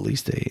no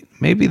release date.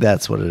 Maybe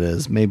that's what it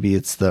is. Maybe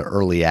it's the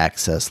early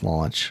access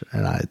launch,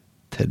 and I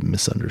had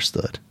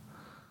misunderstood.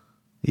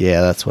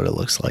 Yeah, that's what it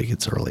looks like.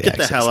 It's early access.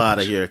 Get the hell launch. out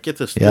of here.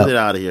 Get it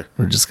out of here.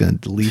 We're just going to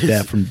delete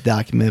that from the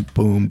document.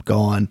 Boom,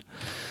 gone.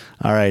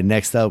 All right,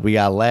 next up, we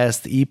got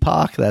Last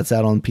Epoch. That's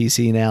out on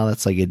PC now.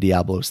 That's like a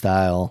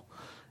Diablo-style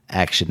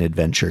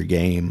action-adventure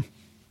game.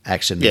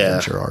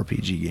 Action-adventure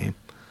RPG game.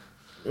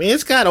 I mean,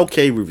 it's got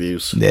okay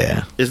reviews.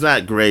 Yeah. It's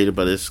not great,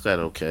 but it's got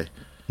okay.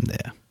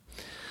 Yeah.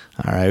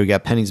 All right, we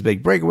got Penny's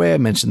Big Breakaway. I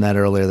mentioned that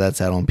earlier. That's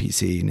out on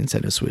PC,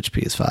 Nintendo Switch,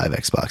 PS5,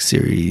 Xbox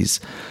Series.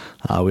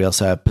 We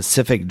also have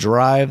Pacific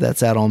Drive.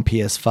 That's out on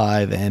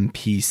PS5 and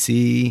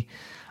PC.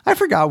 I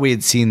forgot we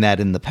had seen that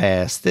in the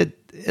past. It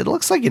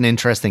looks like an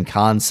interesting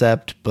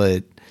concept,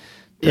 but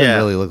doesn't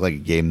really look like a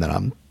game that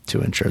I'm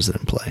too interested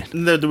in playing.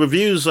 The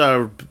reviews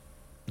are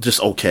just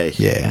okay.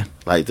 Yeah.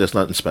 Like, there's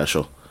nothing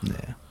special.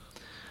 Yeah.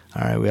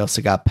 All right, we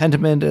also got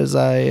Pentiment, as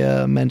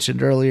I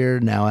mentioned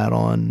earlier, now out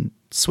on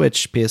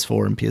Switch,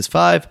 PS4, and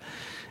PS5.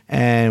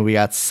 And we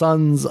got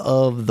Sons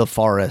of the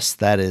Forest.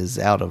 That is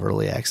out of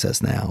early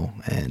access now,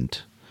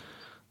 and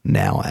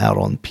now out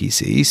on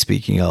PC.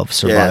 Speaking of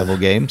survival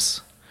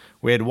games,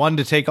 we had one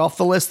to take off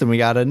the list, and we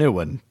got a new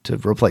one to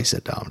replace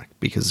it, Dominic,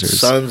 because there's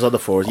Sons of the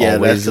Forest. Yeah,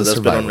 that's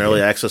been on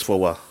early access for a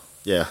while.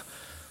 Yeah.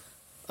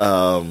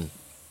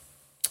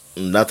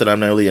 Not that I'm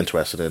not really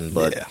interested in,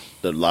 but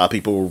a lot of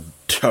people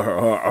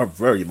are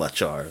very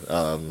much are.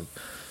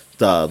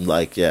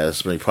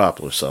 It's very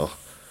popular. So,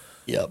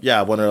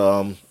 yeah, I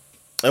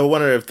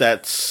wonder if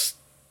that's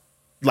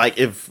like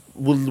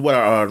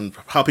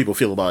how people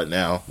feel about it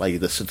now.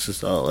 Like, since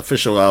it's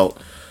official out,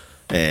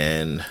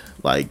 and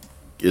like,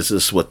 is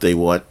this what they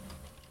want?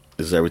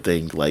 Is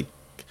everything like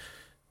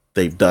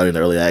they've done in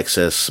early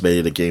access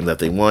made the game that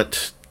they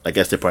want? I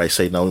guess they probably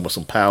say, no, we want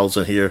some pals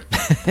in here.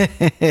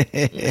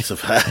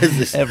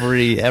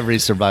 Every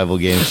survival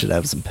game should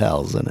have some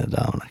pals in it,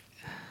 Dominic.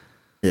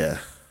 Yeah.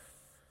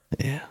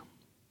 Yeah.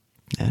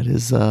 That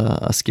is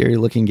a scary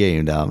looking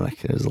game, Dominic.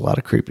 There's a lot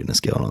of creepiness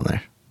going on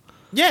there.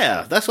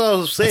 Yeah, that's what I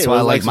was saying. That's why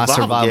I like my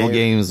survival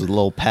games with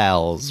little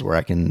pals where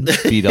I can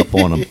beat up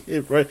on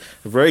them.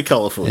 Very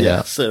colorful,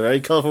 yes. A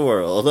very colorful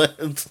world.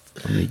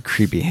 I need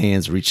creepy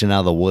hands reaching out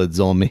of the woods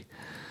on me.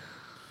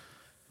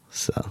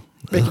 So...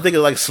 Make you think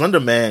of like Slender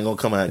Man gonna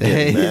come out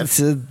again, man.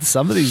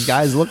 Some of these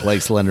guys look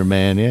like Slender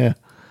Man, yeah.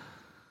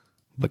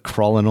 But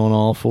crawling on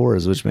all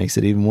fours, which makes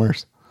it even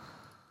worse.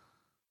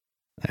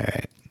 All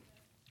right.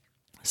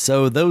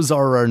 So those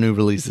are our new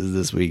releases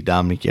this week.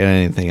 Dominic, you got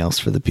anything else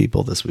for the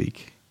people this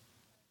week?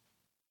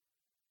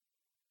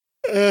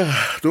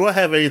 Do I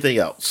have anything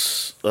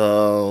else?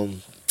 No,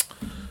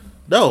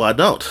 I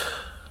don't.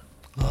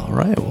 All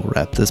right, we'll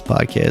wrap this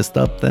podcast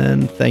up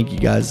then. Thank you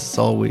guys, as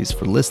always,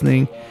 for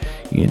listening.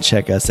 You can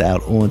check us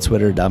out on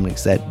Twitter.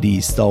 Dominic's at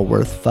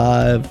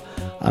DStallworth5.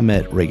 I'm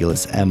at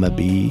Regulus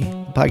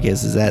MB. The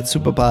podcast is at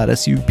Supapod,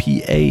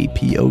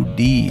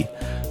 SUPAPOD.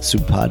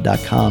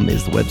 Supapod.com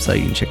is the website.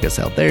 You can check us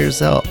out there.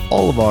 So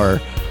all of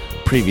our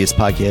previous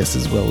podcasts,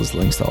 as well as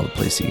links to all the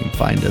places you can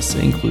find us,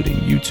 including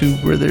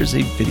YouTube, where there's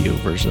a video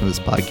version of this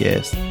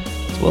podcast,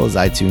 as well as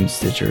iTunes,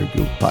 Stitcher,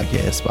 Google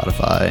Podcasts,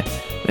 Spotify,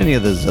 any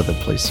of those other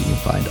places you can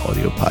find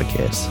audio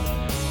podcasts.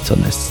 Until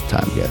next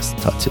time, guys.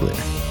 Talk to you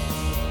later.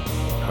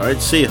 All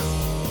right, see ya.